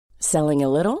Selling a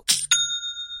little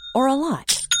or a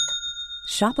lot?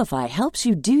 Shopify helps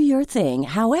you do your thing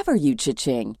however you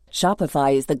cha-ching.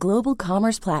 Shopify is the global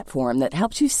commerce platform that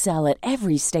helps you sell at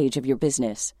every stage of your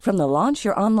business. From the launch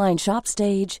your online shop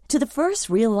stage to the first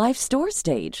real-life store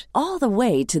stage, all the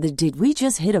way to the did we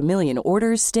just hit a million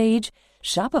orders stage.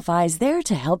 Shopify is there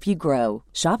to help you grow.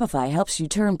 Shopify helps you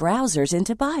turn browsers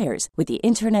into buyers with the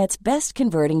internet's best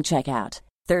converting checkout.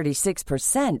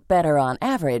 36% better on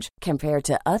average compared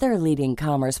to other leading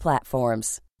commerce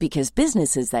platforms. Because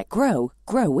businesses that grow,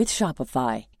 grow with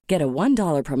Shopify. Get a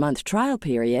 $1 per month trial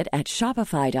period at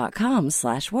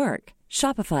shopify.com/work.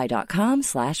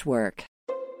 Shopify.com/work.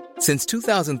 Since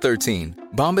 2013,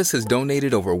 Bombas has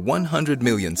donated over 100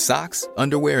 million socks,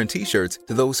 underwear, and T-shirts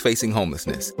to those facing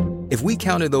homelessness. If we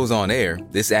counted those on air,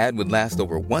 this ad would last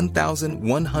over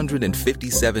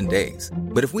 1,157 days.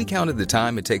 But if we counted the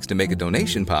time it takes to make a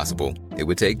donation possible, it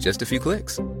would take just a few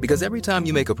clicks. Because every time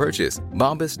you make a purchase,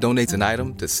 Bombas donates an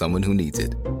item to someone who needs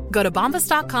it. Go to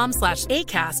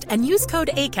bombas.com/ACAST and use code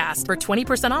ACAST for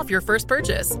 20% off your first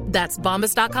purchase. That's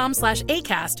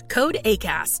bombas.com/ACAST, code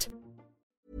ACAST.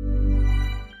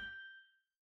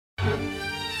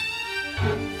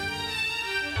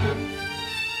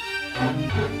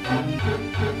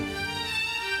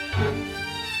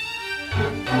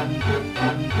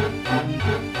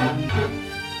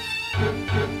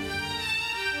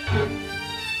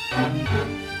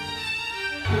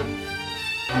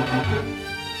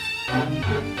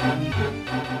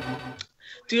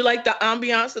 Do you like the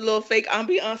ambiance, the little fake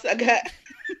ambiance I got?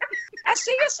 I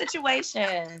see your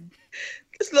situation.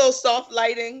 This little soft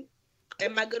lighting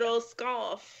and my good old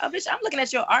scarf. Oh, bitch, I'm looking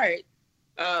at your art.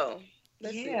 Oh.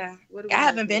 Yeah. I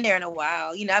haven't been there in a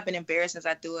while. You know, I've been embarrassed since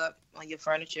I threw up on your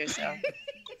furniture. So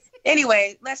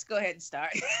anyway, let's go ahead and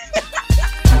start.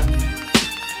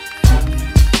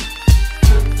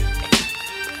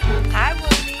 Hi,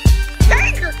 Willie.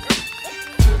 Hey, girl.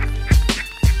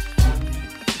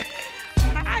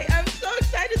 Hi, I'm so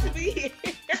excited to be here.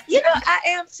 You know, I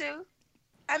am too.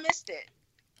 I missed it.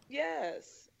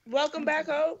 Yes. Welcome back,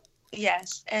 Ho.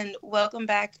 Yes, and welcome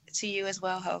back to you as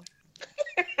well, Ho.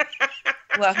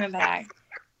 Welcome back.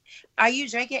 Are you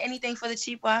drinking anything for the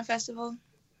Cheap Wine Festival?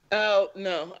 Oh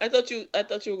no! I thought you were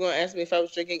going to ask me if I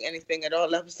was drinking anything at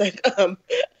all. I was like,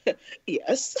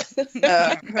 yes.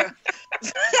 Yeah,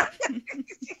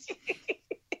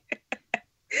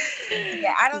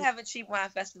 I don't have a Cheap Wine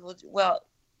Festival. Well,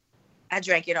 I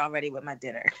drank it already with my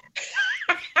dinner.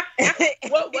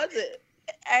 What was it?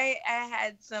 I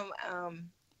had some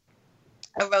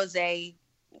a rosé,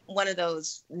 one of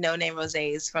those no-name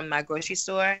rosés from my grocery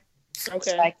store.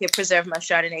 Okay. So I could preserve my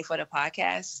Chardonnay for the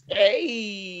podcast.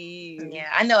 Hey. Yeah,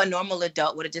 I know a normal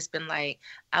adult would have just been like,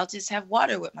 I'll just have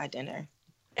water with my dinner.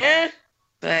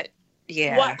 But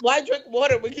yeah. Why drink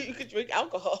water when you could drink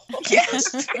alcohol?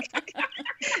 Yes.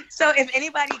 So if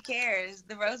anybody cares,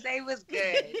 the rosé was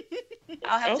good.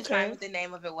 I'll have to try what the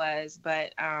name of it was,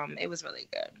 but it was really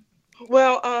good.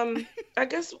 Well, I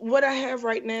guess what I have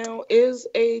right now is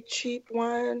a cheap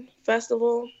wine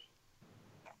festival.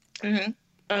 Mm-hmm.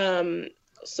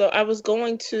 So I was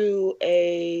going to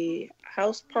a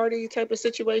house party type of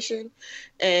situation,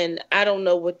 and I don't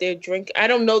know what they're drinking. I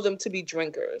don't know them to be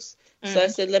drinkers. Mm-hmm. So I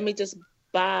said, let me just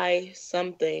buy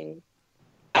something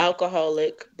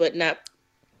alcoholic, but not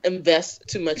invest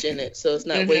too much in it, so it's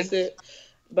not wasted.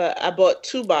 But I bought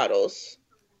 2 bottles.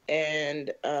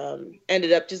 And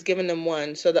ended up just giving them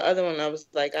one. So the other one, I was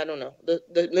like, I don't know.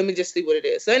 Let me just see what it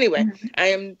is. So anyway, I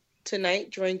am tonight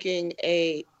drinking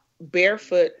a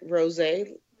Barefoot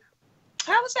Rosé.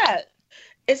 How was that?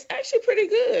 It's actually pretty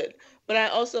good. But I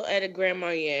also added Grand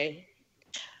Marnier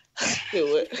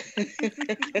to it.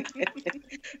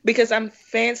 Because I'm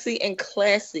fancy and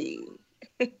classy.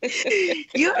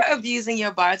 You're abusing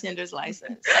your bartender's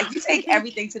license. Like, you take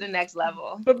everything to the next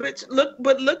level. But bitch,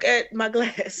 look at my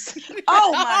glass.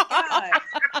 Oh my God.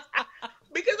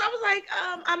 Because I was like,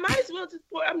 I might as well just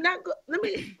pour. I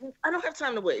don't have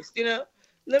time to waste, you know?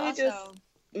 Let me just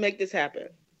make this happen.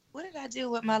 What did I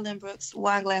do with my Lindbrooks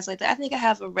wine glass like that? I think I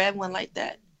have a red one like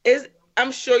that.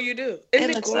 I'm sure you do. Isn't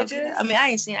it gorgeous? So I mean, I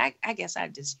ain't seen it. I guess I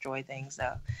destroy things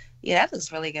though. Yeah, that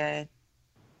looks really good.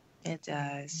 It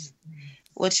does.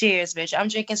 Well, cheers, bitch. I'm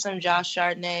drinking some Josh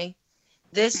Chardonnay.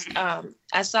 This,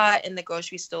 I saw it in the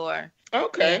grocery store.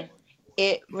 Okay.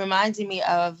 It reminded me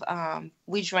of,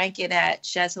 we drank it at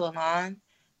Chateau Alon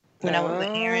when I went with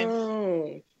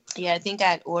Aaron. Yeah, I think I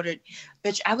had ordered,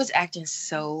 bitch, I was acting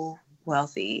so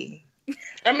wealthy.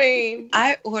 I mean,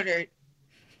 I ordered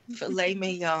filet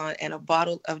mignon and a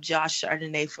bottle of Josh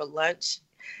Chardonnay for lunch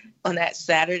on that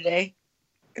Saturday.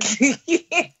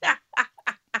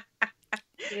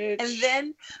 And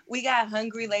then we got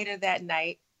hungry later that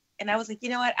night. And I was like, you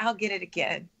know what? I'll get it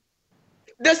again.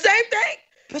 The same thing.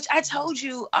 Which I told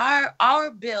you,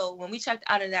 our bill when we checked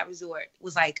out of that resort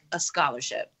was like a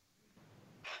scholarship.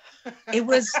 It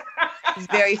was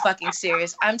very fucking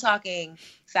serious. I'm talking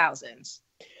thousands.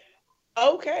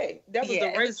 Okay. That was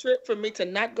the right trip for me to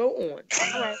not go on.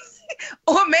 All right.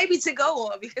 Or maybe to go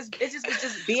on because bitches was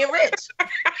just being rich.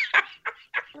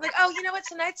 I'm like, oh, you know what?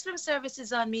 Tonight's room service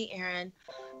is on me, Aaron.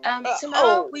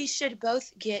 Tomorrow we should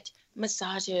both get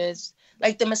massages.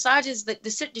 Like the massages,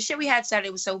 the shit we had Saturday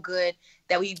was so good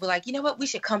that we were like, you know what? We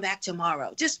should come back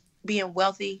tomorrow. Just being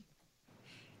wealthy.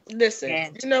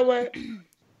 Listen, you know what?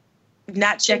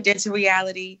 Not checked into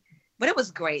reality. But it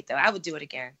was great, though. I would do it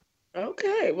again.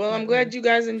 Okay. Well, I'm glad you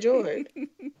guys enjoyed.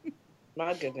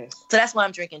 My goodness. So that's why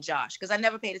I'm drinking Josh, because I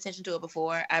never paid attention to it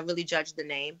before. I really judged the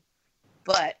name.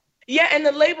 But yeah, and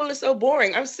the label is so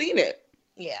boring. I've seen it.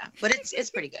 Yeah, but it's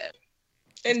pretty good.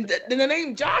 And the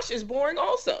name Josh is boring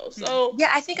also. So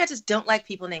yeah, I think I just don't like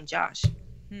people named Josh.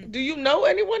 Do you know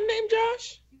anyone named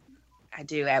Josh? I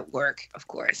do at work, of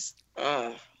course.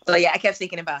 So yeah, I kept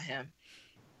thinking about him.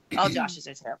 All Joshes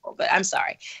are terrible, but I'm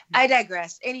sorry. I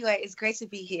digress. Anyway, it's great to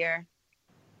be here.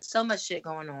 So much shit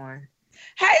going on.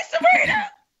 Hey,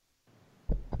 Sabrina.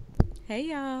 Hey,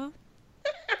 y'all.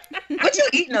 What you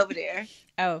eating over there?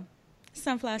 Oh,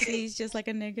 sunflower seeds, just like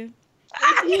a nigga.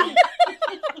 I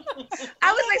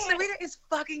was like, Sabrina is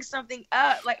fucking something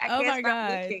up. Like, I can't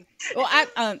stop looking.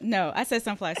 Well, no, I said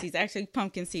sunflower seeds. Actually,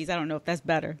 pumpkin seeds. I don't know if that's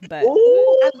better, but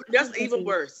that's even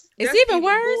worse. It's even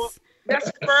worse.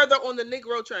 That's further on the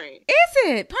Negro train. Is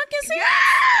it pumpkin seeds?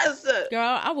 Yes,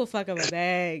 girl. I will fuck up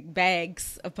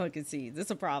bags of pumpkin seeds. It's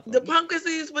a problem. The pumpkin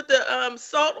seeds with the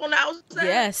salt on the outside.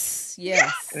 Yes.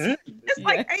 It's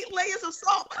like 8 layers of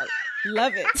salt.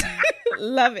 Love it.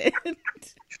 Love it.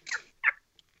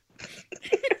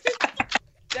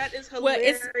 That is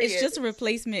hilarious. Well, it's just a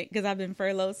replacement because I've been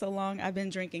furloughed so long. I've been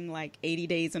drinking like 80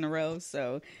 days in a row.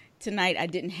 So tonight I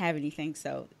didn't have anything.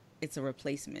 So it's a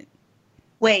replacement.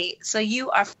 Wait, so you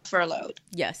are furloughed?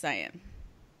 Yes, I am.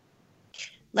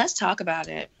 Let's talk about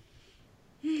it.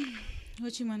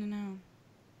 What you want to know?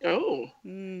 Oh.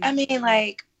 I mean,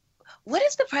 like, what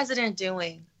is the president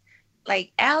doing?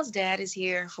 Like, Al's dad is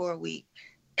here for a week.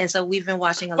 And so we've been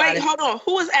watching a lot of... Wait, hold on.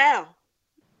 Who is Al?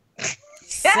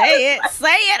 Say it. I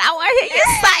want to hear you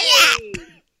say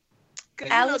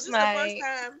it. Al is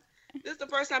this is the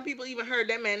first time people even heard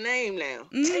that man's name now.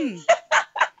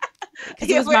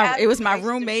 It was my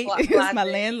roommate. It was my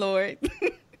landlord.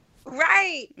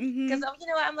 Right. Because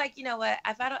I'm like, you know what?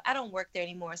 If I don't work there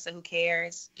anymore, so who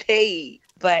cares? Hey.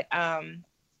 But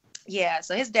yeah.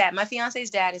 So his dad, my fiance's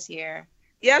dad, is here.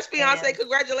 Yes, fiance.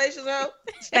 Congratulations, Al.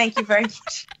 Thank you very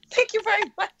much. Thank you very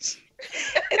much.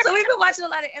 And so we've been watching a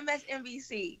lot of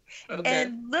MSNBC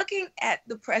and looking at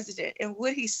the president and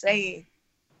what he's saying.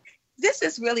 This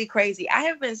is really crazy. I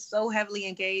have been so heavily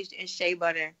engaged in shea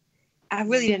butter. I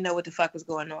really didn't know what the fuck was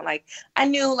going on. Like, I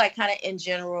knew, like, kind of in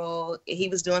general, he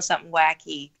was doing something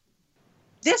wacky.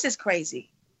 This is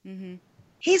crazy. Mm-hmm.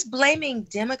 He's blaming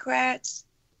Democrats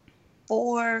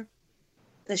for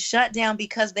the shutdown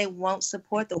because they won't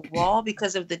support the wall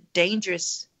because of the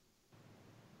dangerous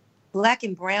Black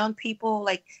and brown people.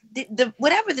 Like, the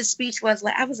whatever the speech was,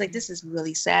 like, I was like, this is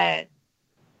really sad.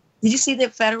 Did you see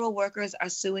that federal workers are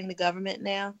suing the government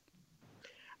now?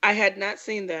 I had not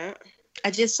seen that.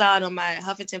 I just saw it on my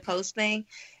Huffington Post thing.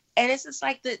 And it's just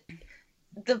like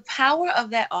the power of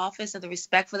that office and the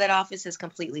respect for that office has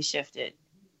completely shifted.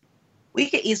 We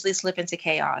could easily slip into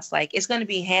chaos. Like, it's going to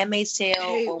be Handmaid's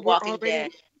Tale or Walking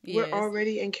Dead. We're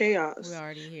already in chaos. We're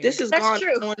already here. This has gone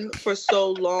on for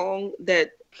so long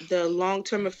that the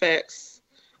long-term effects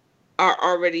are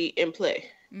already in play.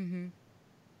 Mm-hmm.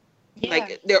 Yeah.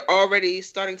 Like, they're already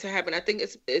starting to happen. I think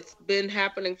it's been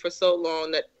happening for so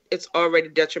long that it's already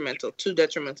too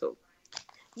detrimental.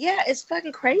 Yeah, it's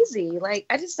fucking crazy. Like,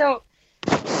 I just don't.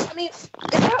 I mean, is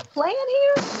there a plan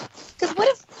here?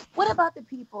 Because what about the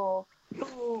people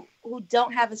who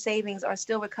don't have a savings are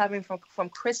still recovering from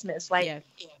Christmas? Like,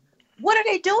 what are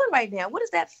they doing right now? What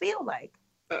does that feel like?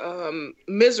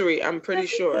 Misery, I'm pretty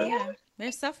sure. Yeah,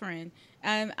 they're suffering.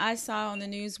 I saw on the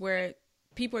news where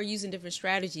people are using different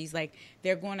strategies. Like,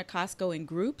 they're going to Costco in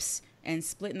groups and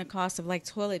splitting the cost of, like,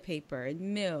 toilet paper and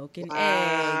milk and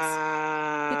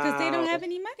eggs because they don't have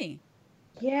any money.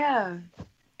 Yeah.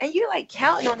 And you're, like,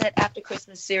 counting on that after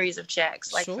Christmas series of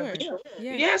checks. Like, sure.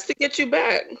 Yeah. Yes, to get you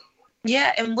back.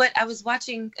 Yeah, and what I was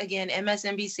watching, again,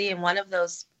 MSNBC, and one of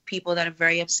those people that are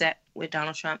very upset with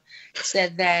Donald Trump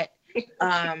said that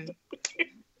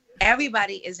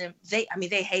everybody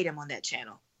they hate him on that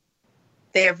channel.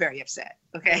 They are very upset.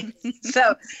 Okay.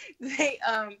 So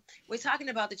we're talking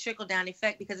about the trickle down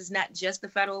effect because it's not just the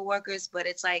federal workers, but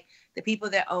it's like the people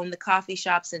that own the coffee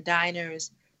shops and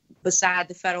diners beside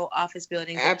the federal office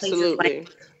buildings. Absolutely. Places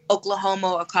like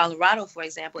Oklahoma or Colorado, for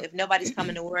example. If nobody's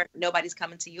coming to work, nobody's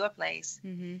coming to your place.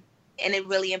 Mm-hmm. And it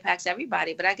really impacts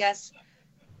everybody. But I guess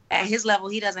at his level,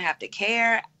 he doesn't have to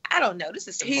care. I don't know. This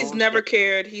is He's bullshit. never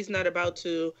cared. He's not about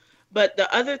to. But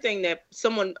the other thing that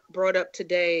someone brought up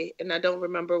today, and I don't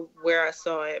remember where I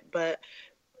saw it, but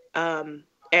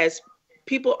as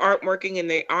people aren't working and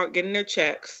they aren't getting their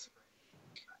checks,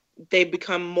 they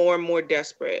become more and more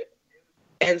desperate.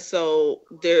 And so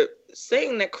they're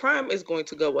saying that crime is going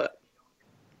to go up.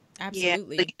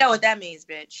 Absolutely. Yeah, but you know what that means,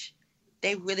 bitch.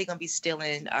 They really going to be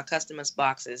stealing our customers'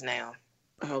 boxes now.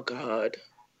 Oh, God.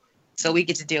 So we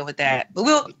get to deal with that.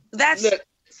 But that's... Look,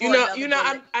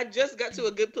 I just got to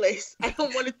a good place. I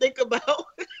don't want to think about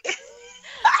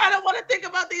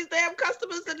these damn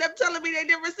customers and them telling me they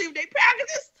didn't receive their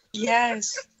packages.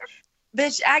 Yes.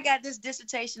 Bitch, I got this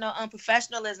dissertation on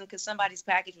unprofessionalism because somebody's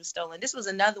package was stolen. This was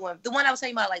another one. The one I was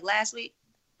telling you about like last week.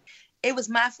 It was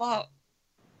my fault.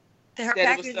 Her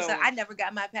package was I never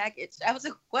got my package. I was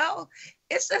like, well,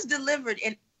 it says delivered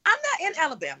and I'm not in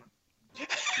Alabama.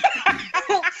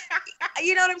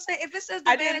 You know what I'm saying? If it says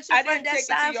the manager front desk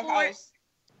sign for it,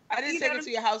 I didn't take it to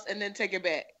your house and then take it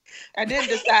back. I didn't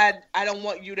decide I don't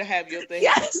want you to have your thing.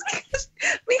 Yes,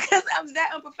 because I'm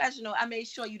that unprofessional. I made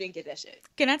sure you didn't get that shit.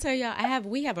 Can I tell y'all?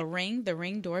 We have a Ring, the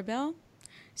Ring doorbell.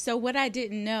 So what I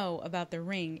didn't know about the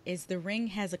Ring is the Ring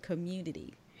has a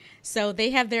community. So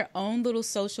they have their own little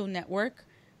social network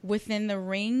within the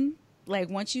Ring. Like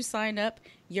once you sign up,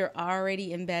 you're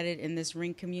already embedded in this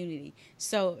Ring community.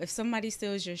 So if somebody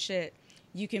steals your shit,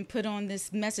 you can put on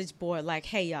this message board like,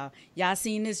 hey, y'all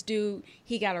seen this dude?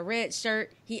 He got a red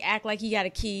shirt. He act like he got a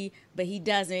key, but he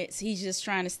doesn't. So he's just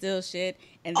trying to steal shit.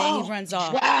 And then he runs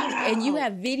off. Wow. And you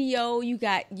have video. You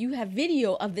have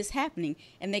video of this happening.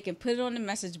 And they can put it on the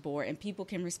message board and people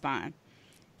can respond.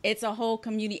 It's a whole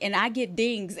community. And I get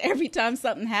dings every time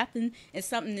something happens and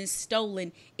something is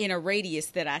stolen in a radius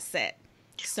that I set.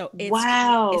 So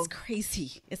it's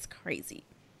crazy. It's crazy.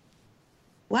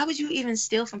 Why would you even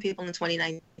steal from people in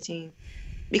 2019?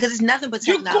 Because it's nothing but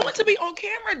technology. You're going to be on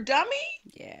camera, dummy.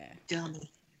 Yeah.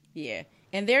 Dummy. Yeah.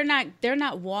 And they're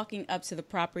not walking up to the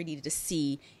property to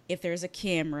see if there's a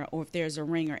camera or if there's a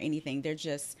ring or anything. They're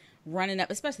just running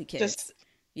up, especially kids.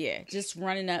 Just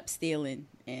running up, stealing,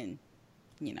 and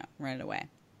running away.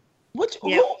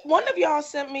 One of y'all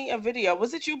sent me a video.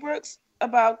 Was it you, Brooks?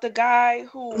 About the guy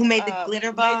who made the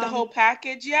glitter bomb? Made the whole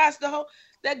package. Yes,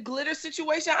 that glitter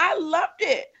situation. I loved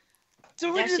it.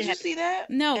 Dorita, did you see that?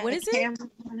 No, what is it?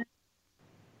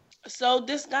 So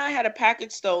this guy had a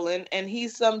package stolen, and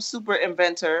he's some super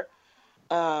inventor,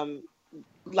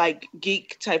 like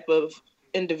geek type of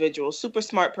individual, super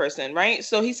smart person, right?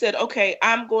 So he said, okay,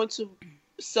 I'm going to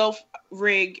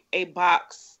self-rig a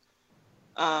box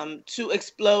to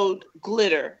explode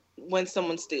glitter when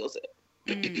someone steals it.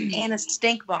 And a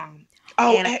stink bomb.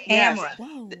 Oh, and a camera.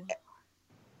 Whoa.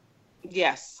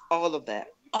 Yes, all of that.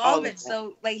 All of it.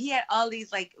 So, like, he had all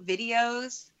these, like,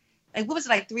 videos. Like, what was it,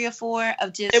 like 3 or 4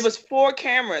 of just... It was 4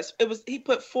 cameras. He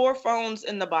put 4 phones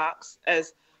in the box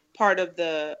as part of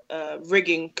the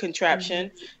rigging contraption.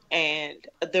 Mm-hmm. And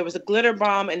there was a glitter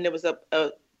bomb, and there was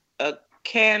a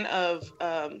can of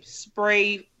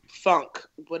spray funk,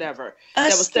 whatever. That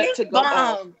was set to go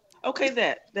off. Bomb. Okay,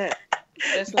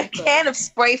 that's like a can of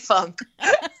spray funk.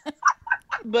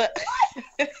 But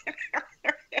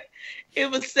it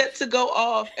was set to go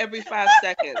off every 5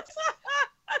 seconds.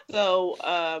 So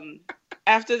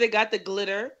after they got the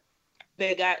glitter,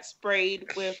 they got sprayed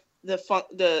with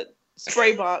the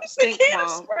spray bomb, stink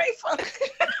bomb. Spray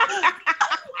funk.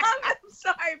 I'm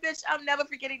sorry, bitch. I'm never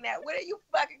forgetting that. What are you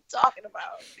fucking talking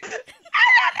about? I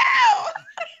don't know.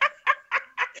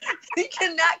 You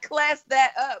cannot class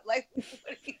that up. Like, what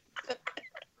are you...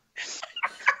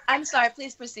 I'm sorry.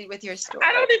 Please proceed with your story.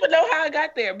 I don't even know how I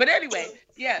got there. But anyway,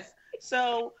 yes.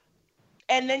 So,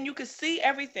 and then you can see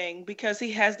everything because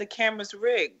he has the cameras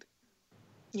rigged.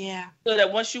 Yeah. So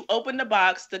that once you open the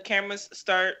box, the cameras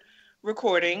start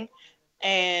recording,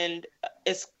 and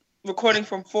it's recording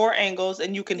from 4 angles,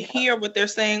 and you can hear what they're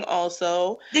saying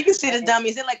also. You can see the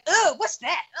dummies. They're like, "Ugh, what's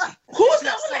that? Ugh, who's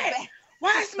that?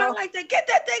 Why it smell like that? Get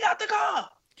that thing out the car."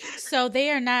 So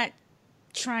they are not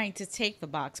trying to take the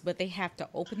box, but they have to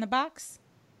open the box?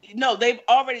 No, they've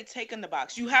already taken the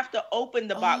box. You have to open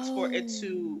the box for it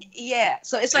to... Yeah,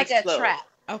 so it's like a trap.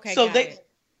 Okay, so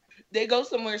they go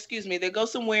somewhere, they go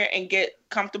somewhere and get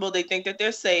comfortable. They think that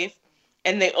they're safe,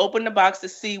 and they open the box to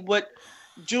see what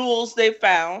jewels they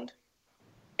found.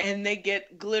 and they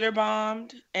get glitter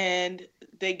bombed and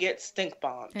they get stink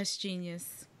bombed. That's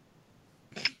genius.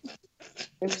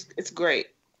 It's great.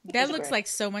 That looks like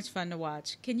so much fun to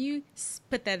watch. Can you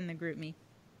put that in the group me?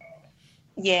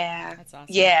 Yeah. That's awesome.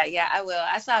 Yeah, I will.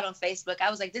 I saw it on Facebook. I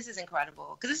was like, this is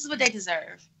incredible because this is what they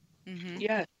deserve. Mm-hmm.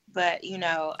 Yeah. But, you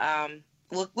know,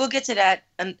 we'll get to that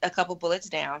a couple bullets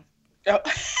down. Oh.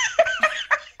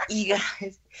 You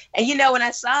guys. And, you know, when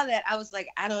I saw that, I was like,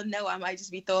 I don't know. I might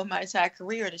just be throwing my entire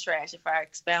career in the trash if I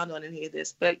expound on any of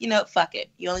this. But, you know, fuck it.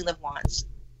 You only live once.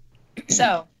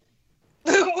 So,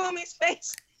 Wumi's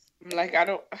face. Like, I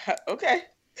don't. Okay.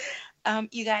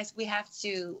 You guys, we have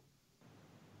to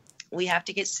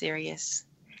get serious.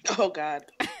 Oh God.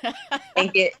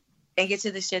 and get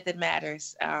to the shit that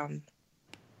matters.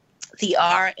 The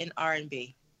R in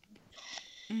R&B.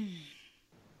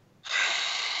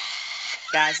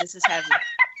 Guys, this is heavy.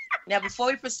 Now, before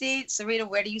we proceed, Sarita,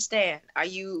 where do you stand? Are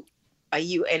you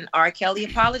an R. Kelly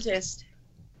apologist?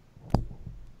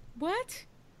 What?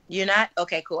 You're not?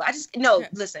 Okay, cool.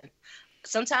 Listen.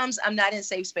 Sometimes I'm not in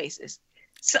safe spaces.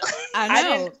 So I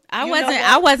know.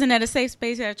 I wasn't at a safe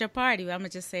space at your party. I'm gonna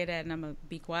just say that and I'm gonna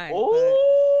be quiet. Oh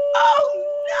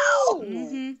no!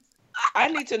 Mm-hmm. I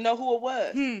need to know who it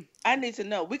was. I need to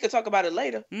know. We could talk about it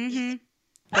later. Mm-hmm.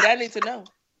 But I need to know.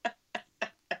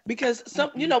 Because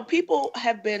people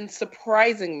have been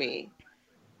surprising me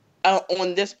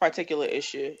on this particular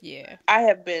issue. Yeah. I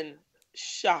have been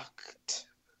shocked.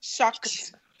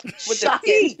 With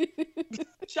Shocking.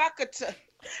 Shocked.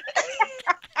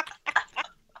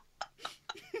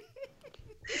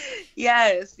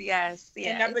 Yes.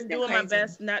 And I've been doing my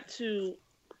best not to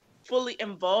fully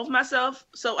involve myself,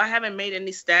 so I haven't made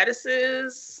any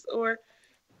statuses or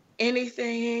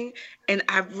anything, and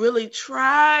I've really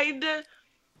tried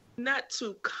not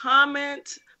to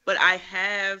comment, but I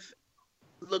have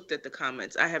looked at the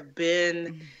comments. I have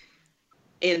been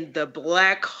in the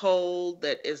black hole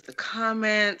that is the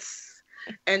comments,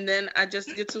 and then I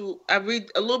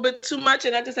read a little bit too much,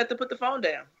 and I just have to put the phone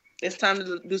down. It's time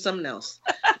to do something else.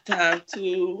 Maybe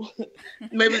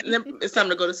it's time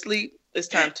to go to sleep. It's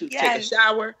time to take a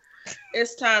shower.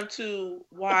 It's time to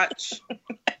watch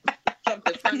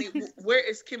something funny. Where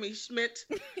is Kimmy Schmidt?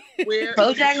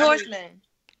 BoJack Horseman.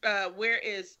 Where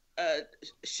is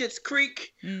Schitt's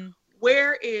Creek?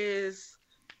 Where is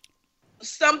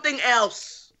something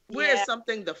else? Where is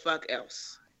something the fuck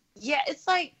else? Yeah, it's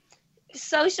like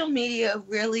social media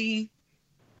really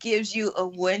gives you a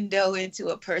window into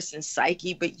a person's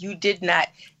psyche, but you did not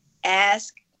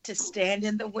ask to stand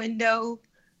in the window.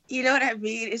 You know what I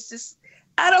mean? It's just,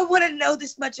 I don't want to know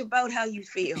this much about how you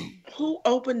feel. Who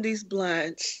opened these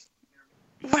blinds?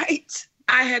 Right.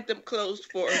 I had them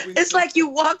closed for a reason. It's like you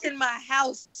walked in my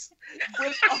house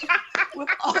with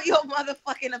all your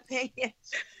motherfucking opinions.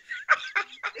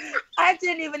 I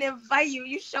didn't even invite you.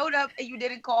 You showed up and you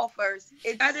didn't call first.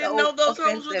 I didn't know those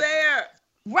homes were there.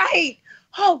 Right.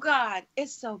 Oh, God.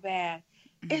 It's so bad.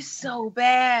 It's so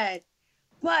bad.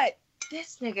 But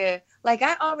this nigga, like,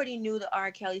 I already knew the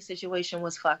R. Kelly situation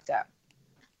was fucked up.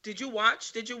 Did you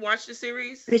watch the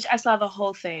series? Bitch, I saw the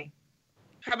whole thing.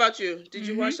 How about you? Did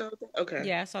you watch the whole thing? Okay.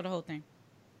 Yeah, I saw the whole thing.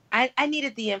 I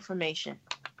needed the information.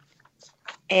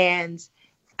 And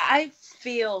I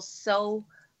feel so...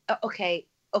 Okay.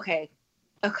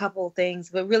 A couple of things.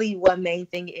 But really, one main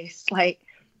thing is, like,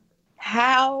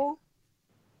 how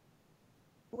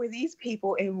were these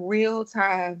people in real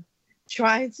time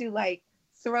trying to, like,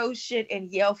 throw shit and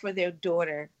yell for their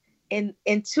daughter in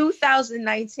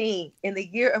 2019, in the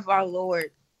year of our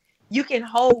Lord? You can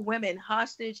hold women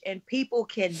hostage and people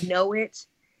can know it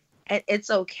and it's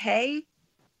okay.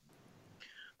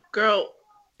 Girl,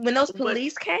 when those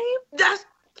police came,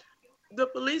 the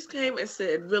police came and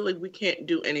said, really, we can't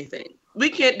do anything. We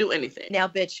can't do anything. Now,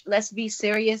 bitch, let's be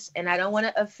serious. And I don't want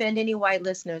to offend any white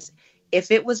listeners.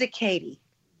 If it was a Katie,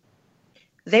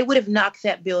 they would have knocked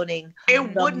that building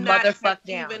it would not have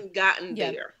down. Even gotten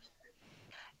there.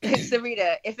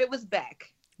 Sarita, if it was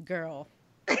Beck, girl,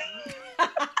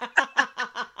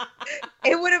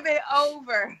 it would have been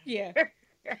over. Yeah.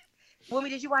 Wumi,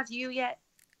 did you watch You yet?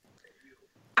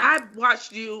 I've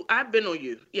watched You. I've been on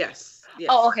You. Yes.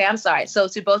 Oh, okay. I'm sorry. So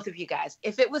to both of you guys,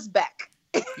 if it was Beck.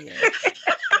 Yeah.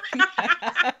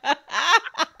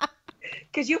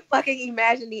 Could you fucking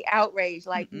imagine the outrage?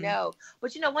 Like, no.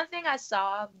 But, you know, one thing I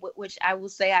saw, which I will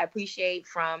say I appreciate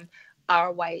from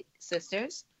our white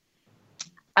sisters,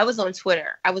 I was on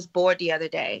Twitter. I was bored the other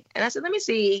day. And I said, let me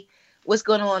see what's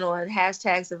going on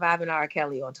 #surviving R.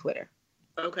 Kelly on Twitter.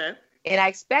 Okay. And I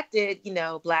expected, you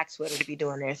know, Black Twitter to be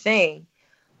doing their thing.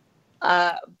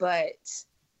 But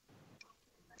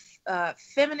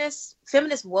feminist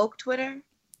woke Twitter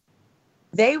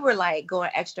They were like going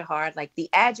extra hard. Like the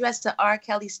address to R.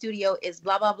 Kelly studio is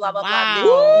blah, blah, blah, blah, Wow.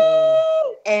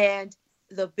 blah. And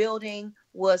the building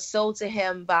was sold to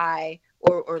him by,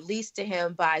 or leased to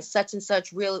him by such and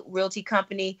such realty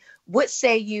company. What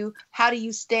say you? How do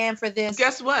you stand for this?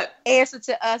 Guess what? Answer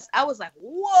to us. I was like,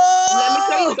 whoa. Let me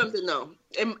tell you something though.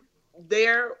 And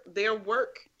their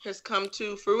work has come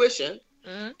to fruition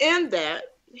in that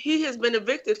he has been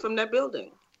evicted from that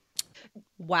building.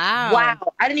 Wow.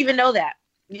 Wow. I didn't even know that.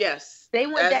 Yes. They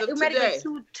went as that of it might have today.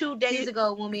 been two days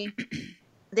ago when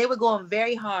they were going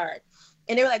very hard.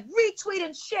 And they were like, retweet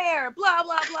and share, blah,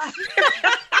 blah, blah.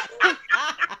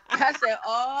 I said,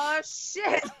 oh,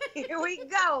 shit, here we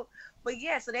go. But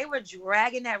yeah, so they were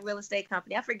dragging that real estate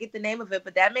company. I forget the name of it,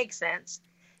 but that makes sense.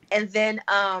 And then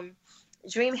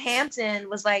Dream Hampton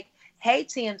was like, hey,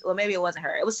 TMZ, or maybe it wasn't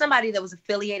her. It was somebody that was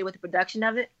affiliated with the production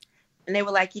of it. And they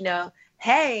were like,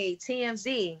 hey,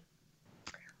 TMZ,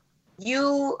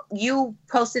 you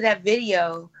posted that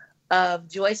video of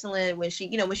Joycelyn when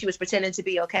she was pretending to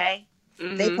be okay.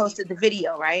 Mm-hmm. They posted the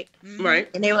video, right? Right.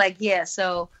 And they were like, yeah,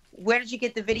 so where did you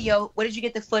get the video? Where did you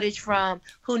get the footage from?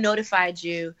 Who notified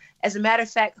you? As a matter of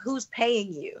fact, who's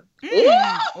paying you?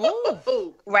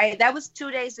 Ooh. Right. That was 2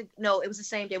 days ago. No, it was the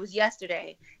same day. It was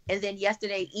yesterday. And then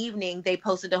yesterday evening, they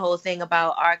posted the whole thing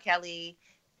about R. Kelly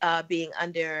being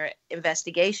under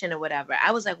investigation or whatever.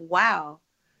 I was like, wow,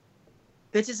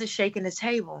 bitches are shaking the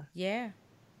table. Yeah.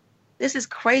 This is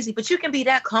crazy. But you can be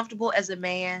that comfortable as a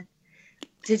man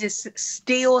to just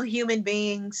steal human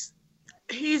beings.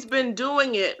 He's been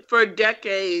doing it for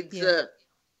decades. Yeah.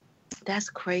 That's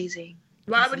crazy.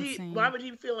 Why That's would insane. Why would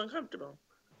he feel uncomfortable?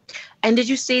 And did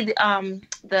you see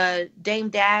the Dame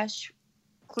Dash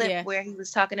clip where he was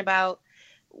talking about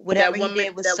whatever he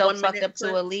did was so fucked up to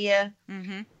Aaliyah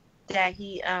that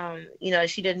he,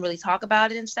 she didn't really talk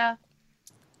about it and stuff?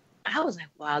 I was like,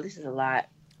 wow, this is a lot.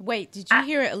 Wait, did you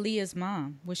hear Aaliyah's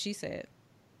mom? What she said?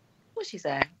 What she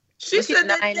said? She said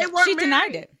that they weren't She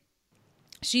denied married. it.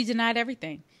 She denied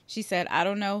everything. She said, I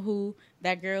don't know who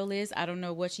that girl is. I don't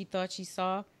know what she thought she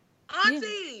saw.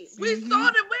 Auntie, we saw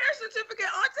the marriage certificate,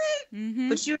 Auntie. Mm-hmm.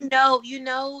 But you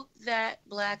know that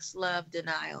blacks love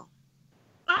denial.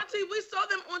 Auntie, we saw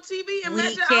them on TV and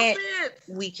match outfits.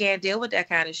 We can't deal with that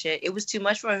kind of shit. It was too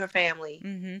much for her family.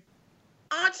 Mm-hmm.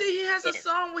 Auntie, he has a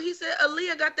song where he said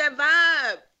Aaliyah got that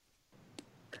vibe.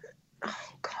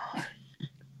 Oh, God.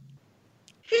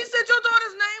 He said your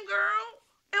daughter's name, girl,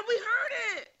 and we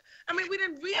heard it. I mean, we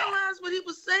didn't realize what he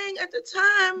was saying at the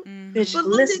time. Mm-hmm. Bitch, But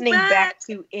listening looking back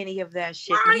to any of that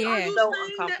shit Why is are you so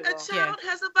saying that uncomfortable. a child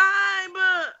has a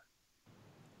vibe?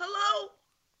 Hello?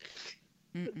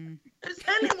 Mm-mm. Is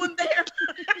anyone there?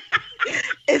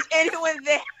 Is anyone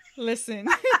there? Listen,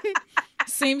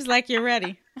 seems like you're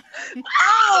ready.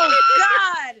 Oh,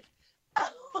 God.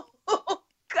 Oh,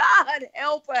 God,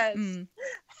 help us.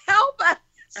 Help us.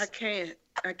 I can't.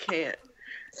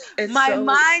 It's My so-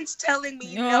 mind's telling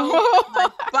me no. No. My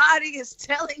body is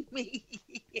telling me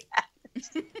yes.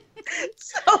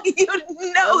 So you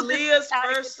know Aaliyah's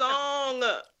first song,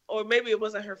 or maybe it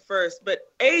wasn't her first,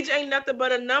 but age ain't nothing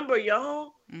but a number,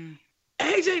 y'all.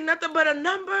 Age ain't nothing but a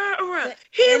number.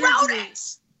 He wrote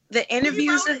it. The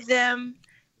interviews wrote of them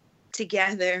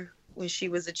together when she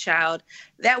was a child.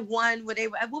 That one where they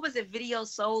were, what was it, Video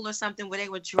Soul or something, where they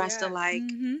were dressed alike.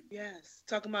 Mm-hmm. Yes,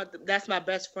 talking about that's my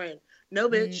best friend. No,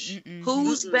 bitch.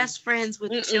 Who's best friends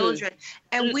with children?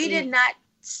 And we did not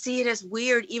see it as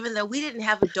weird, even though we didn't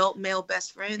have adult male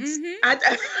best friends.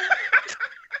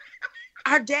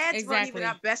 Our dads weren't even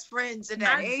our best friends at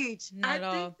that age.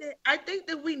 I think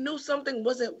that we knew something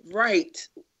wasn't right.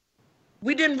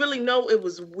 We didn't really know it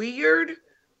was weird,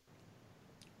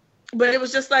 but it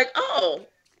was just like, oh,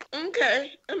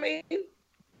 okay. I mean,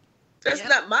 that's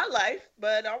not my life,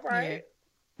 but all right.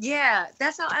 Yeah,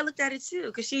 that's how I looked at it too.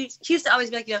 Because she used to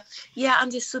always be like, yeah, I'm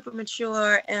just super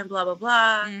mature and blah, blah,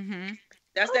 blah. Mm-hmm.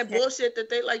 That's that bullshit that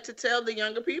they like to tell the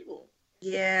younger people.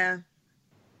 Yeah.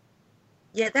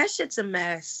 Yeah, that shit's a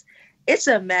mess. It's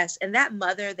a mess. And that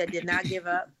mother that did not give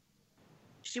up,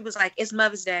 she was like, it's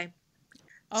Mother's Day.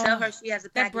 Tell her she has a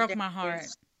package. That broke my heart.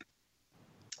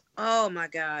 Oh, my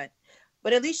God.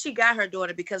 But at least she got her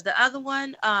daughter, because the other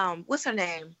one, what's her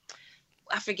name?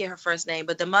 I forget her first name,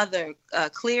 but the mother,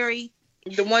 Cleary.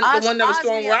 The one that was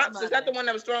throwing rocks? Is that the one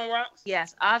that was throwing rocks?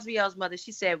 Yes, Osriel's mother.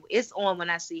 She said, it's on when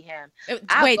I see him.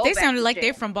 Wait, they sounded like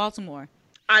they're from Baltimore.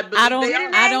 I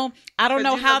don't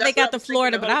know how they got to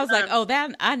Florida, but I was like, oh,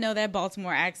 that I know that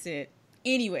Baltimore accent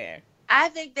anywhere. I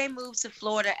think they moved to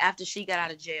Florida after she got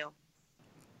out of jail.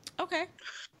 Okay.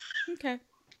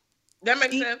 That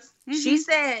makes sense. She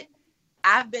said,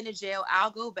 I've been to jail.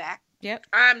 I'll go back. Yep.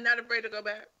 I'm not afraid to go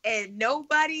back. And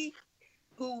nobody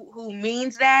who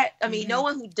means that, I mean, no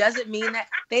one who doesn't mean that,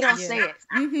 they don't say it.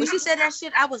 When she said that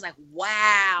shit, I was like,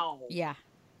 wow. Yeah.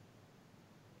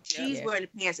 She's wearing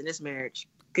the pants in this marriage.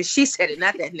 Because she said it,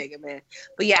 not that nigga, man.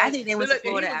 But yeah, I think they went to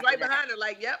Florida he was after right that. behind her,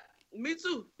 like, yep, me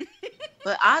too.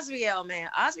 But Osriel, man,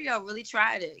 Osriel really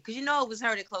tried it. Because you know it was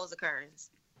her that closed the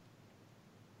curtains.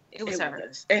 It was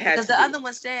her. It had because the other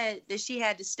one said that she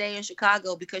had to stay in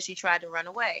Chicago because she tried to run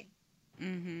away.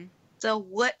 Mm-hmm. So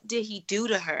what did he do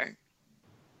to her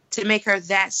to make her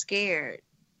that scared?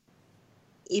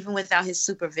 Even without his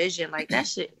supervision, like that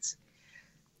shit.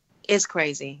 It's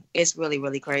crazy. It's really,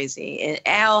 really crazy. And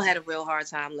Al had a real hard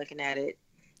time looking at it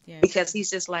because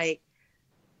he's just like,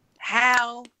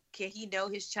 how can he know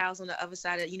his child's on the other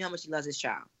side of it? You know how much he loves his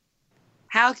child.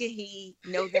 How can he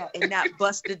know that and not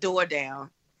bust the door down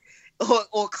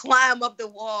or climb up the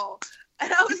wall?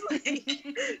 And I was like,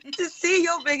 to see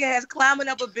your big ass climbing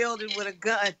up a building with a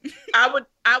gun. I would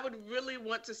really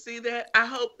want to see that. I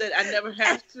hope that I never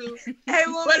have to. Hey,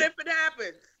 woman, but if it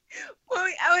happens,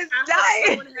 woman, I was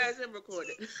dying. Someone has him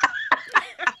recorded.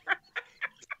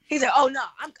 He's like, oh no,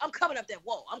 I'm coming up that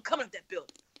wall. I'm coming up that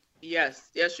building.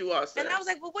 Yes, you are, sir. And I was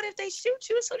like, well, what if they shoot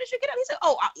you as soon as you get up? He said,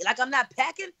 oh, like I'm not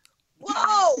packing? Whoa.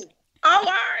 Oh, all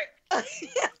right. All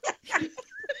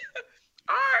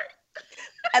right.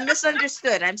 I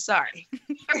misunderstood. I'm sorry.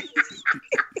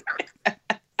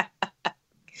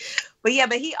 But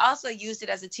he also used it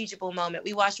as a teachable moment.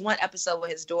 We watched one episode with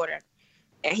his daughter,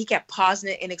 and he kept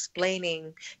pausing it and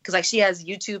explaining, because like she has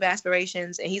YouTube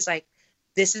aspirations, and he's like,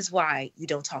 this is why you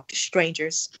don't talk to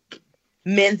strangers,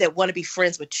 men that want to be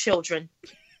friends with children.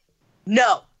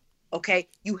 No, okay,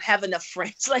 you have enough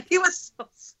friends. Like, he was so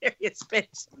serious,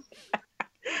 bitch.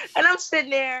 And I'm sitting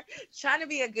there trying to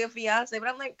be a good fiance, but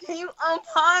I'm like, can you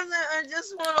unpause it? I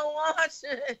just want to watch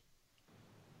it.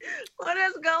 What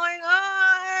is going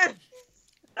on?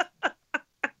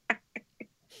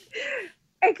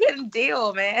 I couldn't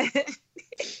deal, man.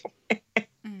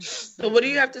 So what do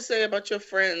you have to say about your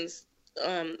friends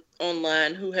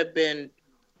online who have been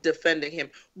defending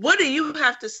him? What do you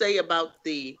have to say about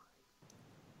the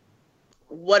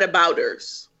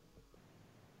whatabouters?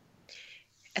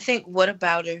 I think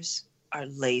whatabouters are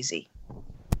lazy.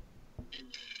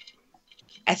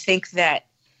 I think that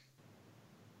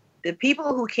the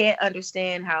people who can't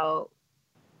understand how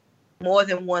more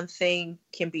than one thing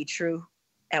can be true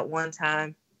at one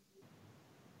time,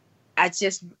 I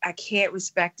can't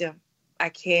respect them. I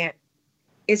can't.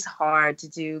 It's hard to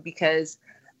do because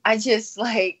I just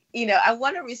I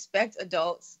want to respect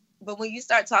adults. But when you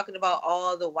start talking about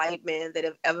all the white men that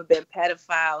have ever been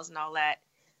pedophiles and all that,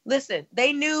 listen,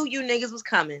 they knew you niggas was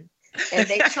coming. And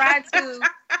they tried to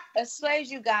assuage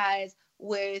you guys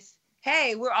with,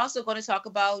 hey, we're also going to talk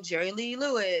about Jerry Lee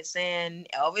Lewis and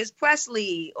Elvis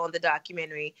Presley on the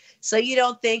documentary. So you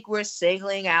don't think we're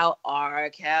singling out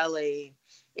R. Kelly.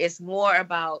 It's more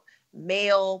about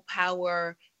male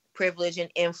power, privilege, and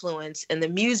influence in the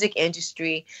music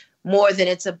industry more than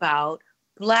it's about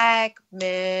Black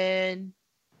men.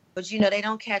 But, they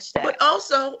don't catch that. But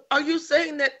also, are you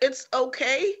saying that it's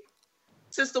okay?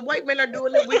 Since the white men are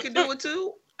doing it, we can do it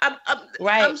too?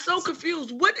 I'm so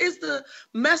confused. What is the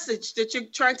message that you're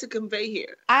trying to convey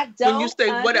here? I don't when you say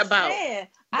understand. What about? I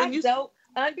don't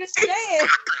understand.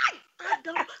 I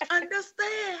don't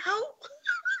understand. How?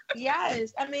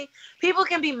 Yes. I mean, people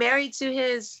can be married to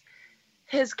his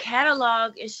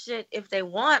catalog and shit if they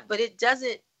want, but it does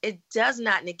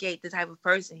not negate the type of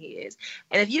person he is.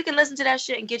 And if you can listen to that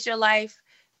shit and get your life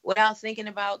without thinking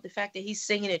about the fact that he's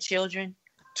singing to children.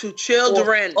 To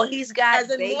children. Or he's got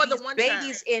more than one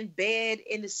babies in bed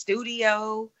in the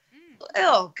studio.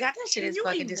 Oh, God, that shit is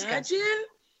fucking disgusting.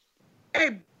 A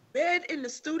bed in the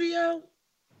studio?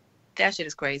 That shit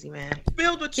is crazy, man.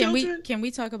 Filled with children? Can we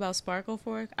talk about Sparkle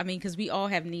for? I mean, because we all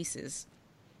have nieces.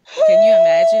 Can you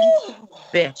imagine?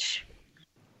 Bitch.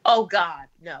 Oh, God,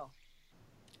 no.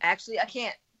 Actually, I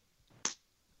can't.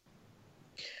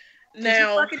 Now. Could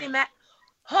you fucking imagine?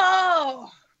 Oh.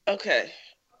 Okay.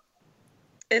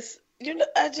 It's,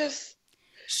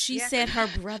 She said her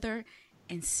brother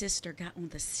and sister got on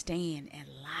the stand and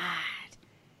lied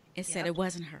and said it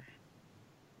wasn't her.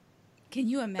 Can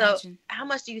you imagine? So how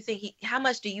much do you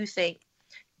think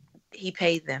he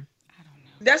paid them? I don't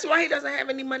know. That's why he doesn't have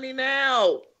any money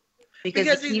now.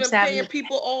 Because he's been paying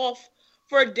people off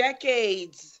for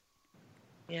decades.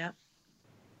 Yeah.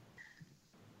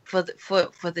 For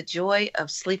the joy of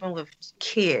sleeping with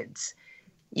kids,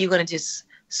 you're gonna just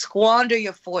squander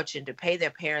your fortune to pay their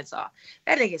parents off.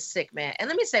 That nigga's sick, man. And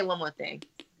let me say one more thing.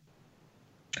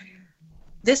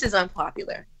 This is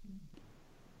unpopular.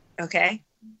 Okay?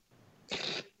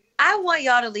 I want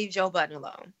y'all to leave Joe Budden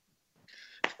alone.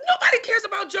 Nobody cares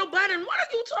about Joe Budden. What are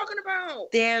you talking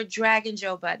about? They're dragging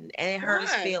Joe Budden, and it hurt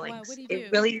his feelings. Why? What did he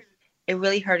do? It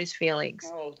really hurt his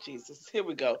feelings. Oh, Jesus. Here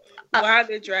we go. Why are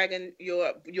they dragging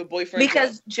your boyfriend?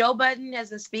 Because Joe Budden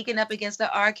has been speaking up against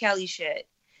the R. Kelly shit.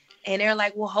 And they're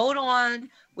like, well, hold on.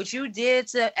 What you did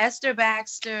to Esther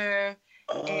Baxter,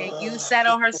 and you sat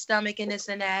on her stomach and this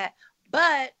and that.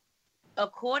 But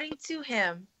according to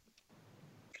him,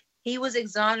 he was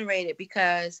exonerated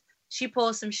because she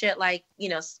pulled some shit like,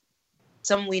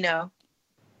 someone we know,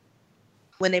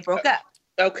 when they broke up.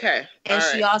 Okay. And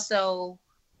she also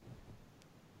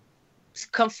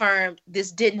confirmed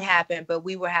this didn't happen, but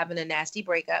we were having a nasty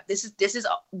breakup. This is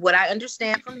what I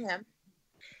understand from him,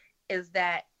 is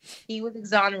that he was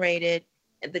exonerated,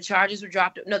 the charges were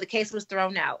dropped. No, the case was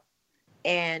thrown out.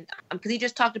 And because he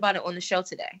just talked about it on the show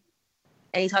today.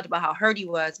 And he talked about how hurt he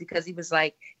was because he was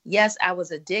like, yes, I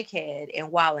was a dickhead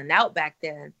and wilding out back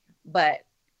then, but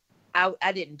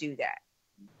I didn't do that.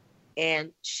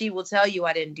 And she will tell you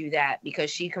I didn't do that because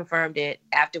she confirmed it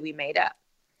after we made up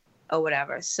or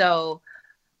whatever. So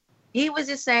he was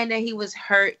just saying that he was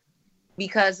hurt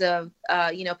because of,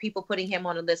 people putting him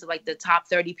on a list of like the top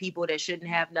 30 people that shouldn't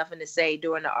have nothing to say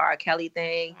during the R. Kelly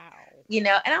thing. Wow. And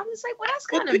I was like, well, that's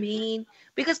kind of mean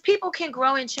because people can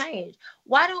grow and change.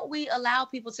 Why don't we allow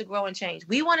people to grow and change?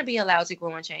 We want to be allowed to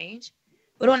grow and change.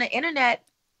 But on the internet,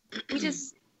 we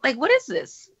just, like, what is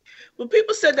this? Well,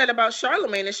 people said that about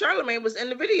Charlemagne, and Charlemagne was in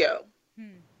the video.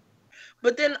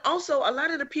 But then also a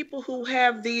lot of the people who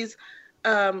have these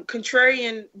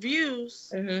contrarian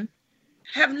views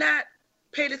have not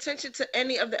paid attention to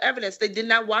any of the evidence. They did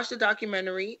not watch the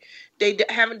documentary. They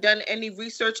haven't done any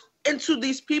research into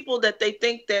these people that they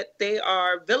think that they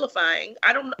are vilifying.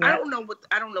 I don't know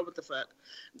what the fuck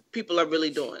people are really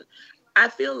doing. I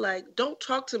feel like, don't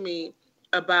talk to me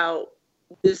about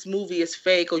this movie is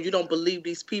fake or you don't believe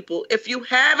these people if you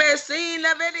haven't seen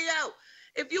the video.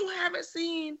 If you haven't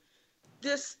seen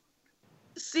this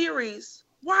series,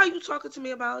 why are you talking to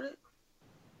me about it?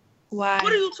 Why?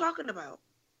 What are you talking about?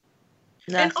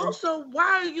 Nothing. And also,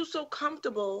 why are you so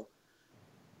comfortable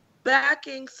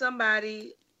backing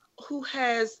somebody who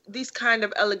has these kind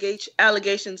of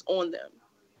allegations on them?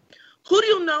 Who do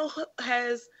you know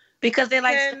has... Because they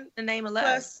like the name of love.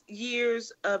 Plus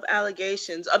years of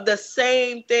allegations of the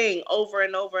same thing over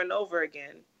and over and over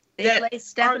again. They played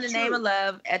Step in the Name of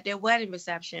Love at their wedding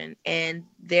reception, and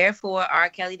therefore R.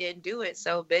 Kelly didn't do it.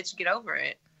 So, bitch, get over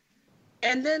it.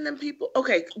 And then people,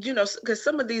 okay, because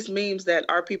some of these memes that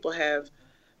our people have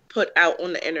put out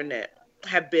on the internet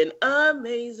have been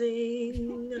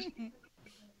amazing,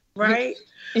 right?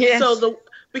 Yes. So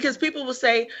because people will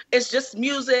say, it's just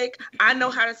music. I know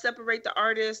how to separate the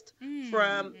artist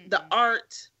from the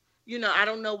art. I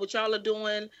don't know what y'all are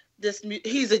doing.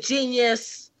 He's a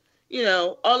genius.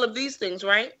 All of these things,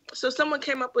 right? So someone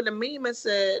came up with a meme and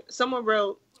said, someone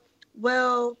wrote,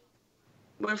 well,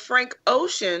 when Frank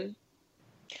Ocean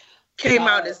came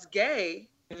out as gay,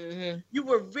 you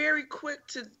were very quick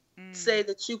to say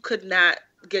that you could not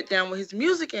get down with his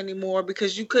music anymore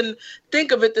because you couldn't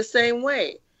think of it the same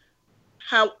way.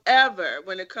 However,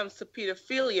 when it comes to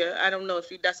pedophilia, I don't know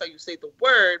if that's how you say the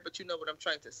word, but you know what I'm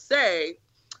trying to say.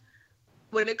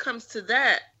 When it comes to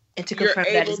that, and to confirm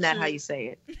that is not how you say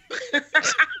it.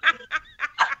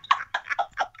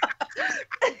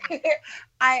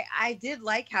 I did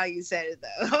like how you said it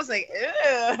though. I was like,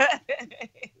 ew.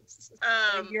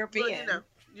 European. Well,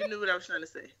 you knew what I was trying to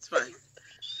say. It's fine.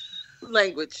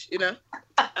 Language,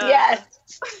 Yes.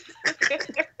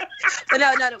 But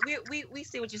no. We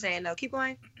see what you're saying though. Keep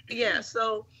going. Yeah.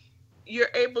 So you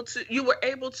were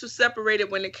able to separate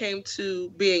it when it came to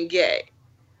being gay,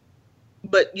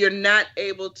 but you're not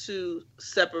able to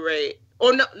separate.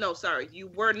 Or sorry, you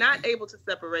were not able to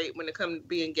separate when it comes to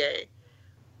being gay,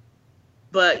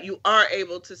 but you are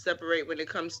able to separate when it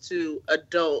comes to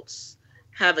adults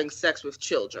having sex with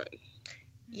children.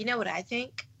 You know what I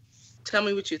think? Tell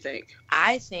me what you think.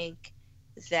 I think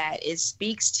that it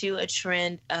speaks to a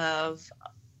trend of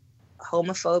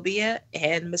homophobia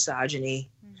and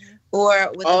misogyny.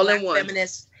 Or with all the in one.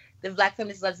 The black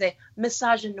feminists love to say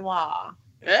misogynoir.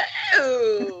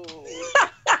 Oh.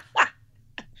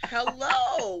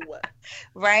 Hello.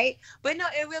 Right? But no,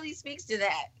 it really speaks to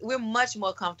that. We're much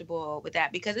more comfortable with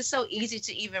that because it's so easy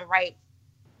to even write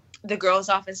the girls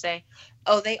off and say,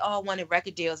 oh, they all wanted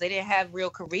record deals. They didn't have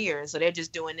real careers, so they're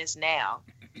just doing this now.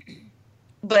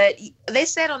 But they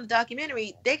said on the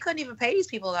documentary, they couldn't even pay these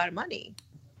people a lot of money.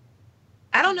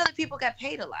 I don't know that people got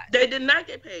paid a lot. They did not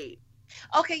get paid.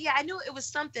 Okay, yeah, I knew it was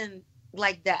something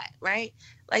like that, right?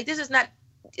 Like this is not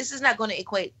going to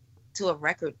equate to a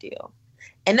record deal.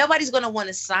 And nobody's going to want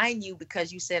to sign you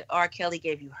because you said R. Kelly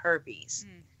gave you herpes.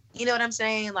 You know what I'm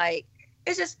saying? Like,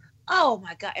 it's just, oh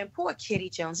my God. And poor Kitty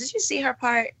Jones. Did you see her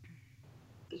part?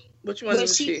 Which one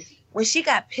was she? When she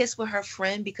got pissed with her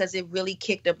friend because it really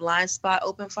kicked a blind spot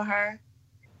open for her.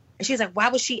 And she was like, why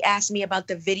would she ask me about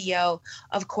the video?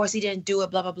 Of course he didn't do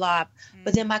it, blah, blah, blah.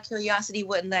 But then my curiosity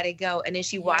wouldn't let it go. And then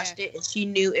she watched it and she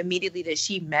knew immediately that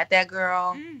she met that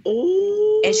girl.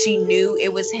 Ooh. And she knew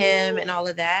it was him and all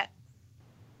of that.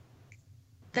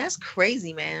 That's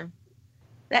crazy, man.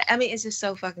 It's just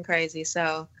so fucking crazy.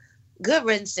 So good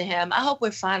riddance to him. I hope we're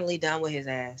finally done with his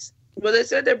ass. Well, they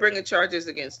said they're bringing charges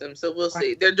against him. So we'll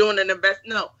see. They're doing an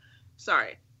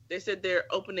They said they're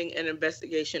opening an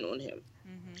investigation on him.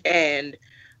 And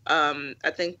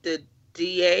I think the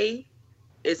DA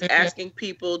is asking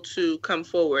people to come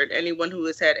forward. Anyone who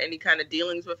has had any kind of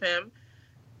dealings with him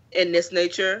in this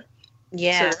nature,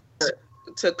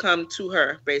 to come to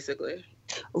her, basically.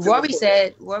 Rory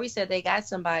said they got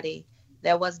somebody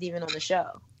that wasn't even on the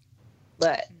show.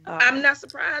 But I'm not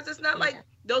surprised. It's not like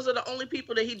those are the only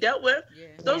people that he dealt with.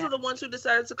 Those are the ones who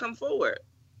decided to come forward.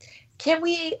 Can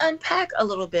we unpack a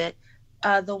little bit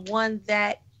the one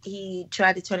that he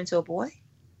tried to turn into a boy?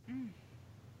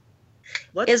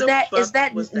 Is that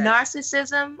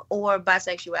narcissism or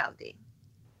bisexuality?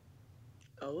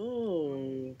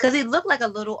 Oh, because he looked like a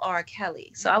little R.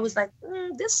 Kelly. So I was like,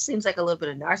 this seems like a little bit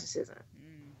of narcissism.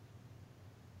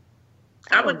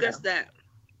 I would guess that.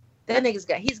 That nigga's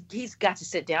he's got to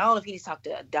sit down. I don't know if he needs to talk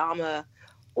to Adama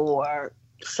or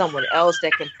someone else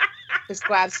that can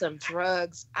prescribe some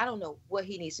drugs. I don't know what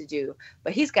he needs to do,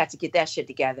 but he's got to get that shit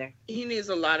together. He needs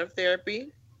a lot of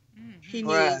therapy. He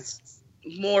needs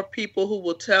more people who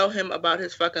will tell him about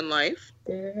his fucking life.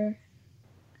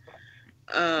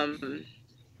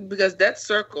 Because that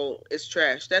circle is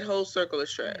trash. That whole circle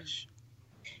is trash.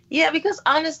 Yeah, because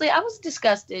honestly, I was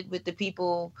disgusted with the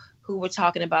people who were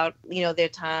talking about, their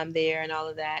time there and all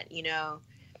of that,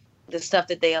 the stuff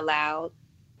that they allowed.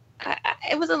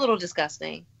 It was a little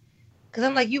disgusting. Because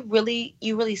I'm like, you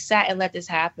really sat and let this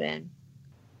happen.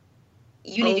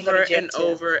 You need to go to jail and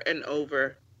over and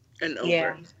over and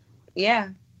over. Yeah,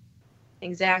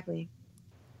 exactly.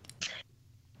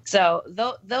 So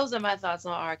those are my thoughts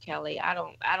on R. Kelly. I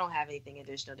don't have anything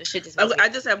additional. This shit just. I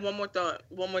just have one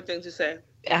more thing to say.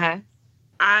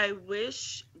 I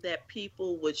wish that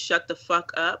people would shut the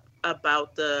fuck up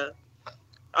about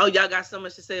y'all got so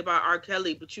much to say about R.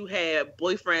 Kelly, but you had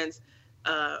boyfriends,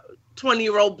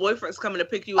 20-year-old boyfriends coming to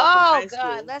pick you up from high school.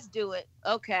 Oh, God, let's do it.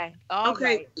 Okay.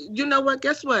 Right. You know what?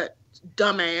 Guess what,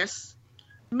 dumbass?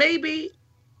 Maybe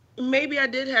I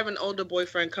did have an older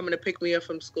boyfriend coming to pick me up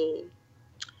from school.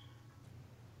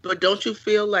 But don't you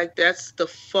feel like that's the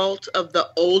fault of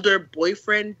the older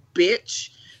boyfriend,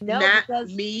 bitch? No, not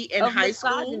me in high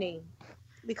school.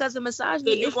 Because of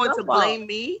misogyny. So you're going to blame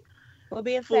me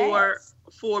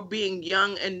for being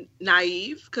young and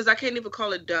naive? Because I can't even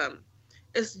call it dumb.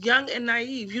 It's young and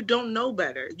naive. You don't know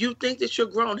better. You think that you're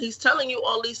grown. He's telling you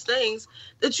all these things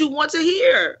that you want to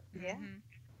hear. Yeah.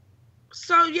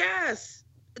 So yes,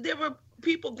 there were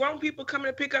grown people coming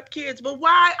to pick up kids. But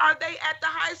why are they at the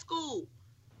high school?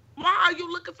 Why are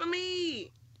you looking for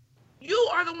me? You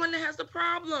are the one that has the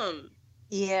problem.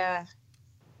 Yeah.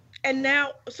 And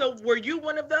now, so were you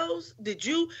one of those?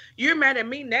 You're mad at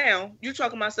me now. You're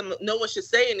talking about no one should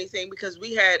say anything because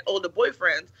we had older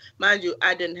boyfriends. Mind you,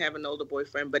 I didn't have an older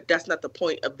boyfriend, but that's not the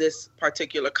point of this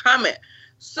particular comment.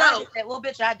 So, well,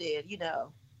 bitch, I did,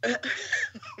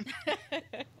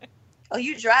 Oh,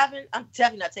 you driving? I'm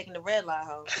definitely not taking the red line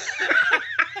home.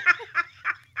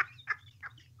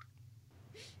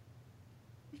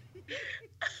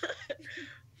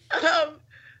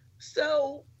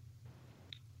 So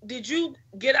did you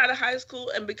get out of high school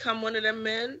and become one of them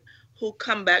men who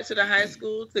come back to the high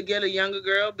school to get a younger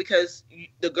girl because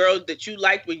the girl that you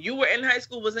liked when you were in high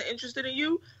school wasn't interested in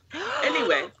you?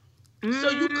 Anyway,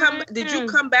 so did you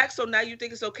come back? So now you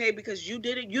think it's okay because you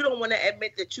did it? You don't want to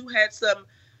admit that you had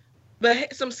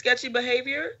some sketchy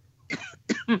behavior?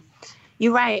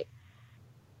 You're right.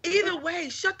 Either way,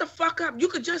 shut the fuck up. You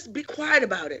could just be quiet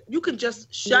about it. You could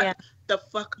just shut the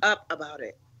fuck up about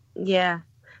it. Yeah.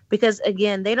 Because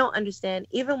again, they don't understand.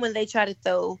 Even when they try to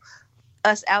throw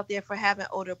us out there for having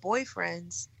older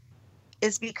boyfriends,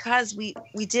 it's because we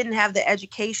didn't have the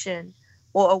education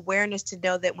or awareness to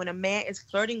know that when a man is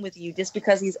flirting with you, just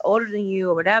because he's older than you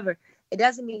or whatever, it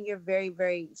doesn't mean you're very,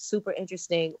 very super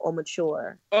interesting or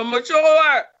mature.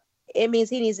 It means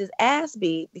he needs his ass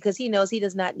beat because he knows he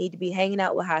does not need to be hanging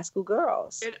out with high school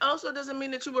girls. It also doesn't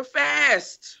mean that you were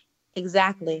fast.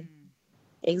 Exactly.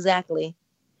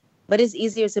 But it's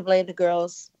easier to blame the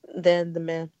girls than the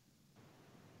men.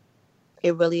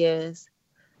 It really is.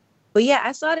 But yeah,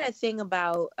 I saw that thing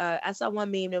about, I saw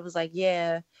one meme that was like,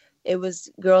 yeah, it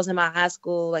was girls in my high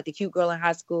school, like the cute girl in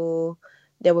high school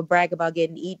that would brag about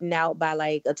getting eaten out by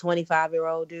like a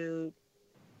 25-year-old dude.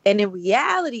 And in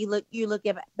reality, you look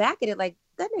back at it like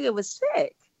that nigga was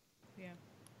sick. Yeah.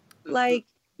 Like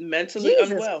mentally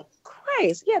Jesus unwell.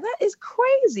 Christ. Yeah, that is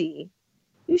crazy.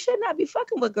 You should not be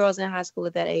fucking with girls in high school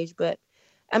at that age. But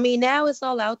I mean, now it's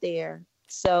all out there.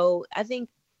 So I think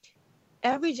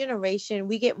every generation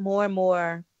we get more and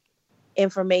more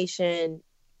information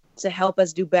to help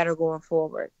us do better going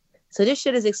forward. So this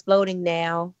shit is exploding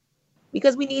now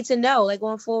because we need to know, like,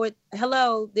 going forward,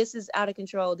 hello, this is out of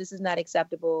control. This is not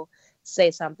acceptable.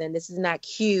 Say something. This is not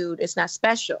cute. It's not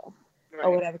special. Right.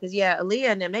 Or whatever. Because, yeah, Aaliyah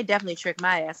and them, they definitely tricked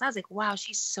my ass. I was like, wow,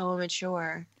 she's so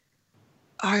mature.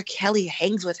 R. Kelly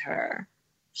hangs with her.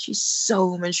 She's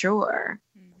so mature.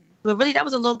 Mm-hmm. But really, that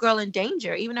was a little girl in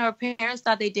danger. Even though her parents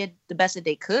thought they did the best that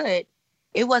they could,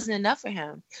 it wasn't enough for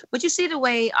him. But you see the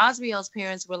way Osriel's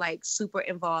parents were, like, super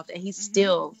involved, and he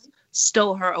still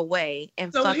stole her away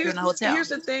and fucked her in the hotel. Here's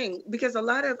the thing, because a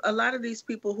lot of these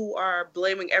people who are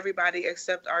blaming everybody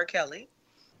except R. Kelly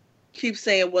keep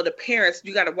saying, well, the parents,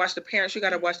 you got to watch the parents, you got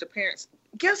to watch the parents.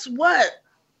 Guess what?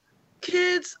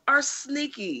 Kids are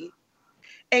sneaky,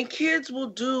 and kids will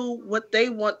do what they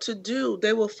want to do.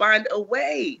 They will find a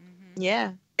way.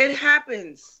 Yeah. It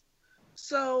happens.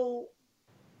 So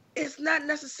it's not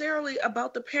necessarily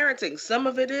about the parenting. Some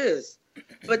of it is,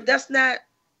 but that's not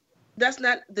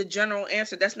the general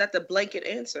answer. That's not the blanket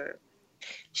answer.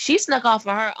 She snuck off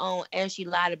on her own and she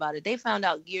lied about it. They found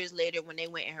out years later when they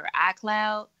went in her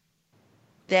iCloud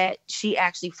that she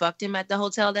actually fucked him at the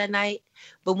hotel that night.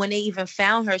 But when they even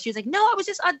found her, she was like, no, I was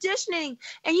just auditioning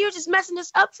and you're just messing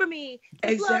this up for me.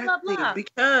 Exactly. Blah, blah, blah.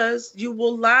 Because you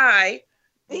will lie.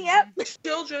 Yep.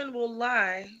 Children will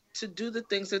lie to do the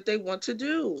things that they want to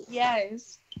do.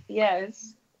 Yes.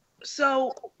 Yes.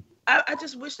 So I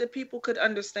just wish that people could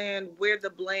understand where the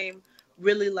blame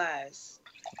really lies.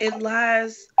 It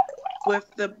lies with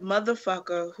the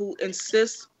motherfucker who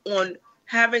insists on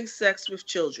having sex with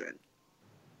children.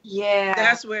 Yeah.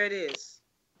 That's where it is.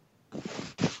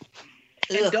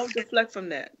 And don't deflect from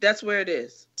that. That's where it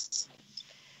is.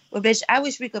 Well, bitch, I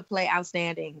wish we could play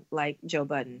Outstanding like Joe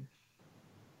Budden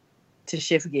to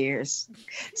shift gears.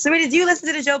 Sarita, did you listen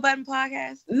to the Joe Budden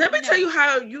podcast? Let me tell you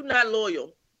how you're not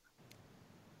loyal.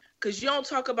 Because you don't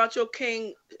talk about your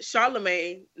king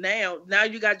Charlemagne now. Now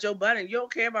you got Joe Budden. You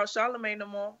don't care about Charlemagne no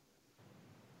more.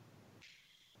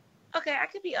 Okay, I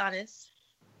could be honest.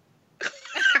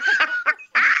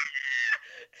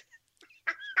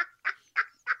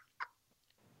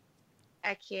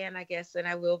 I can, I guess, and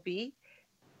I will be.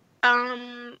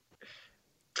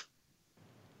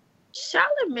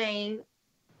 Charlemagne,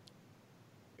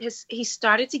 he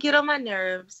started to get on my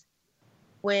nerves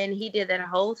when he did that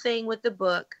whole thing with the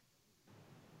book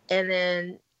and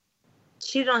then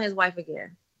cheated on his wife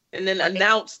again. And then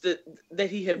announced that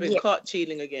he had been caught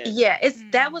cheating again. Yeah,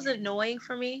 that was annoying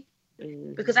for me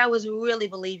because I was really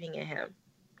believing in him.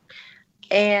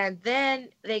 And then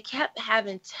they kept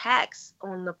having Tax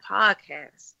on the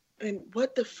podcast. And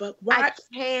what the fuck? Why? I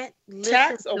can't listen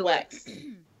Tax to or Wax?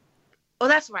 Oh,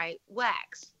 that's right.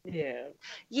 Wax. Yeah.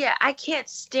 Yeah, I can't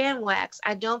stand Wax.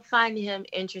 I don't find him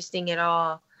interesting at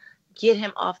all. Get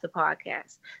him off the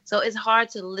podcast. So it's hard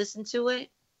to listen to it.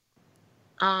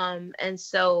 And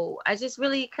so I just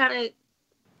really kind of,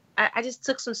 I just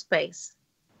took some space.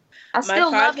 I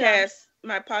still love him.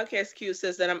 My podcast queue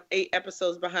says that I'm 8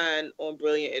 episodes behind on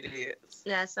Brilliant Idiots.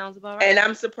 Yeah, that sounds about right. And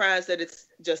I'm surprised that it's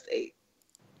just 8.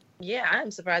 Yeah, I'm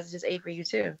surprised it's just 8 for you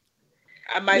too.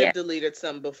 I might have deleted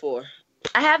some before.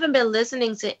 I haven't been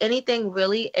listening to anything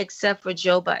really except for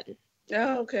Joe Budden.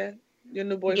 Oh, okay. Your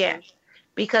new boyfriend. Yeah,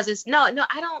 because it's no,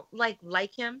 I don't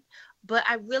like him, but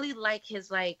I really like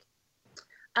his I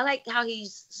like how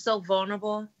he's so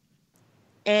vulnerable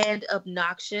and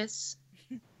obnoxious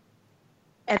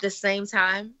at the same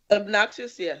time.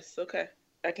 Obnoxious, yes. Okay.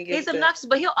 I can get He's obnoxious,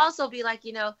 but he'll also be like,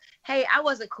 hey, I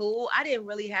wasn't cool. I didn't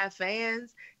really have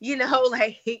fans.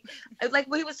 Like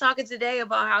when he was talking today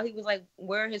about how he was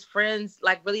wearing his friends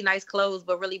really nice clothes,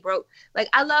 but really broke.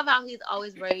 I love how he's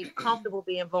always very comfortable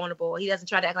being vulnerable. He doesn't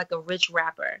try to act like a rich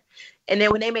rapper. And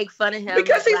then when they make fun of him,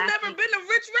 because he's never been a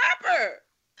rich rapper.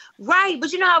 Right,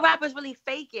 but you know how rappers really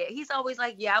fake it. He's always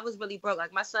like, yeah, I was really broke.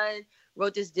 My son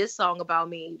wrote this diss song about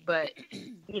me, but,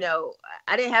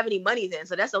 I didn't have any money then.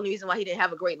 So that's the only reason why he didn't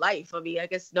have a great life. I mean, I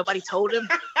guess nobody told him.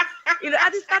 I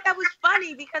just thought that was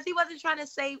funny because he doesn't try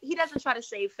to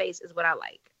save face is what I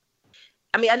like.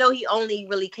 I mean, I know he only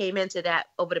really came into that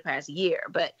over the past year,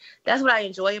 but that's what I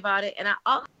enjoy about it. And I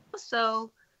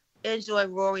also enjoy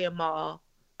Rory and Mal.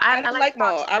 I don't like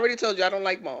Mal. I already told you I don't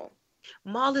like Mal.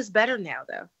 Mal is better now,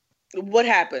 though. What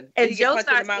happened? And Joe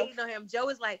starts hating on him. Joe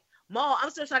is like, Mal, I'm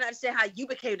still trying to understand how you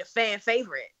became the fan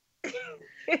favorite.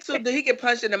 So did he get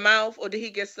punched in the mouth, or did he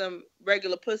get some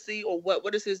regular pussy, or what?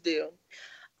 What is his deal?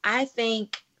 I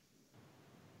think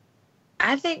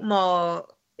Mal.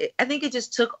 I think it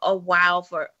just took a while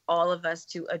for all of us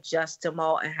to adjust to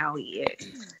Mal and how he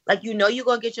is. Like, you're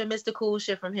gonna get your Mr. Cool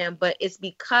shit from him, but it's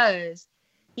because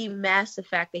he masked the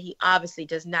fact that he obviously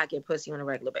does not get pussy on a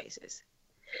regular basis.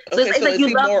 So, okay, it's so like is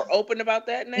he more open about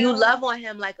that now? You love on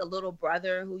him like a little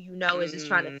brother who is just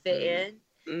trying to fit in.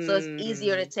 So it's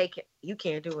easier to take it. You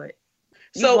can't do it.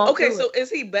 So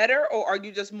is he better, or are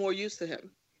you just more used to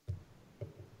him?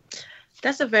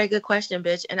 That's a very good question,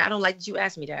 bitch. And I don't like that you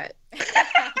asked me that.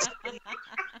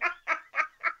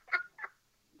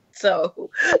 So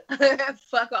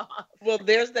fuck off. Well,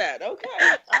 there's that. Okay.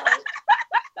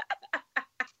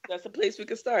 That's a place we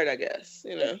could start, I guess.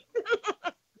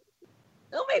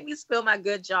 Don't make me spill my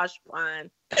good Josh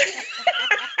wine.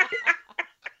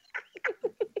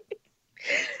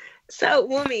 So,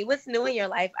 Wumi, what's new in your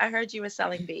life? I heard you were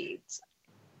selling beads.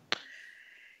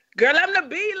 Girl, I'm the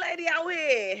bead lady out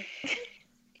here.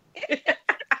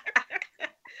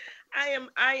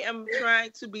 I am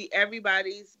trying to be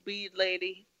everybody's bead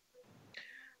lady,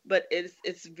 but it's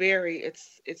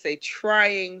a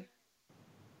trying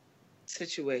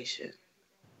situation.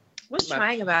 What's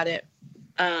trying about it?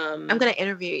 I'm gonna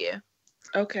interview you.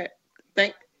 Okay.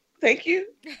 Thank you.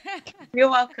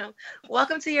 You're welcome.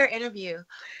 Welcome to your interview.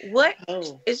 What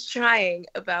is trying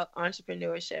about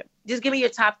entrepreneurship? Just give me your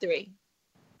top 3.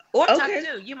 Or top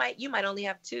 2. You might only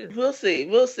have 2. We'll see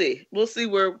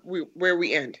where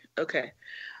we end. Okay.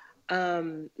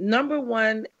 Number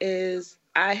 1 is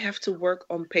I have to work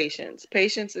on patience.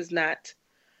 Patience is not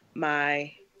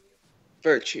my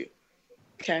virtue.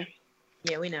 Okay.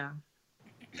 Yeah, we know.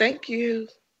 Thank you.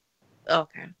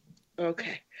 Okay.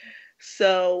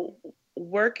 So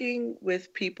working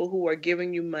with people who are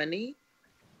giving you money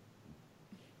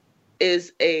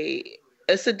it's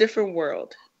a different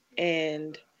world.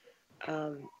 And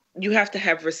you have to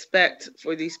have respect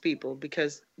for these people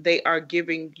because they are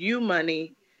giving you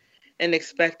money and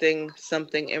expecting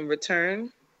something in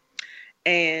return.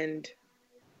 And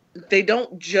they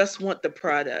don't just want the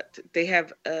product. They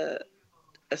have a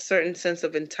certain sense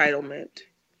of entitlement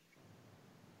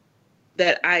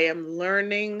that I am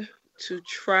learning to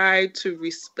try to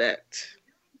respect.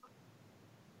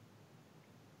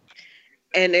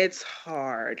 And it's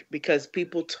hard because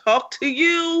people talk to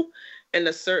you in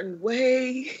a certain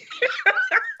way.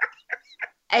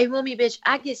 Hey, Wumi, bitch,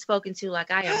 I get spoken to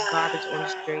like I am garbage on the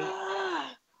street.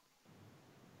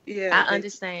 Yeah, I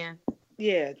understand.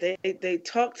 Yeah, they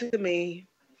talk to me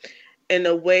in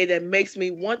a way that makes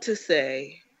me want to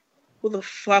say, who the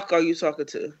fuck are you talking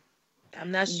to?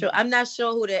 I'm not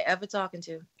sure who they're ever talking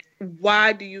to.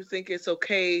 Why do you think it's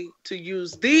okay to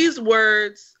use these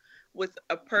words with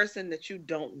a person that you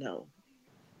don't know?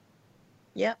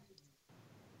 Yep.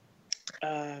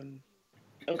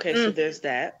 Okay, so there's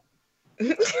that.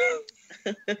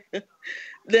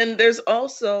 Then there's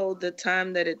also the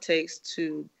time that it takes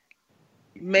to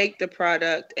make the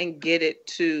product and get it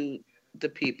to the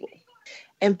people.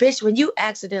 And bitch, when you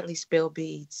accidentally spill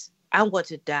beads, I want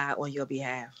to die on your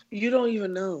behalf. You don't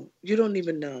even know.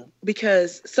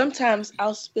 Because sometimes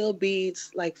I'll spill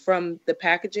beads like from the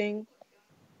packaging.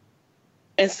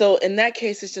 And so in that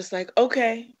case, it's just like,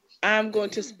 okay, I'm going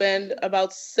to spend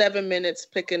about 7 minutes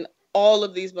picking all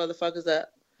of these motherfuckers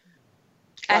up.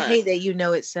 I hate that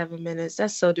it's 7 minutes.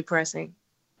 That's so depressing.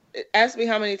 Ask me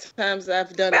how many times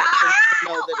I've done it to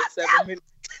know that it's 7 minutes.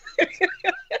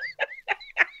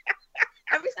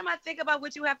 Every time I think about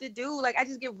what you have to do, like I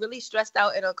just get really stressed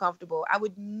out and uncomfortable. I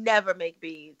would never make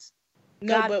beads.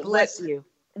 No, God but bless you.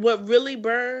 What really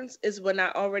burns is when I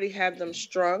already have them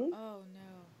strung. Oh no.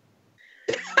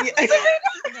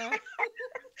 No.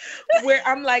 Where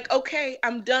I'm like, okay,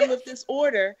 I'm done with this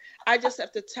order. I just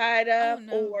have to tie it up,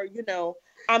 or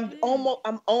I'm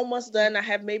almost done. I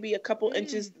have maybe a couple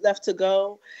inches left to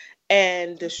go,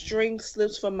 and the string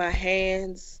slips from my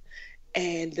hands,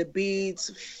 and the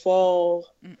beads fall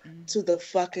to the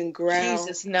fucking ground.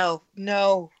 Jesus, no.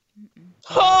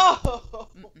 Oh!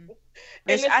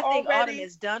 Bitch, I think Autumn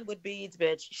is done with beads,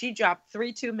 bitch. She dropped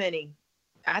 3 too many.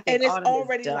 I think it's Autumn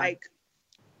already is done. like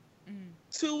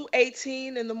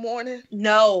 2:18 in the morning.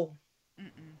 No.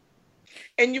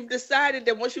 And you've decided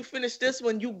that once you finish this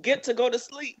one, you get to go to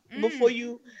sleep before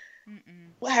you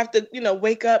have to,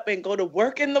 wake up and go to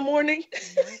work in the morning.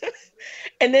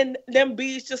 And then them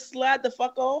beads just slide the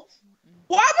fuck off.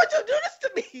 Why would you do this to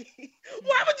me?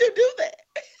 Why would you do that?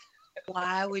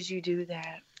 Why would you do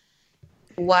that?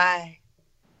 Why?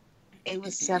 It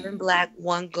was 7 black,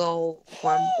 1 gold,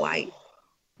 1 white.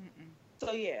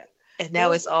 So yeah. And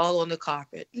now it's all on the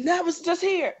carpet. Now it's just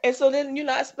here. And so then,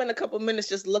 I spent a couple minutes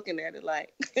just looking at it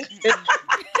like.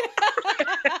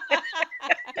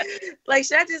 Like,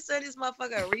 should I just send this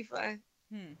motherfucker a refund?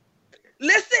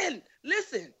 Listen.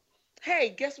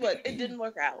 Hey, guess what? It didn't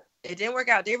work out. It didn't work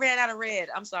out. They ran out of red.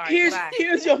 I'm sorry.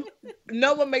 Here's your.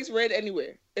 No one makes red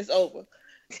anywhere. It's over.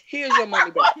 Here's your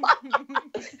money back.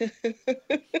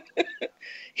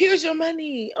 Here's your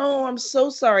money. Oh, I'm so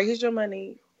sorry. Here's your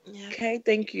money. Yeah. Okay,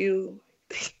 thank you.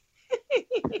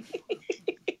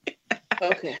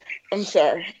 Okay, I'm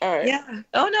sorry. All right. Yeah.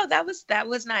 Oh no, that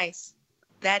was nice.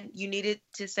 That you needed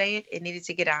to say it. It needed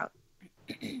to get out.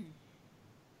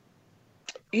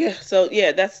 Yeah. So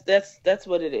yeah, that's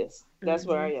what it is. That's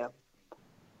where I am.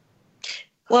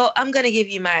 Well, I'm gonna give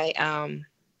you my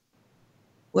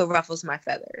what ruffles my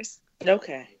feathers.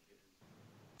 Okay.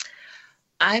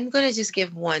 I'm gonna just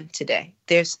give one today.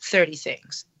 There's 30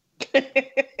 things.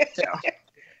 So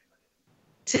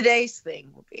today's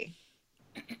thing will be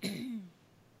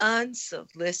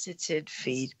unsolicited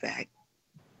feedback.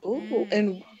 Ooh,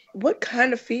 and what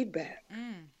kind of feedback?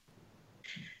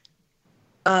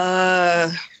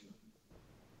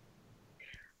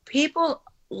 People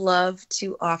love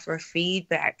to offer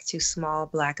feedback to small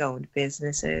Black-owned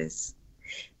businesses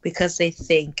because they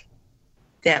think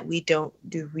that we don't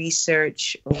do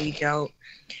research or we don't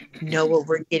know what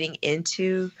we're getting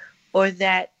into, or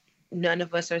that none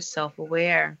of us are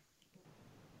self-aware.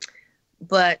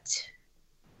 But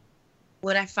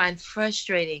what I find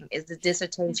frustrating is the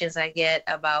dissertations I get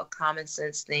about common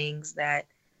sense things that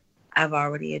I've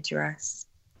already addressed.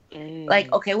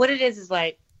 Like, okay, what it is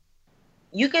like,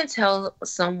 you can tell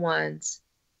someone's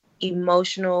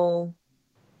emotional,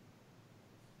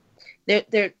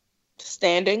 they're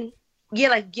standing.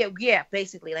 Yeah,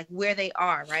 basically, like where they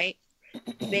are, right?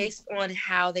 Based on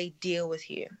how they deal with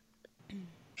you.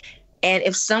 And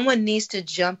if someone needs to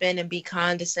jump in and be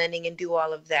condescending and do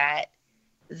all of that,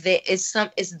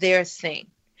 it's their thing.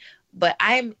 But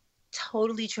I'm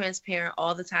totally transparent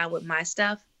all the time with my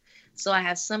stuff. So I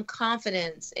have some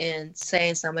confidence in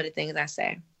saying some of the things I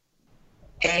say.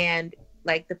 And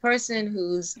like the person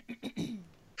whose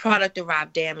product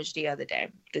arrived damaged the other day,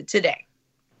 today,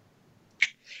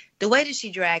 the way that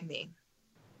she dragged me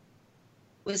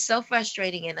was so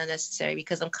frustrating and unnecessary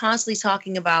because I'm constantly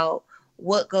talking about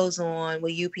what goes on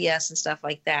with UPS and stuff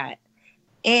like that.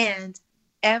 And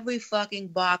every fucking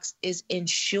box is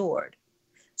insured.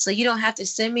 So you don't have to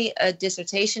send me a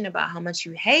dissertation about how much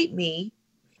you hate me,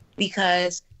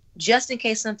 because just in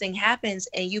case something happens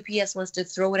and UPS wants to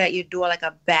throw it at your door like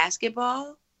a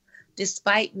basketball,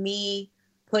 despite me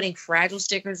putting fragile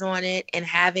stickers on it and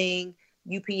having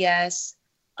UPS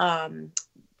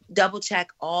double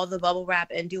check all the bubble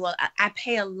wrap and do all, I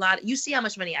pay a lot. You see how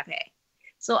much money I pay.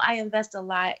 So I invest a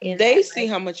lot in. They see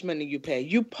how much money you pay.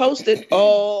 You post it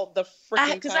all the freaking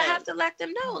time. Because I have to let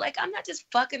them know. Like, I'm not just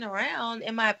fucking around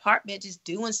in my apartment, just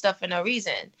doing stuff for no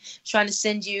reason. Trying to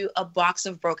send you a box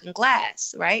of broken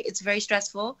glass, right? It's very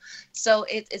stressful. So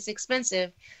it's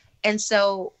expensive. And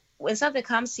so when something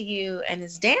comes to you and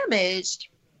is damaged,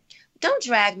 don't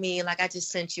drag me like I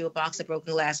just sent you a box of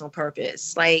broken glass on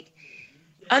purpose. Like,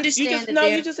 understand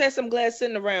you just had some glass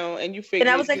sitting around and you figured.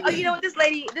 And I was like, oh, you know what, this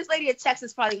lady in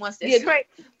Texas probably wants this. Yeah, right.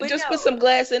 But just put some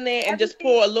glass in there and just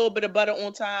pour a little bit of butter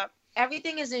on top.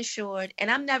 Everything is insured, and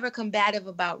I'm never combative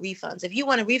about refunds. If you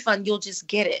want a refund, you'll just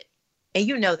get it, and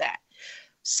you know that.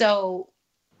 So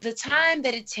the time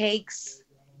that it takes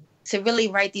to really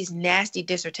write these nasty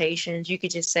dissertations, you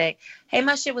could just say, hey,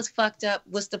 my shit was fucked up.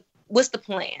 What's the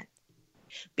plan?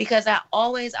 Because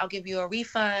I'll give you a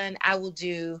refund. I will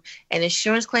do an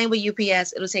insurance claim with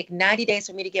UPS. It'll take 90 days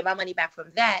for me to get my money back from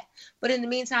that. But in the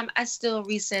meantime, I still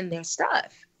resend their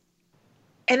stuff.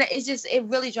 And it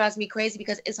really drives me crazy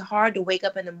because it's hard to wake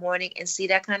up in the morning and see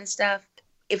that kind of stuff.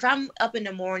 If I'm up in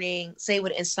the morning, say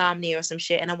with insomnia or some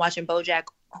shit, and I'm watching BoJack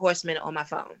Horseman on my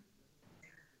phone,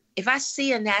 if I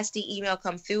see a nasty email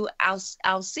come through,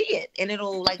 I'll see it, and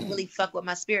it'll like really fuck with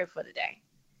my spirit for the day.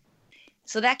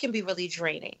 So that can be really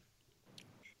draining.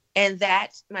 And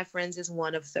that, my friends, is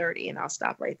one of 30. And I'll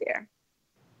stop right there.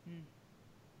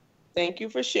 Thank you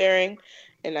for sharing.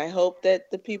 And I hope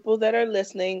that the people that are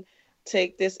listening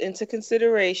take this into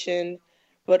consideration.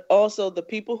 But also the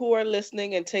people who are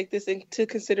listening and take this into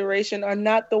consideration are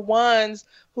not the ones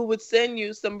who would send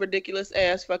you some ridiculous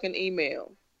ass fucking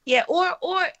email. Yeah,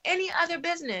 or any other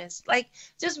business. Like,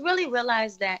 just really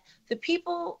realize that the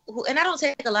people who, and I don't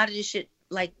take a lot of this shit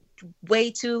like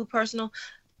way too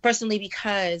personally,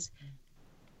 because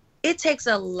it takes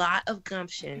a lot of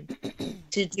gumption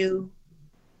to do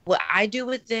what I do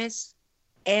with this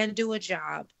and do a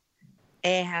job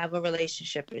and have a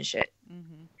relationship and shit.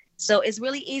 Mm-hmm. So it's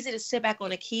really easy to sit back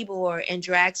on a keyboard and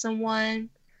drag someone,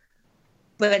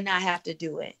 but not have to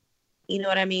do it. You know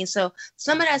what I mean? So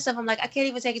some of that stuff, I'm like, I can't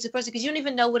even take it to person, because you don't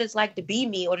even know what it's like to be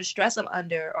me or the stress I'm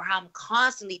under or how I'm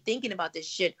constantly thinking about this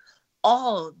shit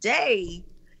all day.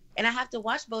 And I have to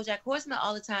watch BoJack Horseman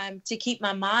all the time to keep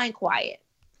my mind quiet.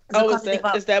 Oh,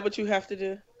 is that what you have to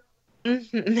do?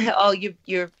 Mm-hmm. Oh,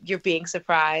 you're being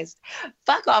surprised.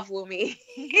 Fuck off, Wumi.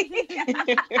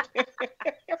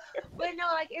 But no,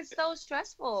 like, it's so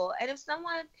stressful. And if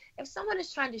someone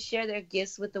is trying to share their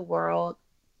gifts with the world,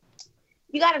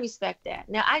 you got to respect that.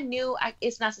 Now, I knew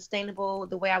it's not sustainable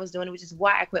the way I was doing it, which is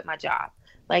why I quit my job.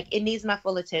 Like, it needs my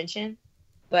full attention,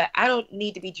 but I don't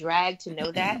need to be dragged to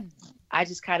know that. I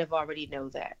just kind of already know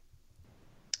that.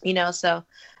 You know, so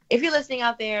if you're listening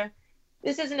out there,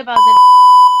 this isn't about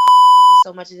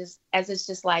so much as it's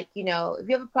just like, you know, if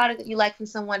you have a product that you like from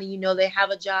someone and you know they have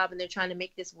a job and they're trying to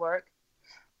make this work,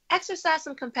 exercise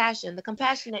some compassion, the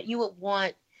compassion that you would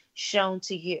want shown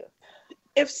to you.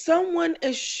 If someone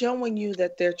is showing you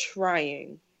that they're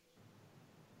trying,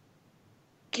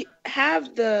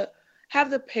 have the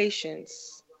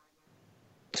patience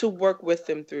to work with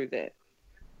them through that.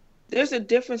 There's a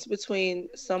difference between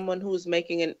someone who's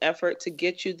making an effort to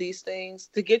get you these things,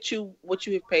 to get you what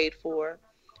you have paid for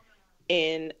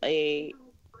in a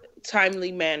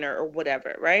timely manner or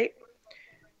whatever, right?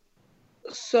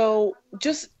 So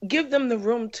just give them the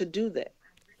room to do that.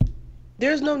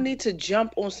 There's no need to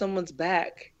jump on someone's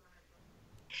back.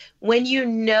 When you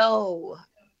know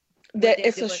that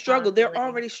it's a struggle, they're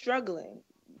already struggling.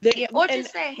 Or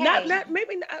just say, hey.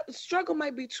 Maybe struggle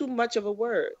might be too much of a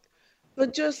word,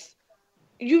 but just,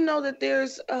 you know that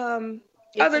there's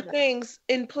other things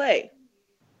in play.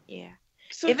 Yeah.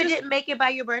 So if it didn't make it by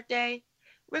your birthday,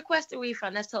 request a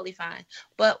refund. That's totally fine.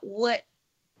 But what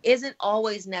isn't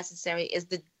always necessary is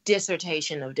the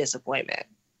dissertation of disappointment.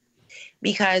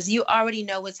 Because you already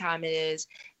know what time it is,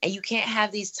 and you can't have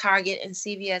these Target and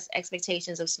CVS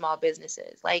expectations of small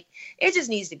businesses. Like, it just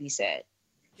needs to be said.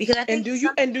 Because I think do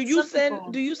you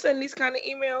send these kind of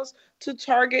emails to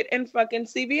Target and fucking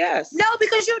CVS? No,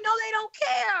 because you know they don't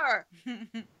care.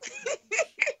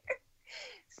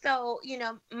 So, you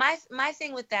know, my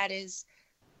thing with that is,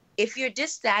 if you're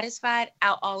dissatisfied,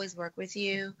 I'll always work with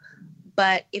you.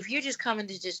 But if you're just coming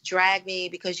to just drag me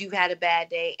because you've had a bad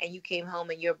day and you came home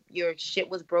and your shit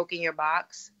was broke in your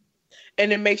box,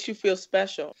 and it makes you feel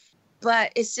special.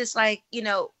 But it's just like, you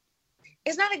know,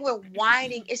 it's not like we're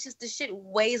whining. It's just the shit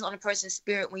weighs on a person's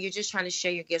spirit when you're just trying to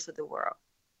share your gifts with the world.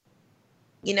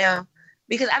 You know,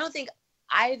 because I don't think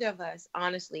either of us,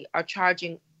 honestly, are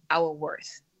charging our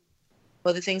worth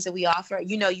for the things that we offer.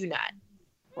 You know, you're not,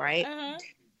 right? Uh-huh.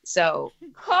 So,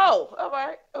 all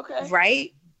right, okay,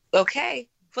 right. Okay,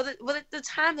 for the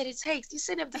time that it takes, you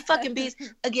sit up the fucking beats.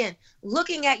 Again,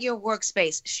 looking at your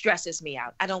workspace stresses me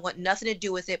out. I don't want nothing to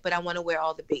do with it, but I want to wear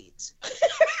all the beads.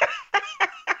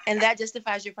 And that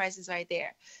justifies your prices right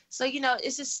there. So, you know,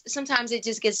 it's just, sometimes it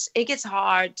gets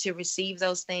hard to receive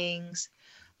those things.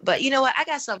 But you know what? I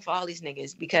got something for all these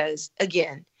niggas, because,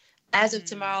 again, as of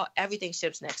tomorrow, everything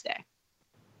ships next day.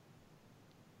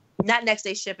 Not next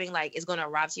day shipping like it's going to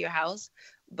arrive to your house,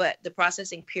 but the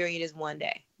processing period is 1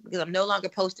 day. Because I'm no longer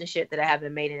posting shit that I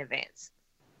haven't made in advance.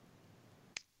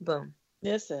 Boom.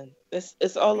 Listen,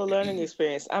 it's all a learning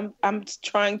experience. I'm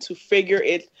trying to figure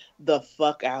it the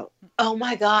fuck out. Oh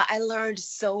my God, I learned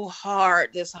so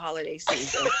hard this holiday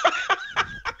season.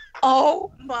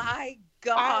 Oh my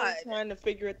God. I'm trying to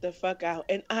figure it the fuck out,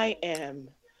 and I am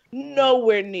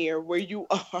nowhere near where you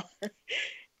are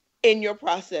in your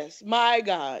process. My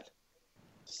God.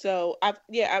 So I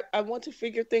want to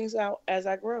figure things out as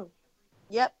I grow.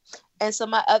 Yep. And so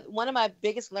one of my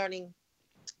biggest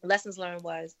lessons learned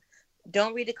was,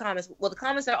 don't read the comments. Well, the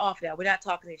comments are off now. We're not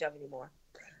talking to each other anymore.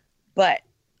 But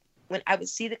when I would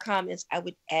see the comments, I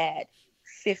would add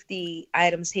 50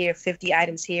 items here, 50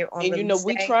 items here. And you know,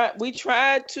 we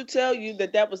tried to tell you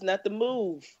that was not the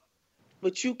move.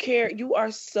 But you care. You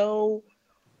are so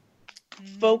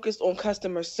focused on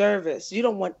customer service. You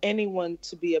don't want anyone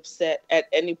to be upset at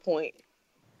any point.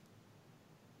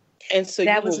 And so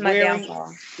that was my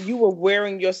downfall. You were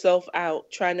wearing yourself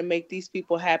out trying to make these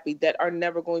people happy that are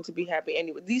never going to be happy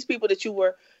anyway. These people that you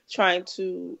were trying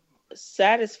to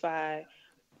satisfy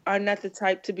are not the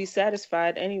type to be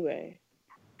satisfied anyway.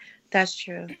 That's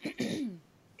true.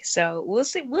 So we'll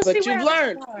see. But you've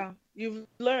learned. You've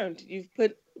learned. You've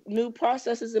put new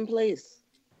processes in place.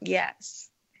 Yes.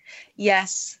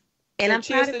 Yes. And So I'm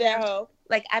cheers proud to of that them. hoe.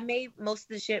 Like, I made most of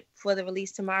the shit for the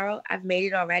release tomorrow. I've made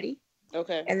it already.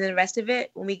 Okay. And then the rest of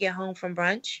it, when we get home from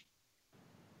brunch,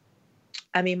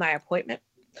 I mean my appointment.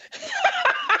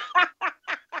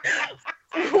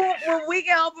 When we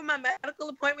get home from my medical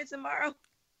appointment tomorrow,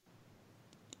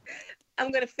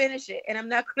 I'm going to finish it. And I'm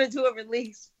not going to do a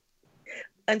release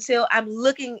until I'm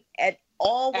looking at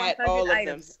all 100 all of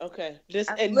items. them. Okay.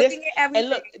 I'm looking at everything. And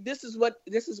look, this is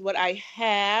what I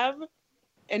have,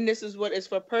 and this is what is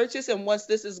for purchase. And once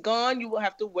this is gone, you will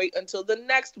have to wait until the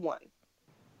next one.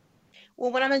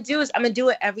 Well, what I'm going to do is I'm going to do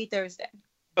it every Thursday.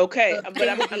 Okay, but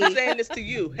I'm saying this to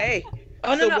you. Hey.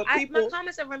 Oh no, no! My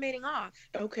comments are remaining off.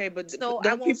 Okay, but so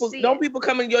don't people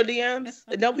come in your DMs?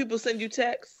 Don't people send you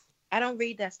texts? I don't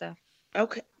read that stuff.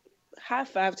 Okay, high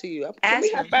five to you. Can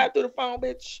we high five through the phone,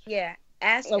 bitch? Yeah,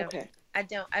 ask him. Okay, I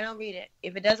don't read it.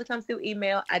 If it doesn't come through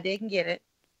email, I didn't get it.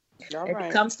 All if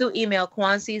it comes through email,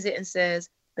 Quan sees it and says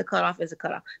the cutoff is a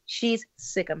cutoff. She's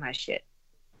sick of my shit.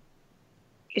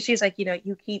 She's like,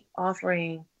 you keep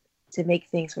offering to make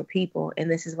things for people, and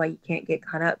this is why you can't get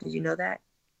caught up. Did you know that?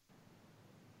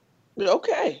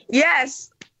 Okay. Yes,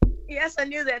 I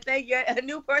knew that. Thank you. A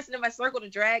new person in my circle to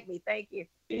drag me. Thank you.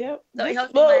 Yep. So it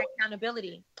helps with my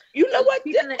accountability. You know what?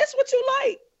 That's what you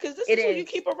like, because this is who you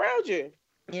keep around you.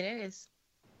 It is.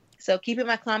 So keeping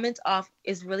my comments off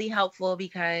is really helpful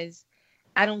because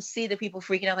I don't see the people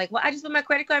freaking out like, well, I just put my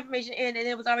credit card information in and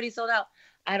it was already sold out.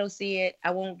 I don't see it. I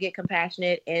won't get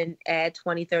compassionate and add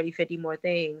 20, 30, 50 more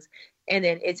things. And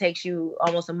then it takes you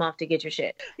almost a month to get your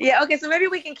shit. Yeah, okay, so maybe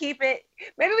we can keep it.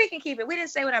 We didn't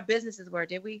say what our businesses were,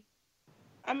 did we?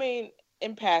 I mean,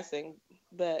 in passing,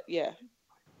 but yeah.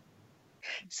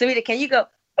 Sarita, can you go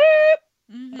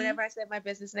beep whenever I said my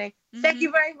business name? Mm-hmm. Thank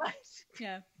you very much.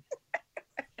 Yeah.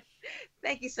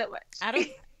 Thank you so much.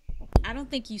 I don't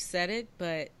think you said it,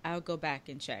 but I'll go back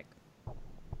and check.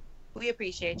 We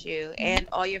appreciate you and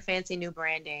all your fancy new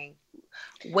branding.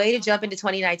 Way to jump into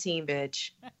 2019,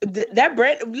 bitch. That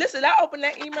brand. Listen, I opened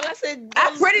that email. I said,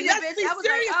 "I printed it, bitch." I was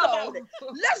serious about it.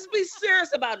 Let's be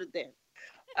serious about it then.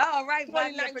 All right,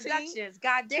 2019 Productions.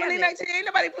 God damn 2019, ain't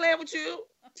nobody playing with you,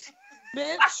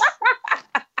 bitch.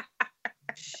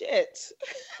 Shit.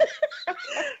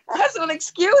 That's an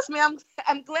excuse me.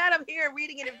 I'm glad I'm here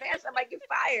reading in advance. I might get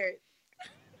fired.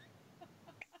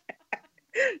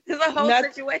 There's a whole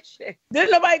situation.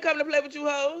 Didn't nobody come to play with you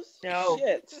hoes? No.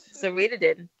 Shit. Sarita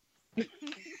didn't.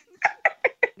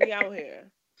 Be out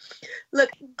here. Look.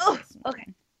 Oh, okay.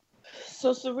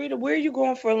 So Sarita, where are you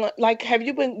going for lunch? Like,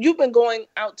 you've been going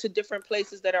out to different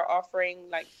places that are offering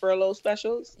like furlough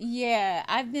specials? Yeah,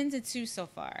 I've been to 2 so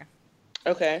far.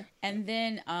 Okay. And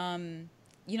then,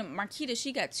 Marquita,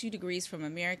 she got 2 degrees from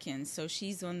American, so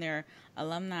she's on their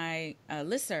alumni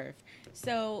listserv.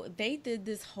 So they did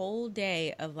this whole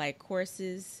day of like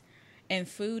courses and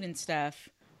food and stuff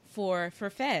for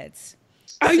feds.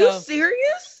 Are you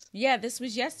serious? Yeah, this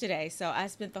was yesterday. So I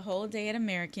spent the whole day at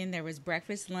American. There was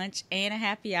breakfast, lunch, and a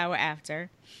happy hour after.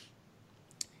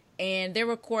 And there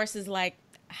were courses like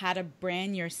how to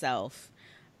brand yourself,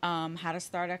 how to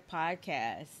start a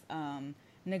podcast,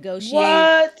 negotiate.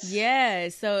 What? Yeah.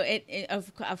 So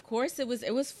of course it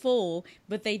was full,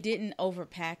 but they didn't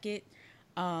overpack it.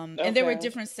 And there were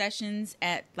different sessions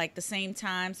at like the same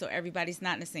time, so everybody's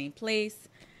not in the same place.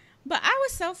 But I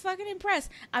was so fucking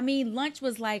impressed. I mean, lunch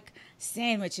was like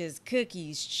sandwiches,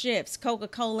 cookies, chips,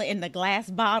 Coca-Cola in the glass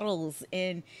bottles,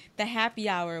 and the happy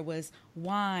hour was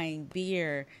wine,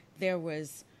 beer. There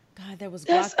was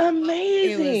that's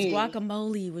amazing. It was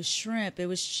guacamole, it was shrimp, it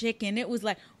was chicken. It was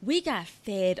like we got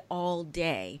fed all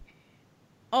day,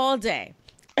 and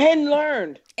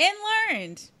learned and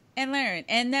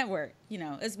networked.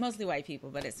 It's mostly white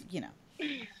people, but it's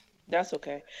That's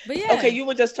okay. But yeah. Okay, you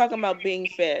were just talking about being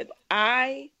fed.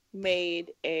 I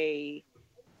made a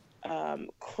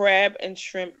crab and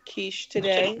shrimp quiche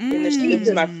today. And this is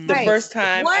the first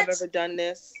time I've ever done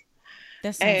this.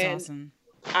 That sounds awesome.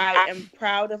 I am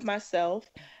proud of myself.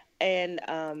 And,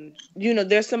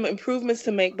 there's some improvements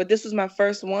to make, but this was my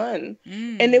first one.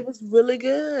 And it was really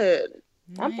good.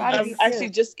 I'm proud of you. Actually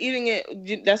just eating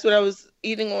it. That's what I was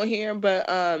eating on here. But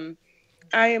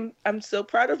I'm so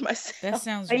proud of myself. That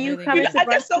sounds Are you really coming good. to I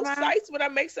get brunch so tomorrow? psyched when I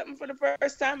make something for the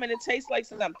first time and it tastes like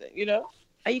something,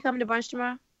 Are you coming to brunch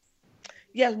tomorrow?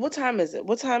 Yeah, what time is it?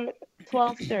 What time?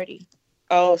 12:30.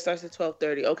 Oh, it starts at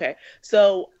 12:30. Okay.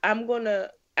 So I'm going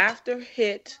to, after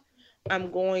HIT,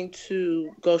 I'm going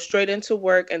to go straight into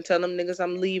work and tell them niggas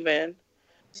I'm leaving.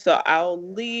 So I'll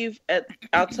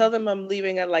tell them I'm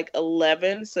leaving at like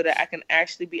 11 so that I can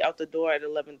actually be out the door at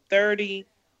 11:30.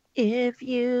 If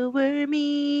you were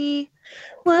me,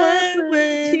 what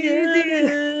would you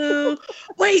do?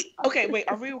 Wait. Okay. Wait.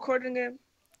 Are we recording again?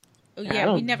 Oh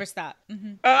yeah, we never stop.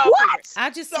 Mm-hmm. What? I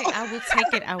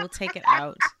will take it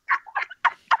out.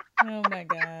 Oh my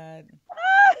God.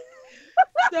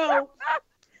 So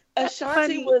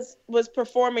Ashanti was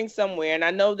performing somewhere, and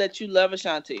I know that you love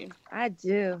Ashanti. I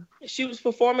do. She was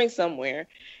performing somewhere,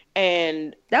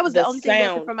 and that was the only thing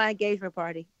missing from my engagement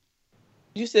party.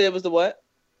 You said it was the what?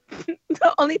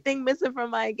 The only thing missing from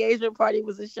my engagement party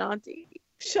was Ashanti.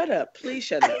 Shut up. Please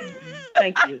shut up.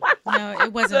 Thank you. No,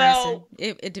 it wasn't missing.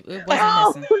 It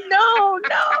wasn't missing. No.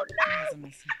 It wasn't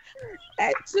missing.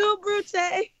 At too brute.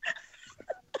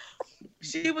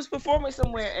 She was performing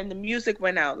somewhere and the music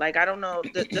went out. Like, I don't know.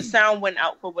 The sound went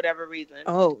out for whatever reason.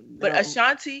 Oh, no. But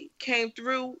Ashanti came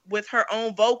through with her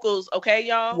own vocals. Okay,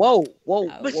 y'all? Whoa.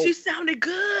 But she sounded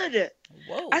good.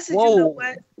 Whoa. I said, you know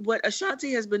what? What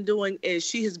Ashanti has been doing is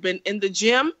she has been in the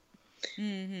gym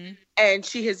and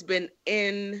she has been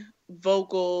in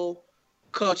vocal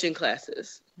coaching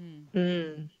classes.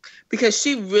 Because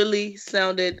she really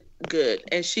sounded good.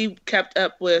 And she kept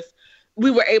up with, we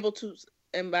were able to,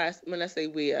 and when I say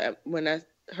we, when I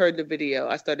heard the video,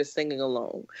 I started singing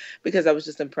along because I was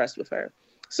just impressed with her.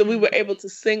 So we were able to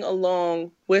sing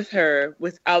along with her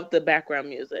without the background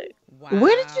music. Wow.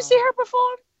 Where did you see her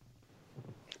perform?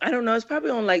 I don't know. It's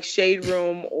probably on like Shade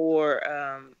Room or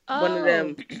one of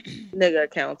them nigga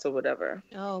accounts or whatever.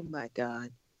 Oh my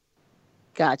God.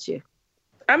 Gotcha.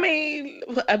 I mean,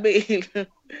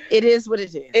 it is what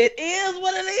it is. It is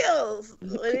what it is.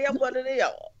 It is what it is.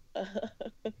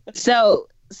 So,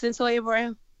 Cyntoia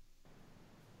Brown.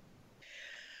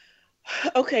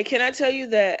 Okay, can I tell you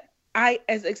that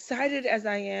as excited as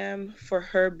I am for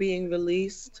her being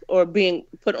released or being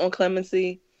put on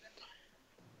clemency,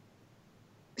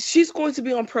 she's going to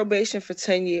be on probation for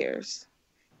 10 years.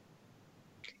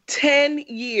 10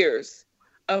 years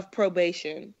of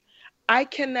probation. I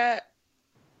cannot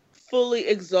fully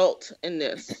exult in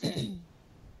this.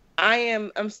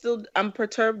 I'm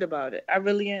perturbed about it. I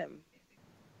really am.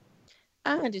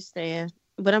 I understand,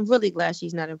 but I'm really glad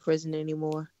she's not in prison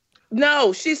anymore.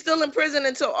 No, she's still in prison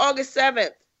until August 7th.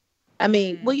 I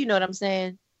mean, well, you know what I'm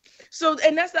saying. So,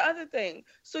 and that's the other thing.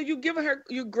 So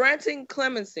you're granting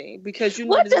clemency because you know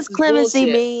what does clemency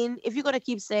bullshit. mean? If you're gonna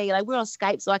keep saying, like, we're on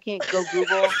Skype, so I can't go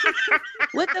Google.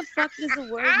 What the fuck does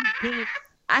the word mean?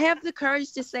 I have the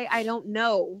courage to say I don't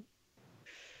know.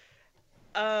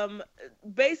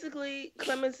 Basically,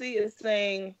 clemency is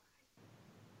saying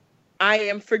I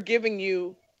am forgiving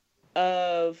you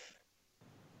of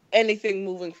anything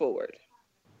moving forward.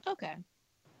 Okay.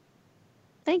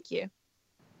 Thank you.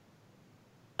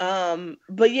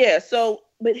 But yeah,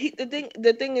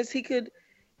 the thing is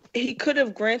he could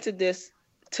have granted this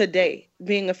today,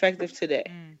 being effective today.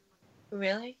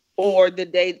 Really? Or the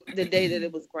day that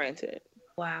it was granted.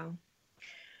 Wow.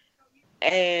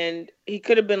 And he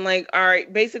could have been like, all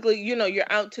right, basically,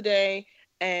 you're out today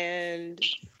and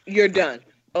you're done.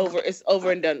 It's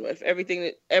over and done with.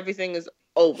 Everything is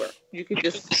over. You could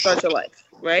just start your life,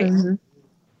 right? Mm-hmm.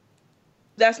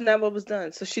 That's not what was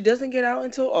done. So she doesn't get out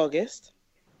until August.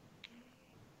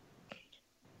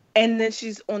 And then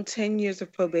she's on 10 years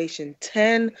of probation.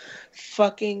 10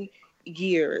 fucking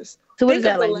years. So what is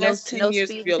that, like? The last 10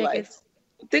 years of your life.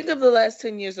 Think of the last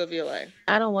 10 years of your life.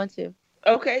 I don't want to.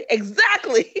 Okay,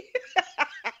 exactly.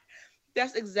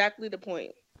 That's exactly the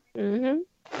point. 10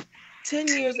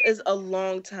 years is a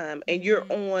long time, and you're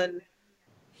on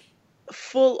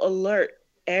full alert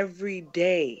every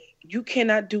day. You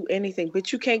cannot do anything,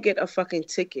 but you can't get a fucking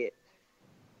ticket.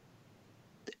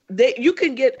 They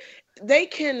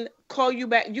can call you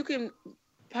back. You can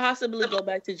possibly go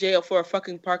back to jail for a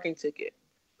fucking parking ticket.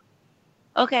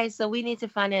 Okay, so we need to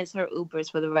finance her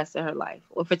Ubers for the rest of her life,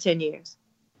 or for 10 years.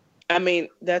 I mean,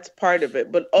 that's part of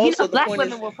it, but also black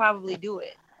women will probably do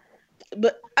it.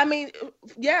 But I mean,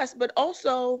 yes, but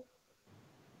also,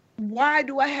 why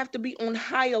do I have to be on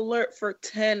high alert for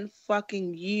 10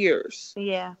 fucking years?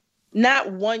 Yeah.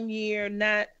 Not 1 year,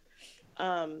 not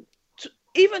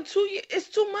even 2 years. It's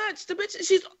too much. The bitch,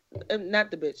 she's not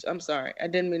the bitch. I'm sorry. I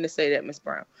didn't mean to say that, Miss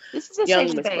Brown. This is a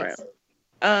young Miss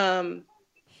Brown.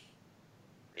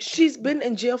 She's been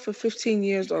in jail for 15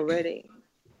 years already.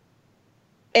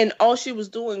 And all she was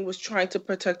doing was trying to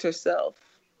protect herself.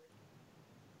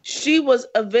 She was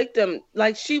a victim.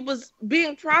 Like, she was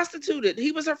being prostituted.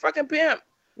 He was her fucking pimp.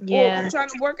 Yeah. Or trying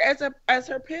to work as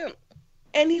her pimp.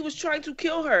 And he was trying to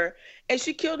kill her. And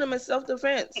she killed him in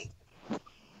self-defense.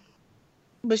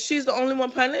 But she's the only one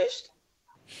punished?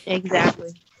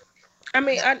 Exactly. I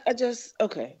mean, I just,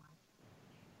 okay.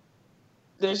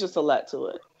 There's just a lot to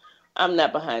it. I'm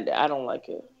not behind it. I don't like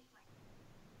it.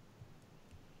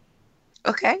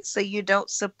 Okay, so you don't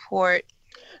support.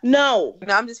 No,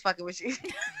 I'm just fucking with you.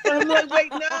 I'm like,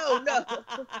 wait, no,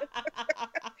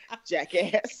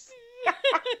 jackass.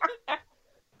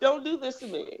 Don't do this to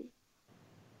me.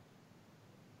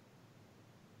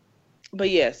 But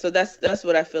yeah, so that's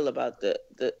what I feel about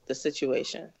the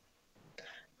situation.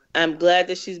 I'm glad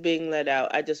that she's being let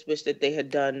out. I just wish that they had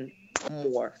done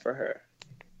more for her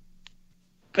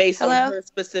based on her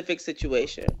specific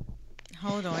situation.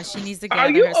 Hold on, she needs to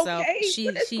gather herself. Okay?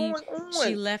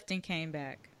 She left and came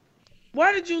back.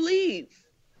 Why did you leave?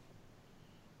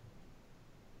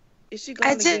 Is she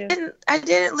gone again? I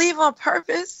didn't leave on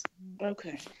purpose.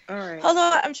 Okay. All right. Hold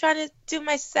on, I'm trying to do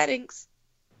my settings.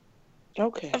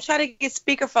 Okay. I'm trying to get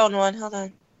speakerphone on. Hold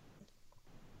on.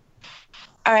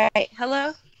 All right.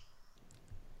 Hello?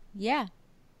 Yeah.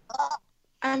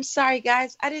 I'm sorry,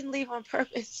 guys. I didn't leave on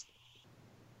purpose.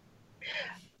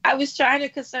 I was trying to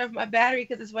conserve my battery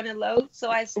because it's running low,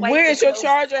 so I swiped. Where is your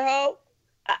charger, ho?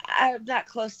 I'm not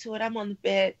close to it. I'm on the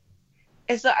bed.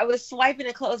 And so I was swiping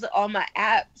and closing all my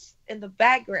apps in the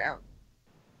background.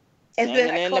 And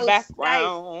then I closed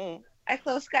Skype. I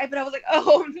closed Skype and I was like,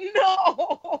 oh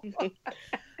no.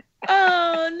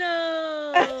 Oh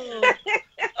no.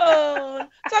 Oh,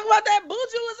 talk about that.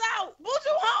 Buju is out.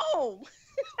 Buju home.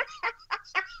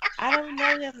 I don't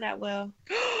know him that well.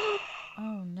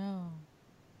 Oh no.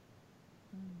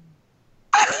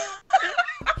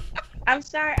 I'm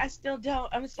sorry. I still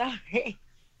don't. I'm sorry.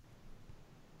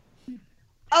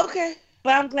 Okay.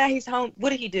 But I'm glad he's home.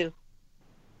 What did he do?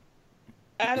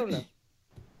 I don't know.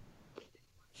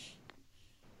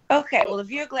 Okay. Well,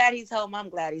 if you're glad he's home, I'm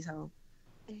glad he's home.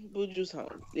 Buju's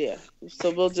home. Yeah.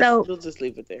 So we'll just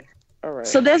leave it there. All right.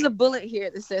 So there's a bullet here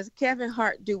that says, Kevin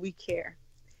Hart, do we care?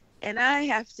 And I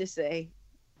have to say,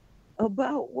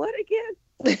 about what again?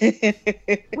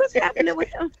 What's happening with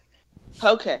him?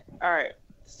 Okay. All right.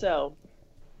 So,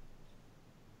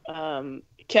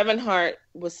 Kevin Hart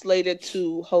was slated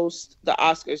to host the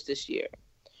Oscars this year,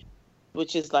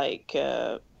 which is like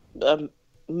a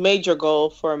major goal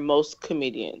for most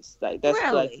comedians. Like that's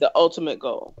really? Like the ultimate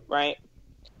goal, right?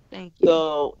 Thank you.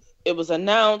 So it was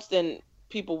announced and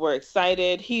people were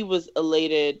excited. He was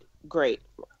elated. Great.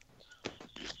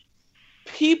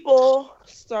 People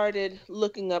started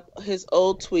looking up his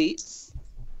old tweets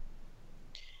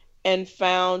and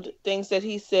found things that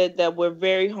he said that were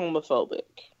very homophobic.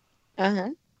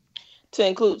 To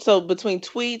include, so between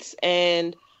tweets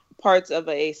and parts of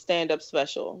a stand-up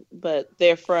special, but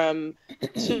they're from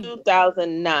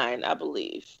 2009, I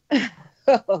believe.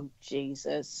 Oh,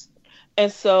 Jesus.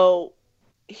 And so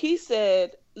he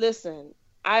said, listen,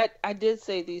 I did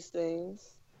say these things.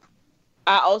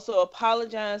 I also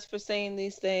apologize for saying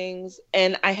these things,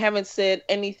 and I haven't said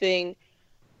anything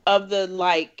of the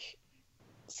like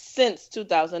since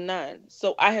 2009.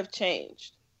 So I have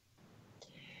changed.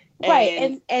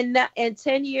 Right, and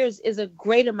 10 years is a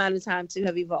great amount of time to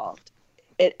have evolved.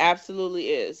 It absolutely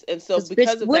is. And so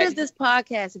because bitch, of what that, is this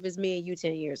podcast if it's me and you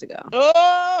 10 years ago?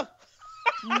 Oh!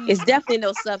 It's definitely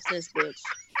no substance, bitch.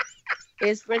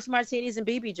 It's French martinis and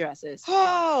BB dresses.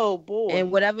 Oh boy! And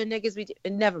whatever niggas we do.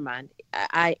 Never mind.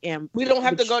 I am. We don't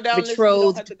have to go down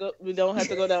betrothed. this. We don't have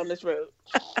to go down this road.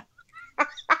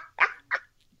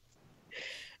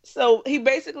 So he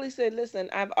basically said, "Listen,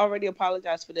 I've already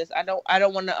apologized for this. I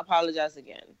don't want to apologize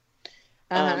again."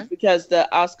 Because the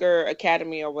Oscar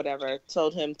Academy or whatever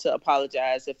told him to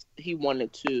apologize if he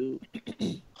wanted to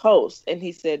host. And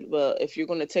he said, well, if you're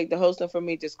going to take the hosting from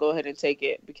me, just go ahead and take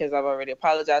it because I've already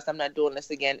apologized. I'm not doing this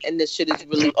again. And this shit is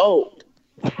really old.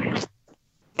 And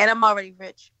I'm already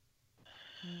rich.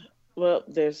 Well,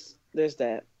 there's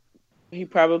that. He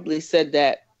probably said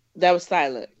that. That was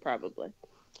silent, probably.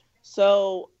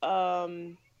 So,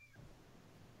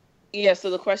 yeah,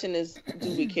 so the question is,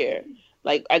 do we care?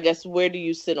 Like, I guess, where do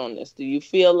you sit on this? Do you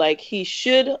feel like he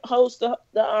should host the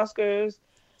Oscars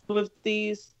with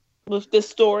this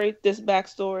story, this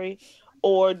backstory,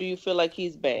 or do you feel like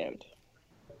he's banned?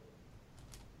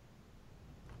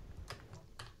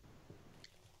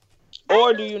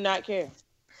 Or do you not care?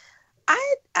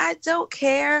 I don't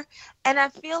care, and I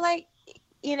feel like,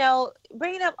 you know,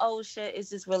 bringing up old shit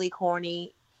is just really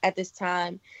corny at this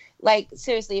time. Like,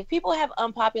 seriously, if people have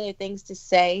unpopular things to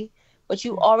say, but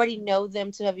you already know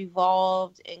them to have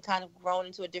evolved and kind of grown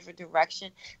into a different direction,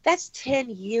 that's 10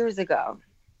 years ago.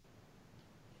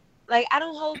 Like, I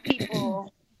don't hold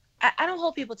people I don't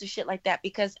hold people to shit like that,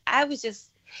 because I was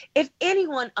just, if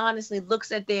anyone honestly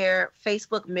looks at their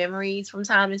Facebook memories from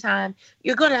time to time,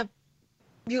 you're gonna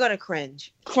You're gonna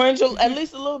cringe. Cringe at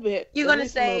least a little bit. You're gonna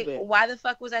say, "Why the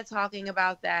fuck was I talking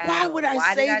about that? Why would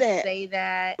I say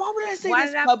that? Why would I say Why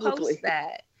this did I publicly? post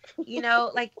that?" You know,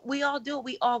 like we all do it.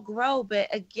 We all grow, but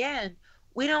again,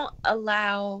 we don't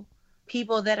allow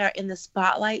people that are in the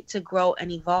spotlight to grow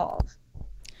and evolve.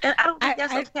 And I don't think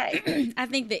that's okay. I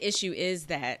think the issue is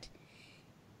that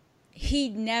he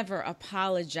never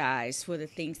apologized for the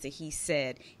things that he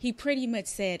said. He pretty much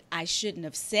said, I shouldn't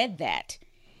have said that.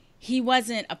 He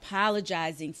wasn't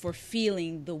apologizing for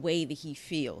feeling the way that he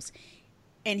feels.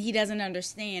 And he doesn't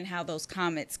understand how those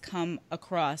comments come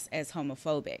across as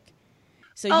homophobic.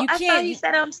 So you can't. I thought he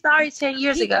said I'm sorry 10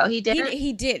 years ago. He didn't.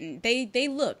 He didn't. They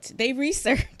looked. They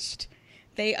researched.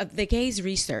 The gays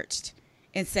researched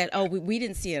and said, "Oh, we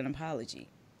didn't see an apology."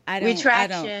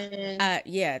 Retraction.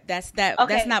 Yeah, that's not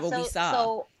what we saw.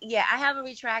 So yeah, I have a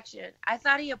retraction. I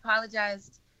thought he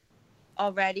apologized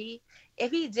already. If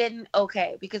he didn't,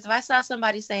 okay. Because if I saw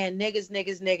somebody saying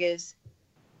niggas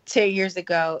 10 years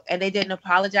ago and they didn't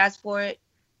apologize for it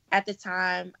at the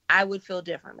time, I would feel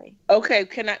differently. Okay,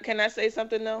 can I say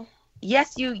something though?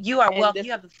 Yes, you are welcome.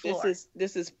 You have the floor.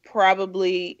 This is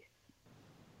probably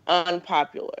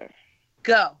unpopular.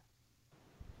 Go.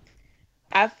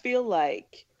 I feel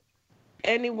like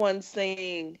anyone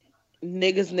saying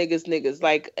niggas,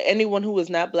 like anyone who is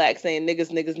not black saying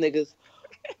niggas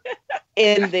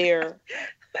in their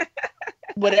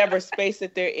whatever space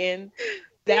that they're in,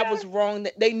 that was wrong.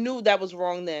 They knew that was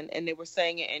wrong then, and they were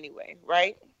saying it anyway,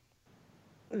 right?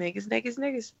 Niggas.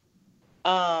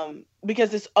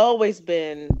 Because it's always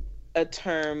been a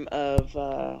term of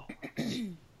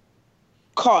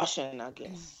caution, I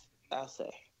guess I'll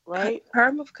say, right? A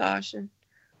term of caution.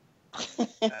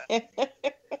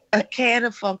 A can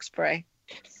of funk spray.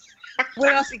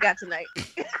 What else you got tonight?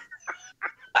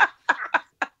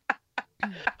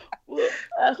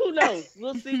 Well, who knows?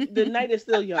 We'll see. The night is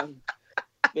still young,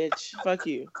 bitch. Fuck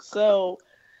you. So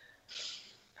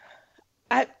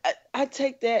I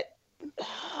take that.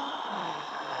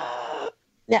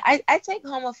 Now, I take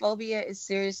homophobia as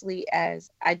seriously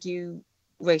as I do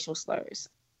racial slurs.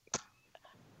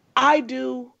 I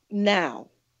do now,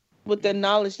 with the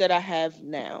knowledge that I have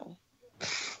now.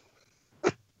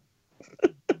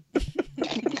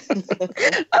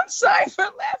 I'm sorry for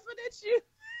laughing at you.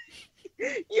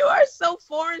 You are so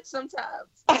foreign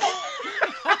sometimes. And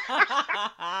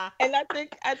I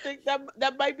think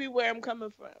that might be where I'm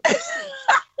coming from.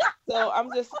 So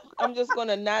I'm just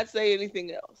gonna not say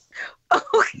anything else.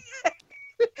 Okay.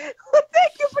 Well,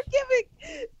 thank you for giving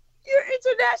your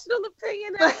international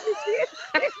opinion.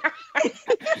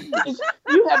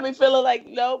 You have me feeling like,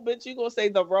 no, bitch, you gonna say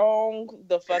the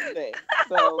fuck thing.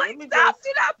 So let me stop,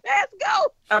 do not pass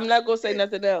go. I'm not gonna say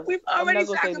nothing else. We've already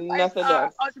sacrificed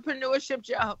our entrepreneurship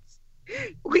jobs.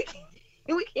 We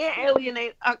can't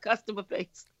alienate our customer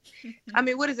base. I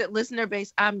mean, what is it? Listener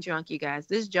base. I'm drunk, you guys.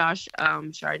 This Josh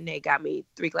Chardonnay got me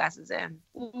 3 glasses in.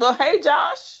 Well, hey,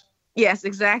 Josh. Yes,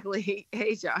 exactly.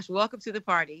 Hey, Josh. Welcome to the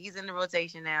party. He's in the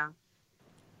rotation now.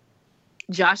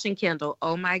 Josh and Kendall.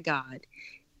 Oh, my God.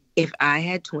 If I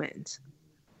had twins.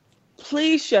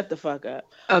 Please shut the fuck up.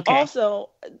 Okay. Also,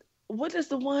 what is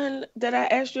the one that I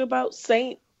asked you about?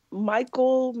 Saint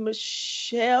Michael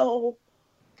Michelle?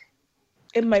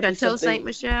 It might be something. Saint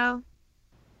Michelle?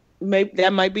 Maybe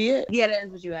that might be it. Yeah, that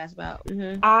is what you asked about.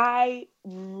 Mm-hmm. I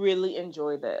really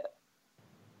enjoy that.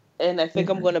 And I think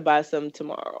I'm going to buy some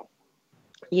tomorrow.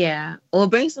 Yeah. Well,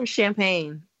 bring some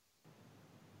champagne.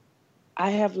 I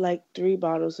have like 2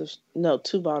 bottles of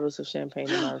champagne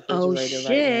in my refrigerator. Oh, shit.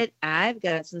 Right now. I've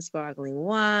got some sparkling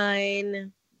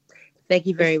wine. Thank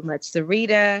you very much,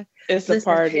 Sarita. It's a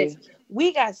party.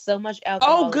 We got so much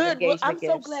alcohol. Oh, good. Well, I'm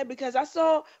so glad because I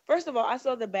saw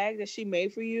the bag that she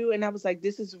made for you, and I was like,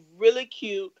 this is really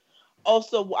cute.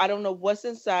 Also, I don't know what's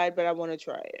inside, but I want to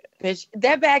try it. Bitch,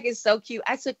 that bag is so cute.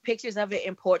 I took pictures of it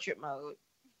in portrait mode.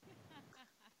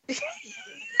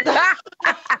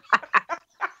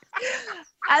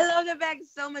 I love the bag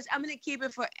so much. I'm going to keep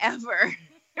it forever.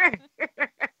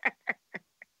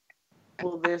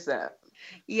 Well, there's that.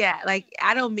 Yeah, like,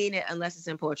 I don't mean it unless it's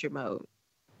in portrait mode.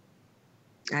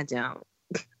 I don't.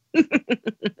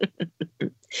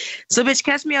 So, bitch,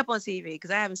 catch me up on TV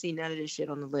because I haven't seen none of this shit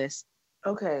on the list.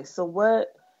 Okay, so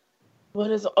what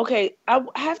is... Okay, I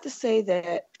have to say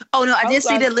that... Oh, no, I did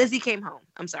see that Lizzie came home.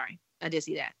 I'm sorry. I did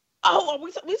see that. Oh, are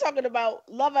we talking about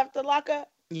Love After Lockup?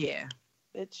 Yeah.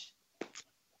 Bitch.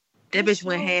 That bitch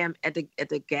went ham at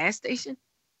the gas station.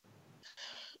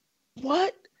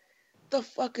 What the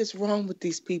fuck is wrong with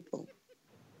these people?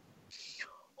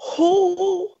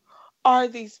 Who are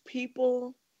these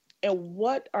people and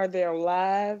what are their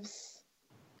lives?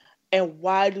 And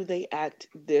why do they act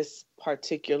this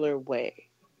particular way?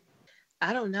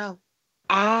 I don't know.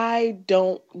 I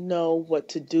don't know what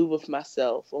to do with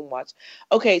myself when watch.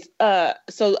 Okay,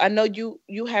 so I know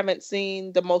you haven't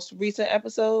seen the most recent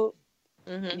episode.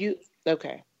 Mm-hmm.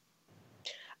 Okay?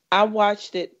 I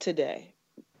watched it today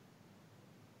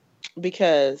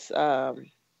because I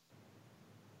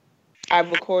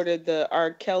recorded the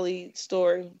R. Kelly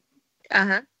story,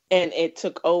 Uh-huh. and it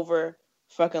took over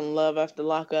fucking Love After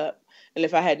Lockup. And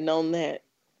if I had known that,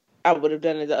 I would have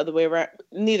done it the other way around.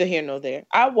 Neither here nor there.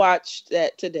 I watched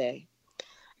that today,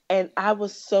 and I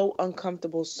was so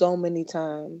uncomfortable so many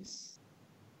times.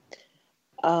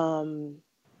 What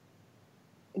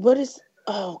is...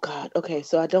 Oh, God. Okay,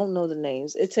 so I don't know the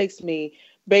names. It takes me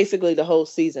basically the whole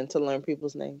season to learn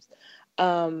people's names.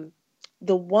 The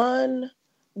one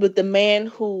with the man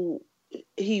who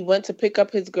he went to pick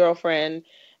up his girlfriend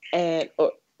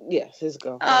his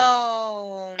girlfriend.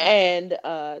 Oh. And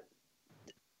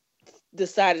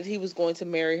decided he was going to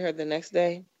marry her the next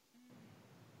day.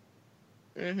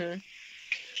 Mm-hmm.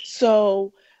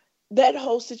 So that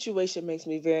whole situation makes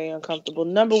me very uncomfortable.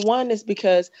 Number one is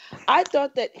because I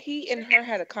thought that he and her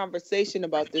had a conversation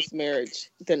about this marriage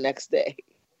the next day.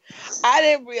 I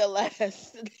didn't realize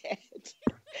that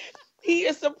he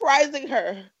is surprising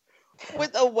her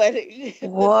with a wedding.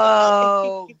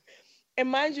 Whoa. And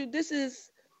mind you,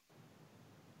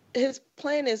 his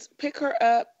plan is pick her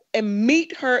up and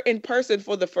meet her in person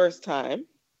for the first time.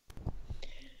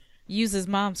 Use his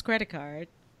mom's credit card.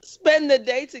 Spend the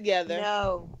day together.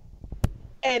 No.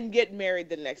 And get married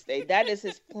the next day. That is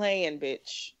his plan,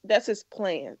 bitch. That's his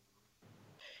plan.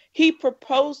 He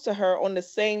proposed to her on the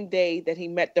same day that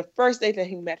the first day that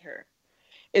he met her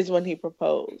is when he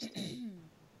proposed.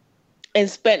 And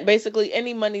spent basically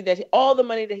all the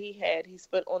money that he had, he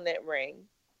spent on that ring.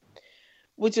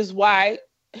 Which is why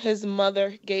his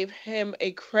mother gave him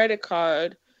a credit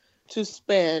card to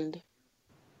spend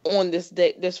on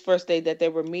this first day that they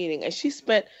were meeting. And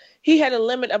he had a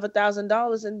limit of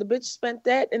 $1,000, and the bitch spent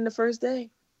that in the first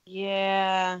day.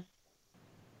 Yeah.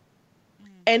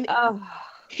 And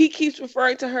he keeps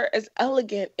referring to her as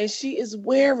elegant, and she is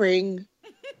wearing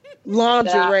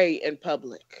lingerie in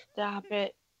public. Stop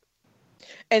it.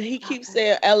 And he keeps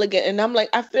saying elegant, and I'm like,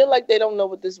 I feel like they don't know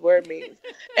what this word means.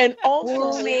 And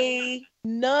also,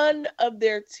 none of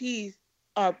their teeth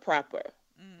are proper.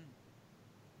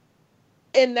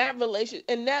 In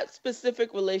that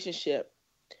specific relationship,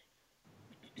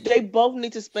 they both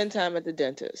need to spend time at the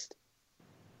dentist.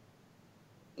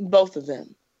 Both of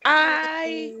them.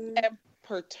 I am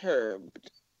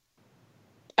perturbed.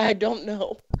 I don't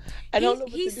know. I don't know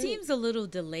what he to do. seems a little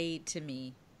delayed to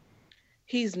me.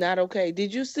 He's not okay.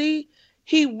 Did you see?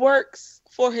 He works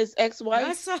for his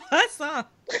ex-wife. I saw.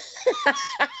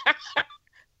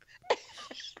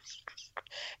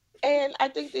 And I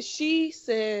think that she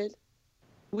said,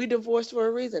 we divorced for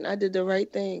a reason. I did the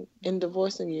right thing in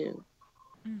divorcing you.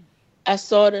 I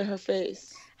saw it in her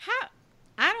face. How?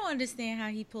 I don't understand how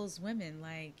he pulls women.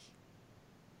 Like,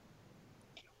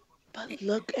 but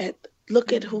look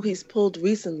at who he's pulled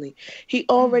recently. He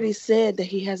already said that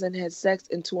he hasn't had sex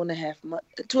in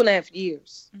 2.5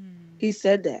 years. He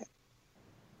said that.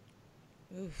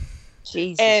 Oof.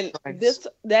 Jesus and Christ.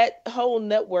 that whole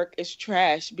network is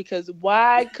trash, because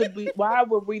why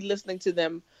were we listening to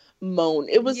them moan?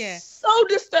 It was so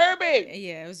disturbing.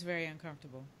 Yeah, it was very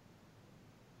uncomfortable.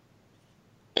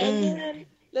 And then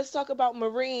let's talk about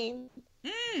Marine,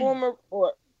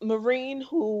 Marine,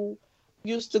 who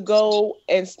used to go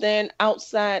and stand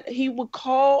outside. He would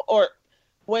call, or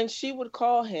when she would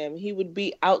call him, he would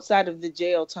be outside of the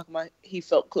jail talking about he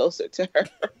felt closer to her.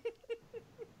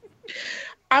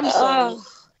 I'm sorry.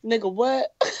 Nigga,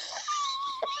 what?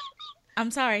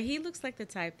 I'm sorry. He looks like the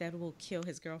type that will kill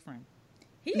his girlfriend.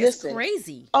 He is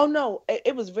crazy. Oh, no.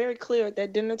 It was very clear at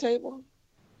that dinner table.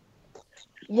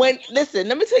 Let me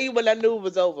tell you when I knew it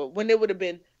was over. When it would have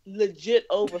been legit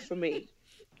over for me.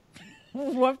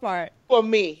 What part? For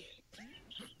me.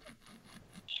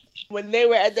 When they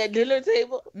were at that dinner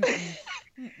table.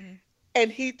 And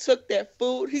he took that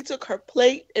food, he took her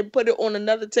plate and put it on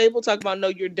another table, talking about, no,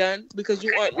 you're done because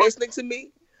you aren't listening to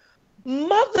me.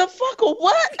 Motherfucker,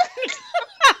 what?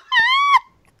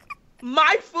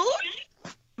 My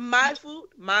food?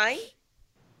 Mine?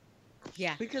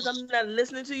 Yeah. Because I'm not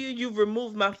listening to you. You've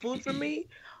removed my food from me.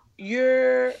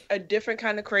 You're a different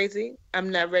kind of crazy. I'm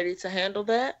not ready to handle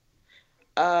that.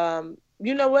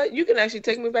 You know what? You can actually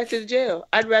take me back to the jail.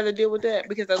 I'd rather deal with that,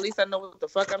 because at least I know what the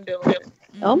fuck I'm dealing with.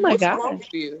 Oh my What's wrong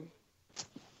with you?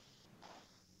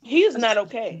 He is not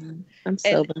okay. I'm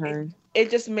so behind. it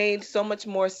just made so much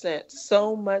more sense.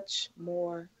 So much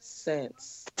more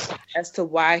sense as to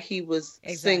why he was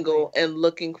single and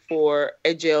looking for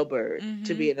a jailbird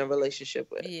to be in a relationship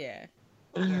with. Yeah.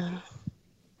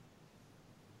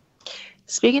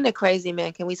 Speaking of crazy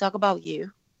men, can we talk about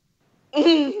you?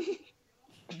 I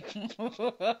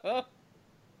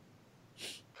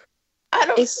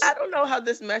don't know how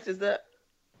this matches up.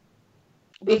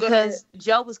 Because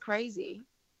Joe was crazy.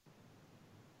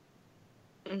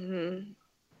 Mm-hmm.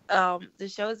 The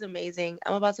show is amazing.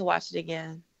 I'm about to watch it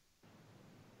again.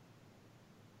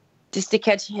 Just to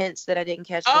catch hints that I didn't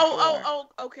catch before.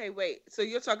 Okay, wait. So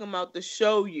you're talking about the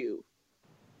show You?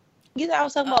 You know, I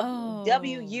was talking about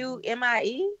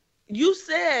WUMIE? You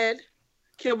said,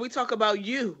 can we talk about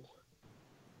you?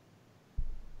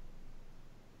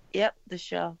 Yep, the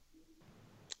show.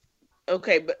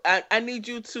 Okay, but I need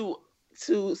you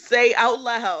to say out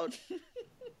loud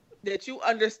that you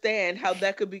understand how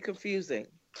that could be confusing.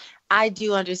 I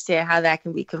do understand how that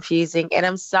can be confusing, and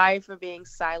I'm sorry for being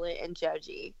silent and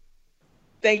judgy.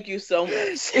 Thank you so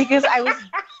much. Because I was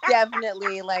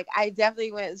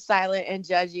definitely went silent and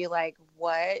judgy, like,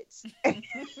 what?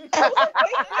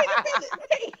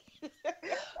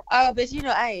 Oh, but you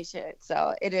know, I ain't shit,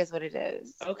 so it is what it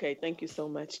is. Okay, thank you so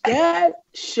much. That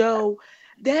show,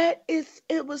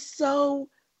 it was so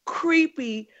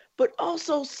creepy, but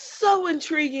also so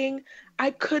intriguing.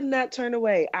 I could not turn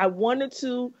away. I wanted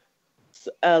to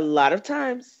a lot of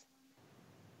times,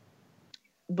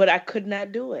 but I could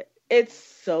not do it. It's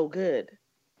so good.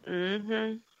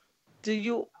 Mm-hmm. Do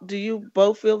you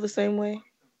both feel the same way?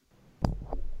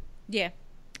 Yeah,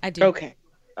 I do. Okay.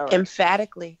 All right.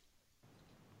 Emphatically.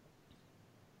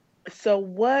 So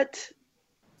what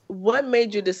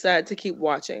made you decide to keep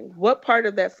watching? What part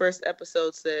of that first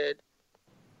episode said,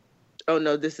 "Oh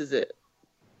no, this is it"?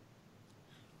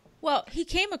 Well, he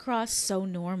came across so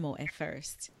normal at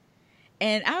first.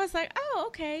 And I was like, oh,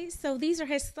 okay, so these are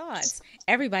his thoughts.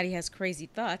 Everybody has crazy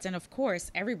thoughts. And of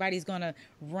course, everybody's going to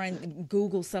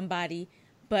Google somebody.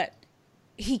 But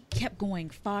he kept going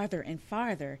farther and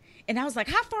farther. And I was like,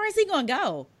 how far is he going to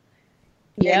go?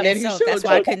 Yeah, so that's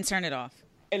why I couldn't turn it off.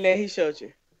 And then he showed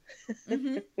you.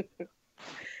 Mm-hmm.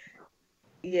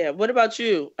 Yeah, what about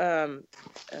you,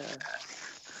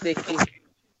 Nikki?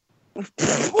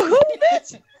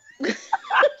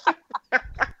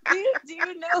 Do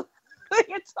you know who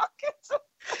you're talking to?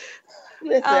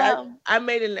 Listen, I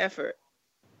made an effort.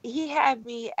 He had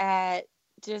me at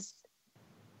just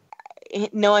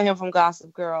knowing him from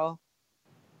Gossip Girl.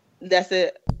 That's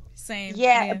it. Same.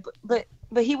 Yeah. But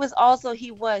he was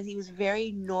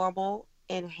very normal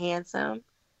and handsome.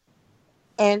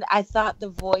 And I thought the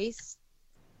voice,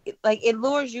 it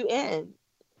lures you in.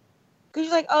 Because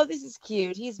you're like, oh, this is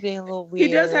cute. He's being a little weird.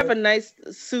 He does have a nice,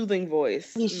 soothing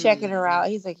voice. He's checking her out.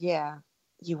 He's like, yeah,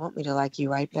 you want me to like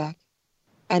you right back?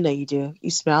 I know you do.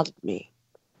 You smiled at me.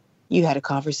 You had a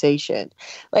conversation.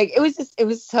 It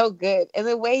was so good. And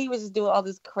the way he was just doing all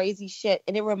this crazy shit.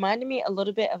 And it reminded me a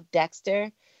little bit of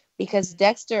Dexter. Because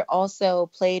Dexter also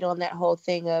played on that whole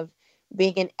thing of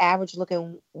being an average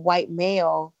looking white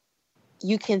male.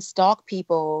 You can stalk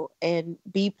people and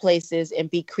be places and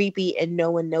be creepy and no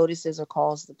one notices or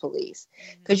calls the police.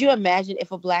 Could you imagine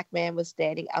if a black man was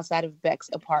standing outside of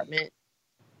Beck's apartment?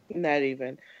 Not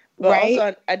even. But right?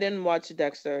 Also, I didn't watch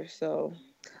Dexter, so.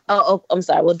 Oh, I'm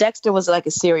sorry. Well, Dexter was like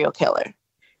a serial killer.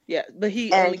 Yeah, but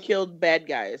he only killed bad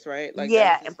guys, right?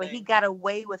 Yeah, but he got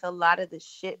away with a lot of the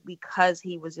shit because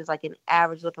he was just like an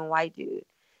average looking white dude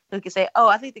who could say, oh,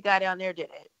 I think the guy down there did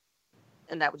it.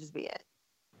 And that would just be it.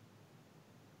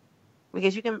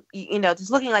 Because you can,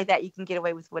 just looking like that, you can get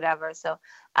away with whatever. So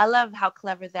I love how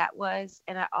clever that was.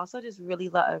 And I also just really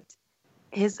loved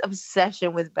his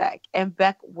obsession with Beck. And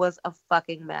Beck was a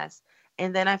fucking mess.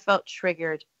 And then I felt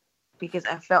triggered because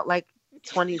I felt like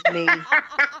 20's me.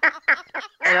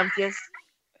 And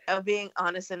I'm being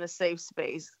honest in a safe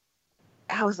space.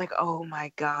 I was like, oh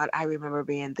my God, I remember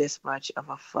being this much of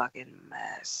a fucking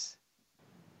mess.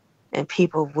 And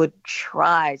people would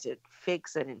try to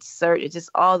fix and insert it, just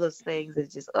all those things.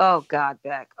 It's just, oh God,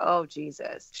 Beck. Oh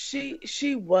Jesus.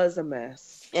 She was a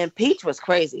mess. And Peach was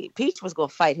crazy. Peach was gonna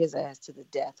fight his ass to the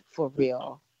death for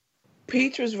real.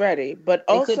 Peach was ready, but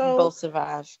they also couldn't both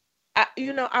survive. I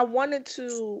wanted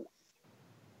to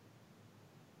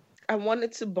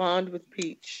bond with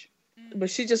Peach, but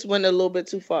she just went a little bit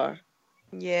too far.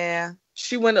 Yeah.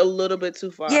 She went a little bit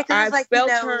too far. Yeah, because I felt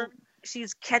her.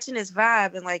 She's catching his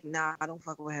vibe and like, nah, I don't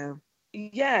fuck with him.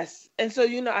 Yes. And so,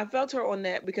 I felt her on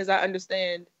that because I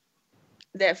understand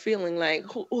that feeling. Like,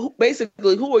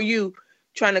 basically, who are you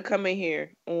trying to come in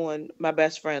here on my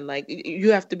best friend? Like,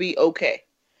 you have to be okay.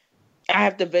 I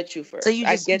have to vet you first. So you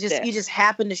just that. you just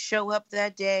happen to show up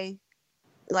that day,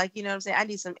 like, you know what I'm saying? I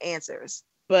need some answers.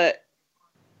 But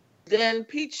then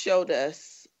Pete showed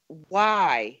us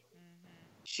why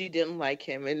she didn't like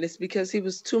him, and it's because he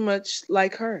was too much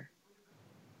like her.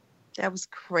 That was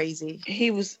crazy.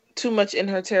 He was too much in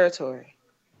her territory.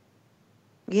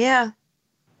 Yeah.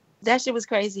 That shit was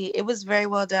crazy. It was very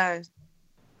well done.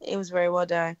 It was very well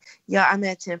done. Yeah, I'm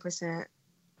at 10%.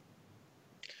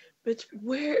 Bitch,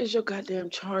 where is your goddamn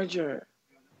charger?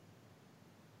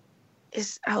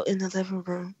 It's out in the living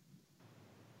room.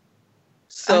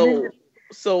 So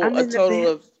a total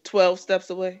of 12 steps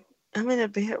away? I'm in the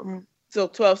bedroom. So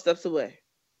 12 steps away.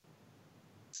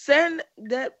 Send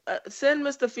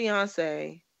Mr.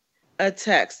 Fiance a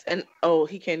text, and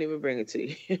he can't even bring it to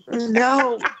you.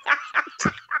 No.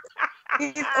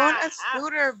 He's on a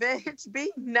scooter, bitch.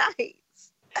 Be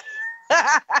nice.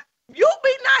 You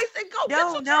be nice and go get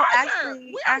some charger.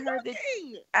 Actually,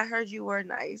 I heard you were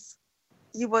nice.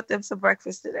 You bought them some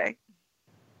breakfast today.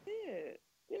 Yeah.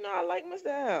 You know, I like Mr.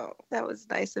 Al. That was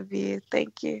nice of you.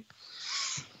 Thank you.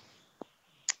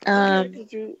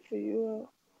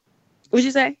 What'd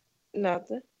you say?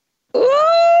 Nothing.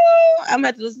 Ooh, I'm gonna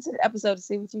have to listen to the episode to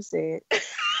see what you said.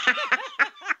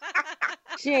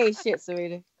 She ain't shit,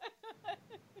 Sarita.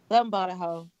 Something about a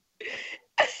hoe.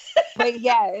 But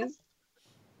yes.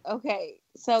 Okay,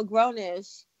 so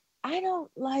Grownish. I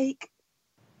don't like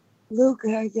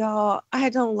Luca, y'all. I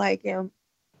don't like him.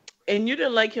 And you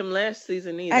didn't like him last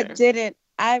season either. I didn't.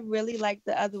 I really liked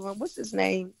the other one. What's his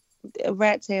name?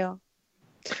 Rat Tail.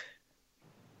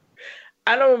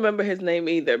 I don't remember his name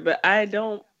either, but I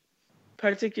don't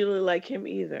particularly like him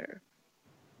either.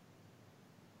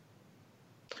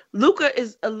 Luca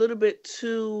is a little bit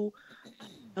too,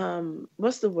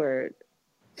 what's the word?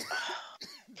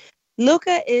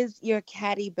 Luca is your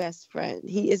catty best friend.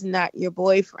 He is not your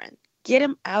boyfriend. Get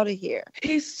him out of here.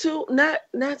 He's too not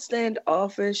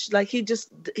standoffish. Like he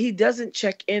doesn't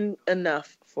check in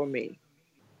enough for me.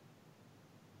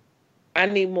 I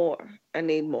need more.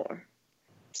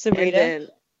 Sarita.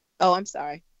 Oh, I'm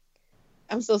sorry.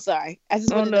 I'm so sorry. I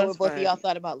just want to know what both of y'all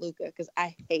thought about Luca because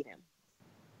I hate him.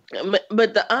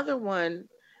 But the other one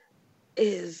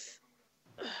is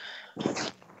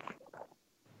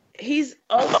he's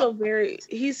also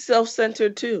he's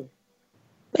self-centered too.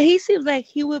 But he seems like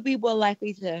he would be more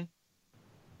likely to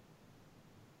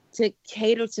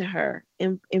cater to her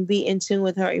and be in tune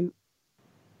with her.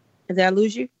 Did I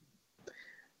lose you?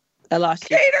 I lost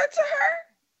you. Cater to her?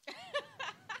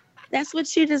 That's what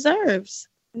she deserves.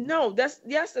 No, that's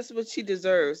what she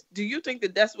deserves. Do you think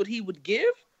that that's what he would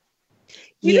give?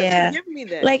 He doesn't give me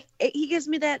that. Like he gives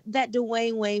me that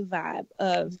Dwayne Wayne vibe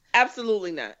of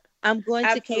absolutely not. I'm going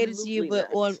to cater to you, but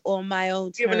on my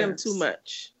own terms. Giving him too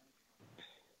much.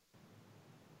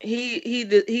 He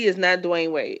is not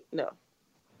Dwayne Wade. No.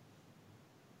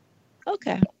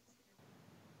 Okay.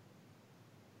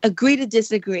 Agree to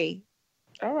disagree.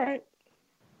 All right.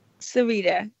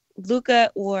 Sarita,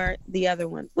 Luca or the other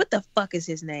one? What the fuck is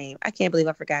his name? I can't believe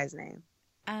I forgot his name.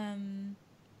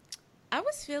 I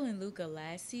was feeling Luca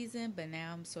last season, but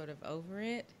now I'm sort of over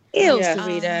it. Ew, yes.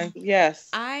 Sarita. Yes.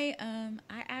 I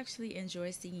actually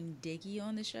enjoy seeing Diggy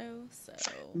on the show. So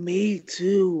me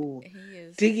too.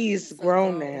 Diggy is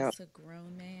grown now. He's a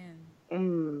grown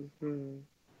man.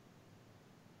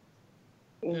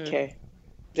 Okay.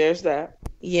 There's that.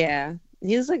 Yeah.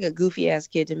 He was like a goofy ass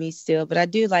kid to me still, but I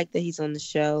do like that he's on the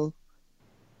show.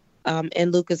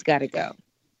 And Luca's got to go.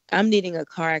 I'm needing a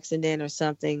car accident or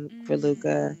something for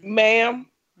Luca. Ma'am.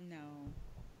 No.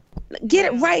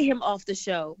 Write him off the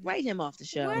show. Write him off the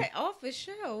show. What? Off the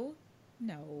show?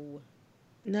 No.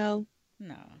 No.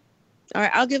 No. All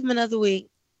right, I'll give him another week,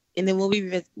 and then we'll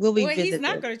revisit. Well, he's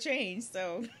not going to change,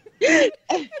 so.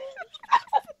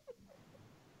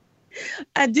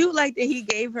 I do like that he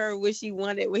gave her what she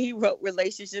wanted when he wrote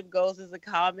relationship goals as a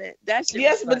comment.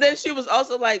 Yes, but then she was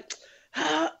also like,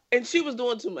 and she was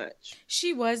doing too much.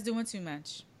 She was doing too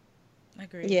much. I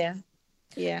agree. Yeah.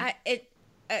 Yeah.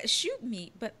 Shoot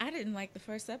me, but I didn't like the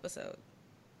first episode.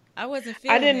 I wasn't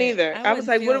feeling I didn't either. I was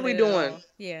like, what are we doing?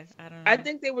 Yeah, I don't know. I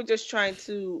think they were just trying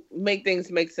to make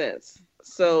things make sense.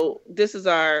 So this is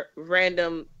our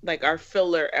random, like our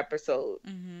filler episode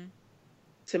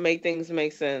to make things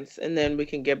make sense. And then we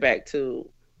can get back to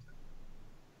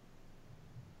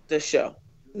the show.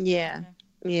 Yeah.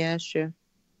 Yeah, sure.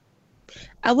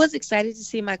 I was excited to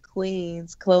see my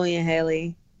queens, Chloe and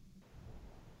Haley.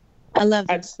 I love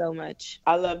them so much.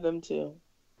 I love them too.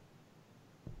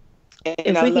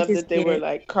 And I love that they were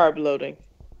like carb loading.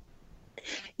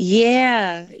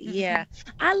 Yeah, yeah.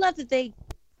 I love that they.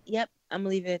 Yep, I'm gonna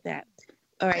leave it at that.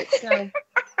 All right, so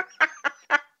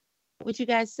What you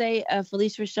guys say?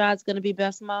 Felicia Rashad's gonna be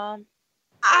Beth's mom.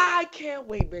 I can't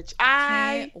wait, bitch.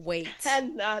 I Can't wait.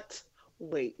 cannot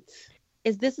wait.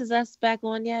 Is This Is Us back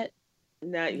on yet?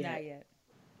 Not yet. Not yet.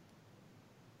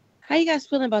 How you guys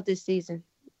feeling about this season?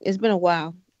 It's been a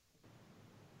while.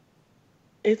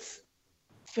 It's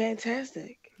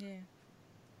fantastic. Yeah.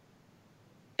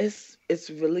 It's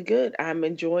really good. I'm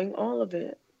enjoying all of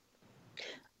it.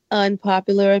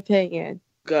 Unpopular opinion.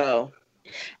 Go.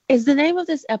 Is the name of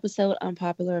this episode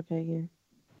Unpopular Opinion?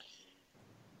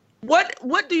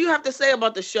 What do you have to say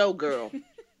about the show, girl?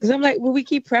 Because I'm like, well, we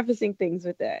keep prefacing things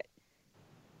with that.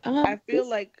 I feel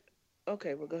like,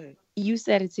 okay, well, go ahead. You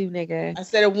said it too, nigga. I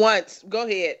said it once. Go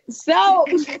ahead. So,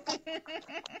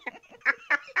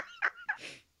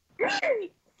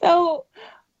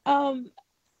 I am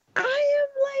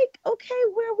like, okay,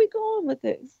 where are we going with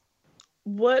this?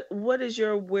 What is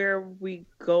your where we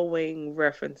going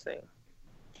referencing?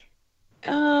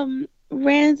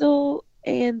 Randall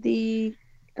and the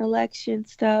election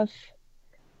stuff.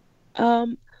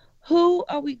 Who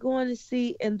are we going to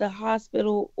see in the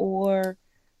hospital or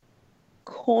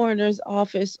coroner's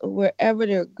office or wherever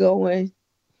they're going?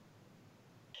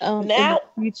 Now in the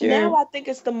future? Now I think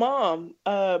it's the mom,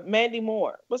 Mandy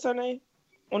Moore. What's her name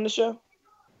on the show?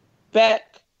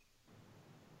 Beck.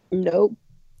 Nope.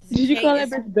 Did you call that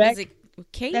bitch Beck? Is it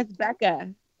Kate? That's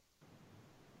Becca.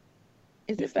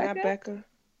 Is it It's Becca? not Becca.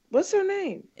 What's her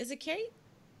name? Is it Kate?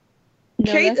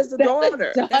 No, Kate that's is the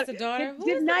daughter. That's the daughter. Who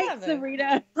Good is the night, mother?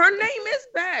 Sarita. Her name is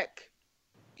Beck.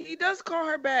 He does call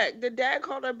her Beck. The dad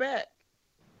called her Beck.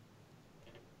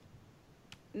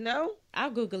 No?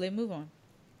 I'll Google it. Move on.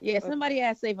 Yeah, somebody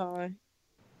asked Savon.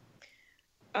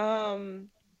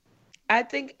 I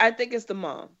think it's the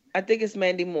mom. I think it's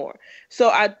Mandy Moore. So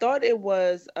I thought it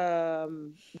was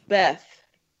Beth.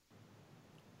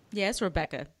 Yeah, it's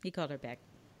Rebecca. He called her back.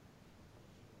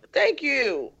 Thank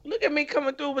you. Look at me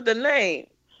coming through with the name.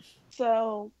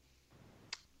 So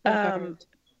at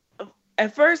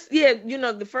first, yeah,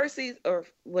 the first season or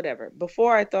whatever,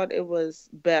 before I thought it was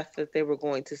Beth that they were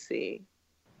going to see.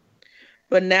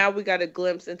 But now we got a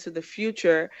glimpse into the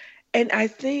future. And I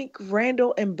think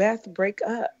Randall and Beth break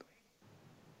up.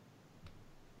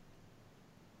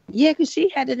 Yeah, because she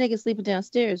had the nigga sleeping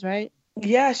downstairs, right?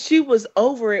 Yeah, she was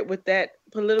over it with that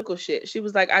political shit. She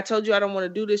was like, I told you I don't want to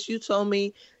do this. You told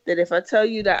me that if I tell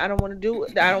you that I don't want to do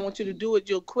it, that I don't want you to do it,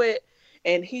 you'll quit.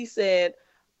 And he said,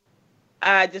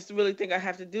 I just really think I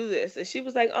have to do this. And she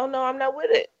was like, oh, no, I'm not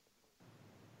with it.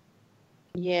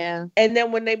 Yeah. And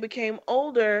then when they became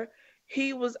older,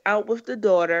 he was out with the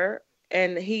daughter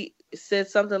and he said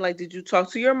something like, did you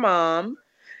talk to your mom?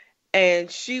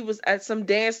 And she was at some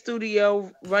dance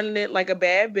studio running it like a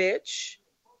bad bitch.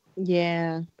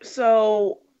 Yeah.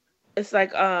 So it's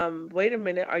like, wait a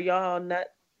minute, are y'all not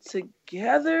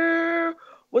together?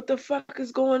 What the fuck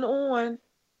is going on?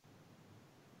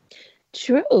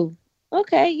 True.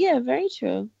 Okay, yeah, very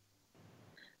true.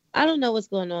 I don't know what's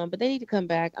going on, but they need to come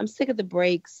back. I'm sick of the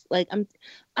breaks. Like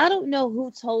I don't know who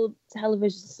told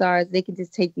television stars they can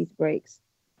just take these breaks.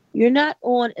 You're not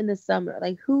on in the summer.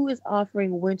 Like, who is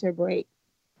offering winter break?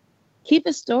 Keep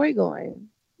a story going.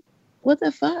 What the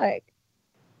fuck?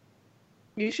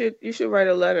 You should write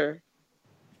a letter.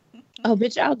 Oh,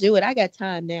 bitch, I'll do it. I got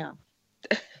time now.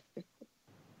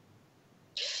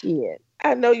 Shit.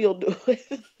 I know you'll do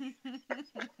it.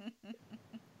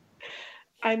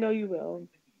 I know you will.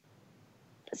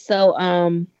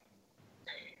 So,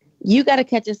 you got to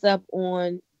catch us up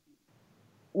on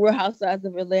Real Housewives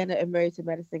of Atlanta and Married to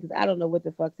Medicine, because I don't know what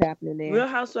the fuck's happening there. Real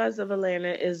Housewives of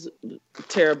Atlanta is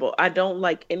terrible. I don't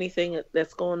like anything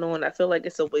that's going on. I feel like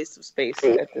it's a waste of space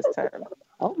at this time.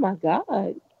 Oh my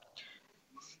God.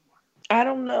 I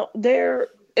don't know.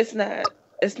 It's not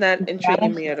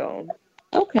intriguing me at all.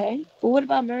 Okay. Well, what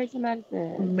about Married to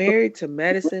Medicine? Married to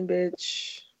Medicine,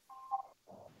 bitch.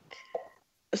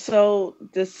 So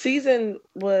the season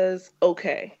was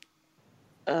okay.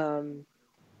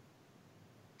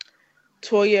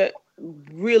 Toya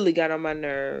really got on my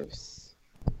nerves.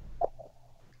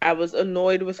 I was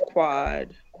annoyed with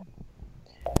Quad.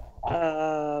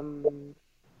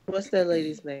 What's that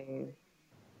lady's name?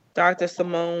 Dr.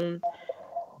 Simone.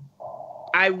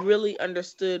 I really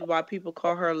understood why people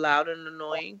call her loud and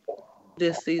annoying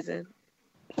this season.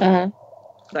 Like,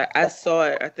 I saw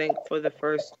it, I think,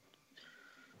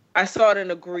 I saw it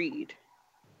and agreed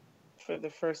for the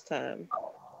first time.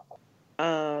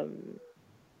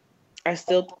 I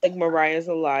still think Mariah's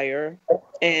a liar,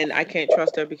 and I can't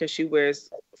trust her because she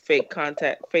wears fake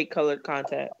colored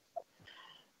contact.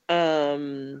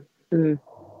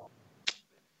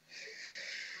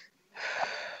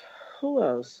 Who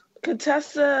else?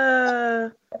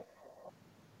 Contessa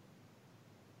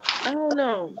I don't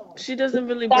know. She doesn't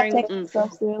really Stop bring taking oomph.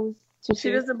 yourself serious. Too She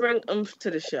serious. doesn't bring oomph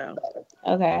to the show.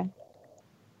 Okay.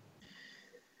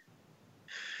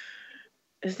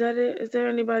 Is that it? Is there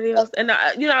anybody else? And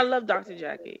I love Dr.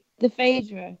 Jackie. The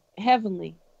Phaedra,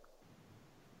 Heavenly.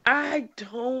 I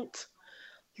don't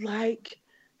like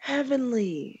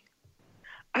Heavenly.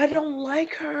 I don't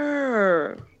like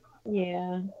her.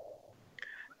 Yeah.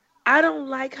 I don't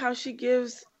like how she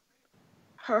gives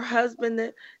her husband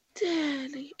the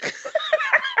daddy.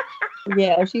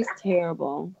 Yeah, she's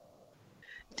terrible.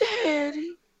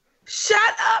 Daddy.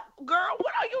 Shut up, girl.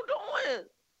 What are you doing?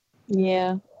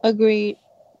 Yeah. Agreed.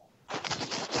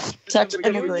 Touch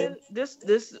and agree.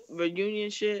 This reunion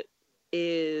shit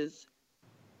is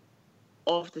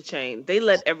off the chain. They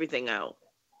let everything out.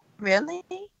 Really?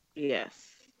 Yes.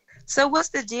 So what's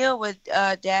the deal with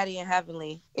Daddy and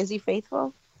Heavenly? Is he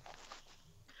faithful?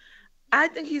 I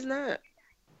think he's not.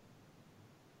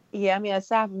 Yeah, I mean,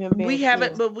 aside from him being We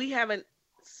haven't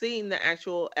seen the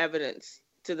actual evidence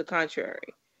to the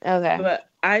contrary. Okay. But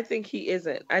I think he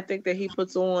isn't. I think that he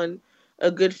puts on a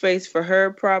good face for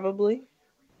her, probably.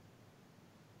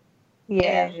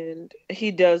 Yeah. And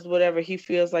he does whatever he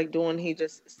feels like doing. He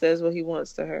just says what he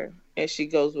wants to her, and she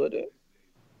goes with it.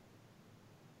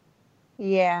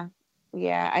 Yeah.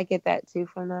 Yeah, I get that too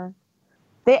from them.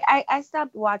 I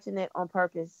stopped watching it on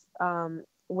purpose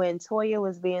when Toya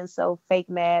was being so fake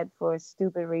mad for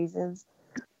stupid reasons.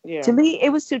 Yeah. To me,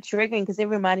 it was too triggering because it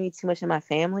reminded me too much of my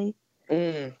family.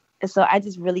 Mm. And so I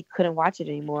just really couldn't watch it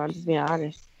anymore. I'm just being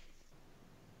honest.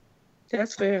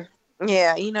 That's fair.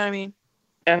 Yeah, you know what I mean?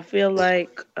 I feel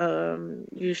like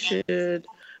you should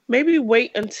maybe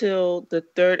wait until the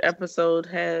 3rd episode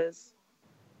has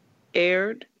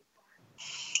aired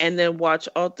and then watch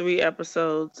all 3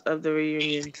 episodes of the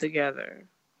reunion together.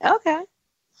 Okay.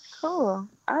 Cool.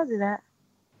 I'll do that.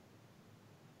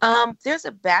 There's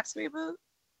a Baps reboot.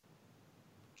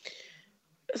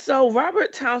 So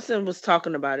Robert Townsend was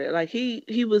talking about it. Like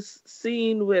he was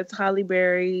seen with Halle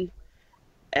Berry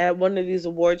at one of these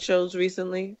award shows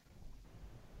recently.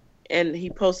 And he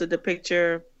posted the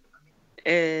picture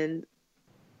and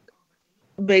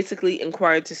basically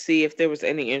inquired to see if there was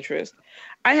any interest.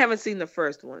 I haven't seen the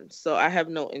first one, so I have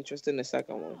no interest in the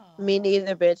second one. Me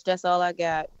neither, bitch. That's all I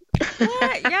got.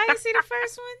 What? Y'all didn't see the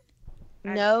first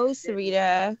one? No,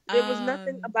 Sarita. There was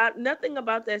nothing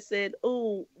about that said,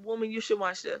 "Oh, woman, you should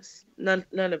watch this." None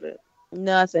of it.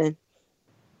 Nothing.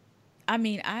 I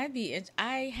mean,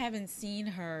 I haven't seen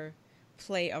her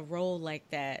play a role like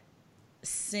that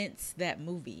since that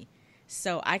movie,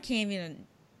 so I can't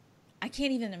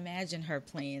even imagine her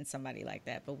playing somebody like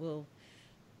that. But we'll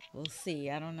see.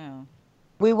 I don't know.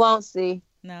 We won't see.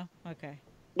 No, okay.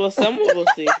 Well, someone will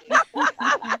see.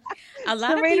 A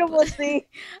lot Sarita of people will see.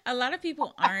 A lot of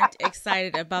people aren't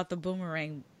excited about the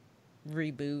Boomerang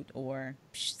reboot or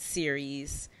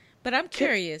series, but I'm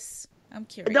curious.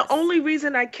 The only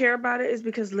reason I care about it is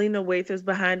because Lena Waithe is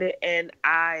behind it, and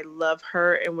I love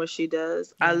her and what she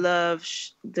does. Yeah. I love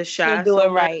the Shy. She'll do it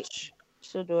right.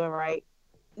 She'll do it right.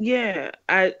 Yeah,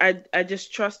 I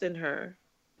just trust in her.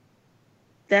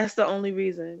 That's the only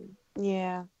reason.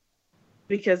 Yeah.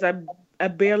 Because I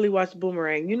barely watched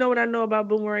Boomerang. You know what I know about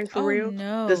Boomerang for real?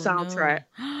 No, the soundtrack.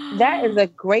 No. That is a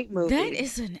great movie. That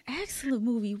is an excellent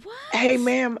movie. What? Hey,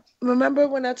 ma'am, remember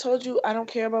when I told you I don't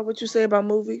care about what you say about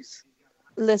movies?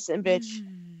 Listen, bitch.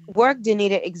 Work didn't need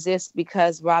to exist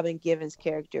because Robin Givens'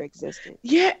 character existed.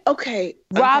 Yeah, okay.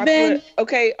 Robin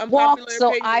walked so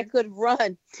opinion. I could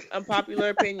run. Unpopular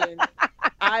opinion.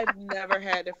 I've never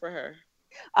had it for her.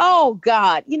 Oh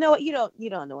God. You know what? You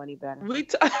don't know any better.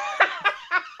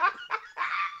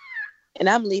 And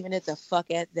I'm leaving it the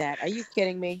fuck at that. Are you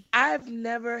kidding me? I've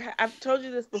told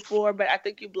you this before, but I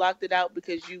think you blocked it out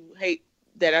because you hate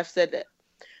that I've said that.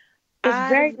 It's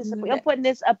very disappointing. I'm putting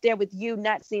this up there with you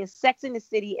not seeing Sex in the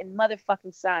City and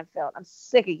motherfucking Seinfeld. I'm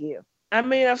sick of you. I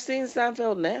mean, I've seen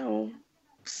Seinfeld now.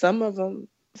 Some of them.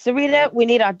 Sarita, we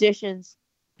need auditions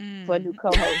for a new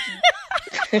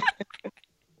co-host.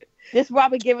 This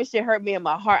Robin Givens shit hurt me in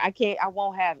my heart. I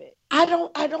won't have it. I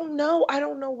don't know. I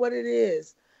don't know what it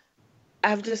is.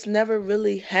 I've just never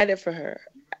really had it for her.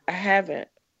 I haven't.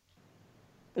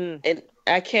 And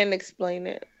I can't explain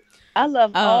it. I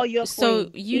love all your queens. So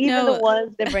even the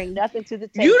ones that bring nothing to the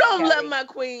table. You don't love my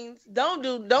queens. Don't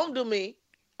do me.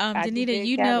 Danita,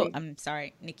 you know. I'm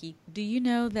sorry, Nikki. Do you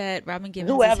know that Robin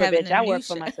Givens Whoever, is having bitch, a I new work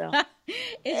show? for myself.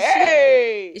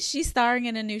 She's starring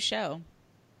in a new show.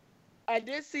 I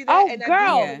did see that. Oh, and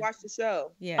girl. I did watch the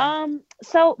show. Yeah.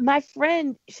 So my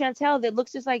friend Chantel, that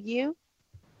looks just like you,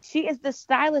 she is the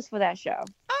stylist for that show.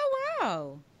 Oh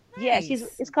wow. Nice. Yeah,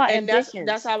 it's called and Ambitions.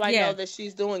 That's how I know that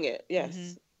she's doing it.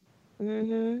 Yes.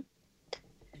 Mm-hmm.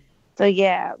 So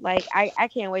yeah, like I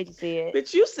can't wait to see it.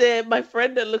 But you said my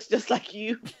friend that looks just like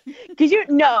you. Cause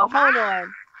hold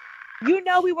on. You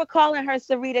know we were calling her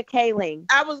Sarita Kaling.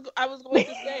 I was going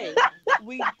to say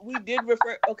we did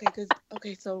refer.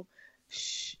 So,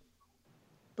 shh.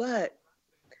 But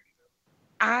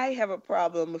I have a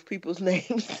problem with people's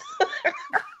names.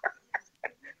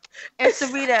 And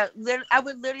Sarita, I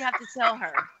would literally have to tell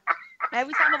her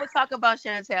every time I would talk about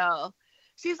Chantel.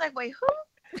 She's like, "Wait,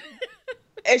 who?"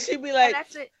 And she'd be like, and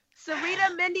 "That's it,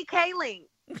 Sarita Mindy Kaling."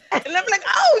 And I'm like,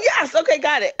 "Oh yes, okay,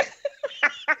 got it."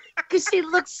 Because she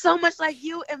looks so much like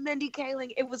you and Mindy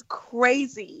Kaling. It was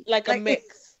crazy. Like a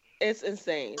mix. It's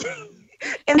insane.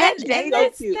 and that's so cute.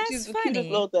 That's She's the funny. cutest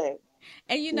little thing.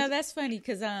 And that's funny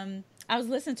because I was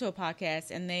listening to a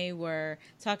podcast and they were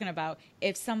talking about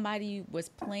if somebody was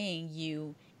playing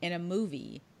you in a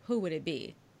movie, who would it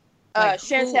be? Like,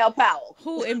 Chantel Powell.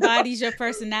 Who embodies your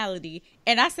personality?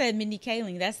 And I said Mindy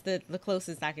Kaling. That's the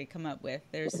closest I could come up with.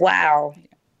 Wow. Yeah.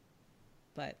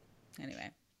 But anyway.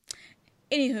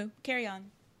 Anywho, carry on.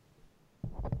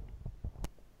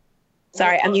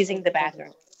 Sorry, I'm using the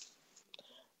bathroom.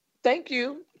 Thank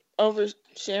you over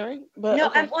sharing. But no,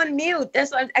 okay. I'm on mute.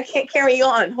 That's why I can't carry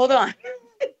on. Hold on.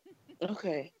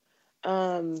 Okay.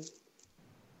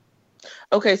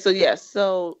 Okay, so yes,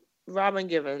 so Robin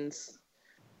Givens,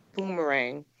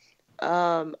 Boomerang.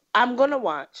 I'm gonna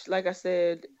watch. Like I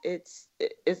said, it's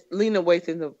Lena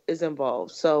Waithe is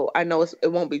involved, so I know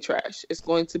it won't be trash. It's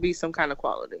going to be some kind of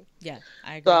quality. Yeah,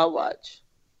 I agree. So I'll watch.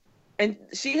 And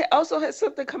she also has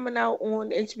something coming out on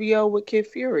HBO with Kid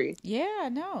Fury. Yeah, I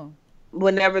know.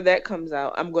 Whenever that comes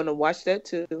out, I'm gonna watch that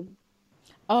too.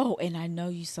 Oh, and I know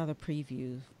you saw the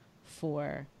preview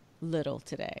for Little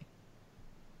today.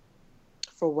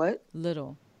 For what?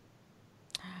 Little.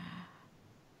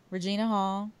 Regina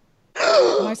Hall.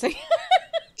 Marseille.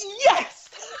 Yes.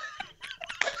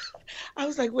 I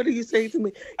was like, what are you saying to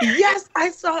me? Yes, I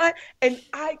saw it, and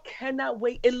I cannot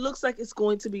wait. It looks like it's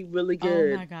going to be really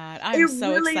good. Oh my God, I'm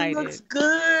so excited. It really looks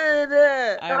good.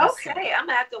 Okay, I'm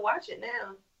gonna have to watch it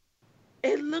now.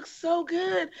 It looks so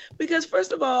good because,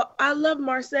 first of all, I love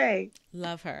Marseille.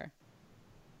 Love her.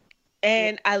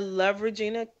 And I love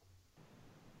Regina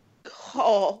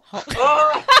Hall.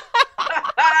 Oh.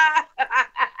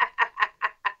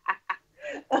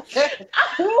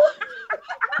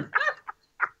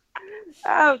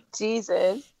 Oh,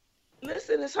 Jesus.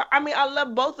 Listen, it's hard. I mean, I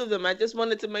love both of them. I just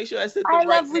wanted to make sure I said the I right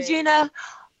love name. Regina.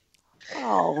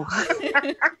 Oh.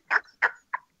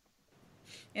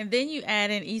 And then you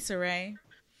add in Issa Rae.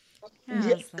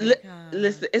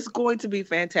 Listen, it's going to be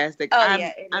fantastic. Oh,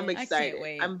 I'm excited. I can't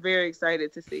wait. I'm very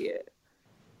excited to see it.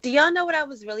 Do y'all know what I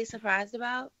was really surprised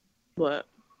about? What?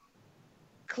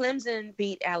 Clemson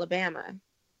beat Alabama.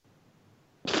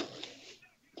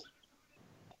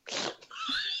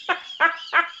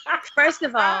 First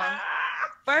of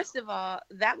all,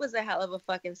 that was a hell of a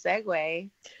fucking segue.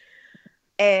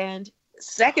 And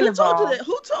second of all,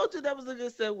 who told you that was a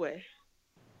good segue?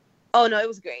 Oh no, it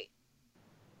was great.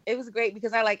 It was great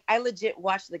because I legit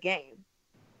watched the game.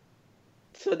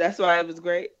 So that's why it was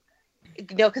great.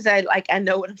 No, because I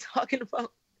know what I'm talking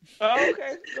about. Oh,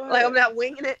 okay. Go ahead. Like I'm not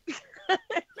winging it.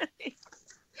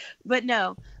 But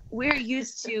no, we're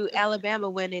used to Alabama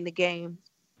winning the game,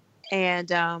 and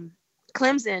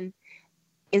Clemson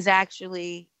is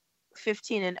actually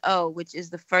 15-0, which is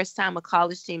the first time a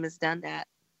college team has done that.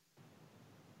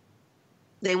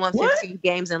 They won 15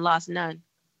 games and lost none.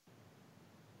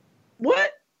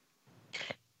 What?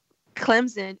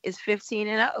 Clemson is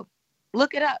 15-0.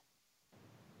 Look it up.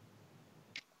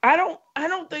 I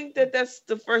don't think that that's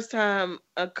the first time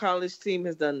a college team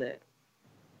has done that.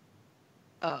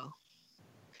 Oh.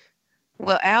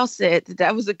 Well, Al said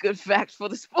that was a good fact for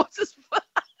the sports as fuck.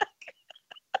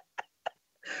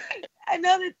 I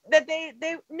know that they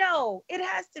no, it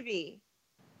has to be.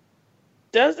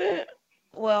 Does it?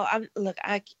 Well,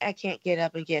 I can't get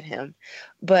up and get him.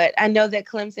 But I know that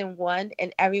Clemson won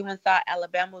and everyone thought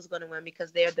Alabama was going to win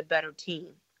because they're the better team.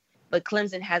 But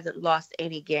Clemson hasn't lost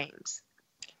any games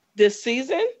this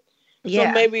season.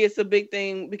 Yeah. So maybe it's a big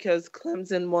thing because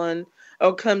Clemson won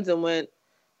or Clemson went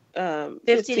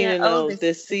 15-0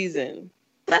 this season.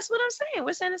 That's what I'm saying.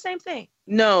 We're saying the same thing.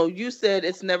 No, you said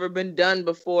it's never been done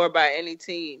before by any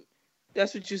team.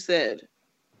 That's what you said.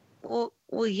 Well,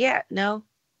 yeah, no.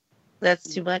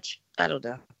 That's too much. I don't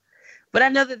know. But I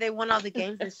know that they won all the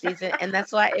games this season, and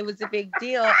that's why it was a big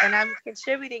deal, and I'm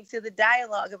contributing to the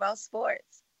dialogue about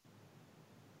sports.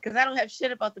 Because I don't have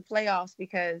shit about the playoffs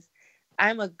because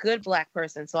I'm a good Black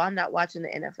person, so I'm not watching the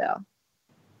NFL.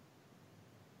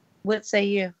 What say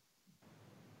you?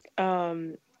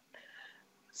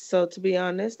 So to be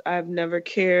honest, I've never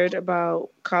cared about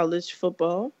college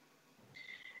football,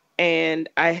 and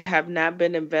I have not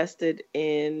been invested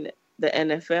in the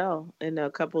NFL in a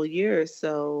couple of years.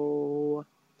 So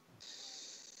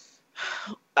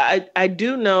I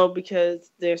do know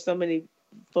because there's so many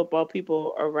football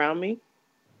people around me.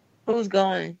 Who's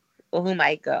going? Or who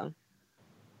might go?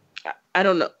 I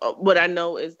don't know. What I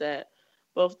know is that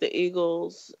both the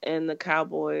Eagles and the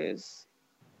Cowboys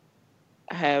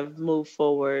have moved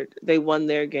forward. They won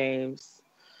their games.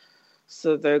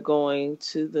 So they're going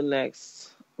to the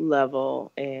next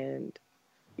level. And,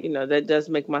 that does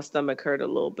make my stomach hurt a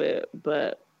little bit,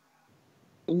 but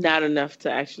not enough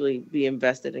to actually be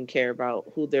invested and care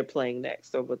about who they're playing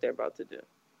next or what they're about to do.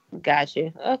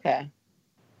 Gotcha. Okay.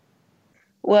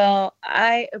 Well,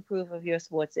 I approve of your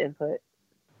sports input.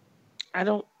 I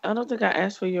don't think I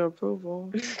asked for your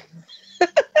approval.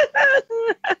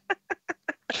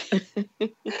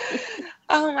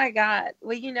 Oh my God.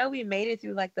 Well, we made it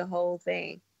through like the whole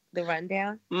thing, the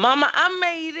rundown. Mama, I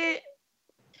made it.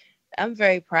 I'm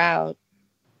very proud.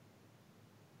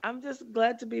 I'm just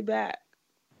glad to be back.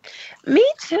 Me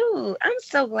too. I'm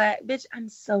so glad, bitch. I'm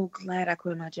so glad I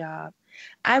quit my job.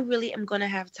 I really am going to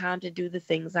have time to do the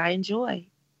things I enjoy.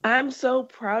 I'm so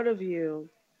proud of you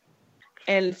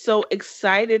and so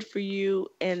excited for you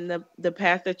and the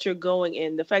path that you're going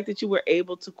in. The fact that you were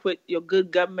able to quit your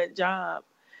good government job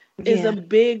is a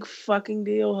big fucking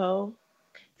deal, ho.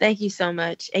 Thank you so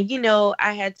much. And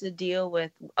I had to deal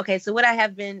with, so what I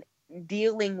have been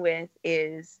dealing with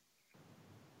is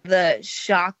the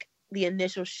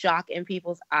initial shock in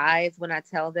people's eyes when I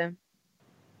tell them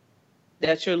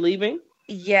that you're leaving.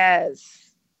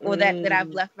 Yes. Or that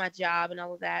I've left my job and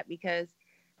all of that, because,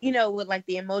 with like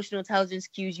the emotional intelligence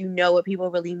cues, what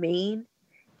people really mean.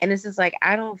 And it's just like,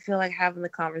 I don't feel like having the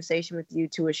conversation with you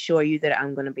to assure you that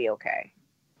I'm going to be okay.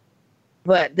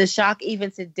 But the shock,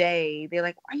 even today, they're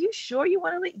like, are you sure you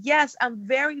want to leave? Yes, I'm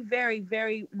very, very,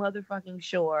 very motherfucking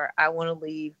sure I want to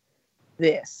leave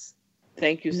this.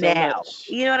 Thank you so much.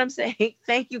 You know what I'm saying?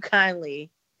 Thank you kindly.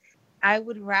 I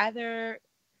would rather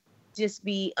just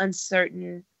be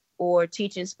uncertain or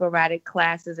teaching sporadic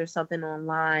classes or something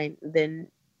online than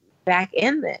back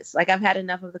in this. Like, I've had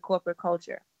enough of the corporate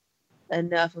culture.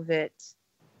 Enough of it.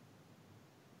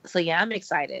 So yeah, I'm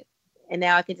excited. And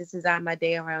now I can just design my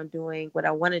day around doing what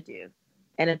I want to do.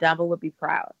 And Adama would be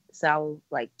proud. So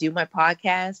I'll do my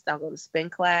podcast. I'll go to spin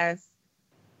class.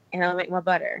 And I'll make my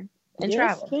butter. And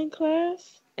travel. Spin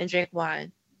class. And drink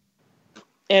wine.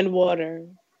 And water.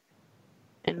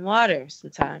 And water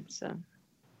sometimes. So.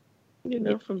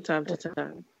 From time to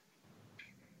time.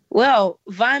 Well,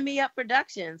 Vine Me Up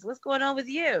Productions. What's going on with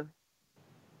you?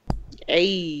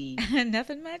 Hey.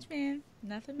 Nothing much, man.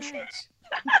 Nothing much.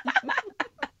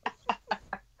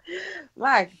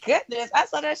 My goodness. I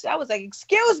saw that shit. I was like,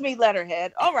 excuse me,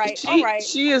 Letterhead. All right.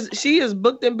 She is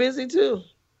booked and busy too.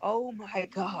 Oh my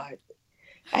God.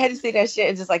 I had to see that shit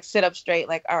and just sit up straight.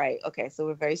 Like, all right, okay, so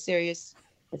we're very serious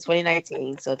in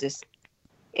 2019. So just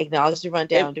acknowledge the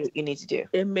rundown, do what you need to do.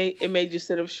 It made you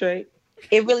sit up straight.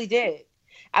 It really did.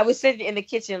 I was sitting in the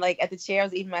kitchen, at the chair, I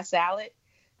was eating my salad.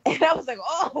 And I was like,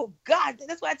 oh God,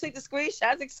 that's why I took the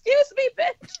screenshots. Excuse me,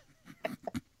 bitch.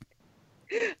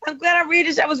 I'm glad I read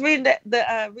it. I was reading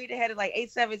the read ahead of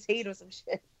 817 or some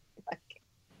shit.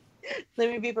 Let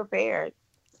me be prepared.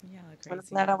 Yeah, I'm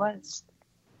glad I was.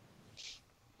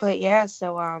 But yeah,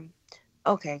 so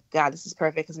okay, God, this is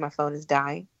perfect because my phone is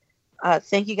dying.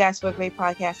 Thank you guys for a great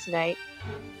podcast tonight.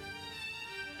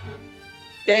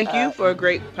 Thank you for a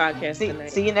great podcast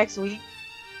tonight. See you next week.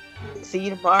 See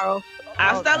you tomorrow.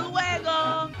 Hasta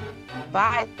luego.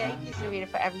 Bye. Thank you, Serena,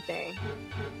 for everything.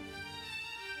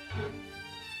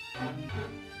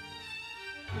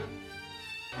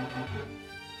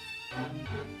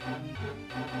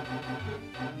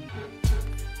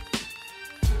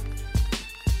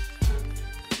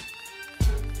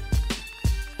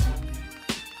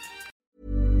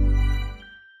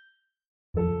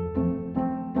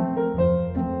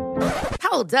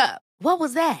 Hold up. What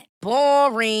was that?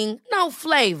 Boring. No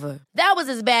flavor. That was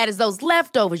as bad as those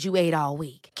leftovers you ate all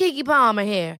week. Keke Palmer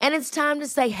here, and it's time to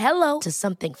say hello to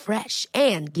something fresh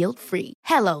and guilt-free.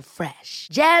 HelloFresh.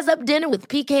 Jazz up dinner with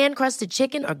pecan-crusted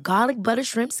chicken or garlic butter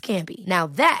shrimp scampi. Now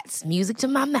that's music to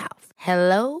my mouth.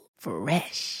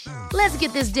 HelloFresh. Let's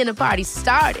get this dinner party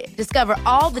started. Discover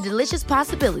all the delicious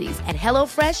possibilities at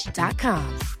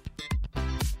HelloFresh.com.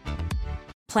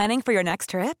 Planning for your next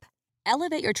trip?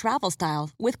 Elevate your travel style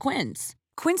with Quince.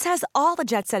 Quince has all the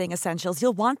jet-setting essentials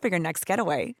you'll want for your next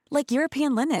getaway, like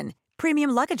European linen, premium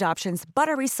luggage options,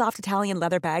 buttery soft Italian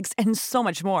leather bags, and so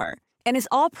much more. And is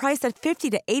all priced at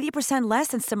 50 to 80% less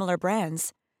than similar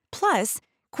brands. Plus,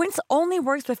 Quince only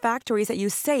works with factories that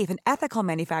use safe and ethical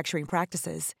manufacturing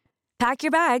practices. Pack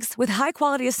your bags with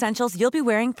high-quality essentials you'll be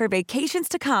wearing for vacations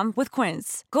to come with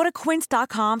Quince. Go to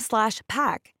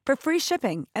quince.com/pack for free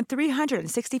shipping and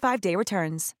 365-day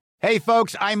returns. Hey,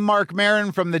 folks, I'm Mark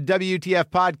Maron from the WTF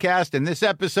Podcast, and this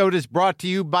episode is brought to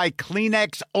you by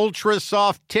Kleenex Ultra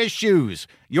Soft Tissues,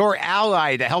 your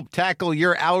ally to help tackle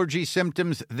your allergy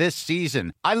symptoms this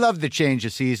season. I love the change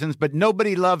of seasons, but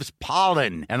nobody loves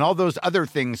pollen and all those other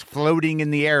things floating in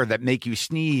the air that make you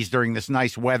sneeze during this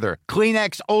nice weather.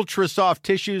 Kleenex Ultra Soft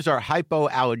Tissues are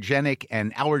hypoallergenic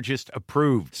and allergist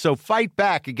approved, so fight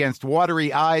back against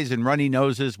watery eyes and runny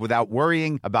noses without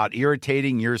worrying about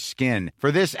irritating your skin.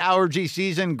 For this allergy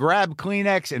season, grab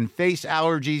Kleenex and face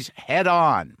allergies head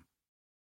on.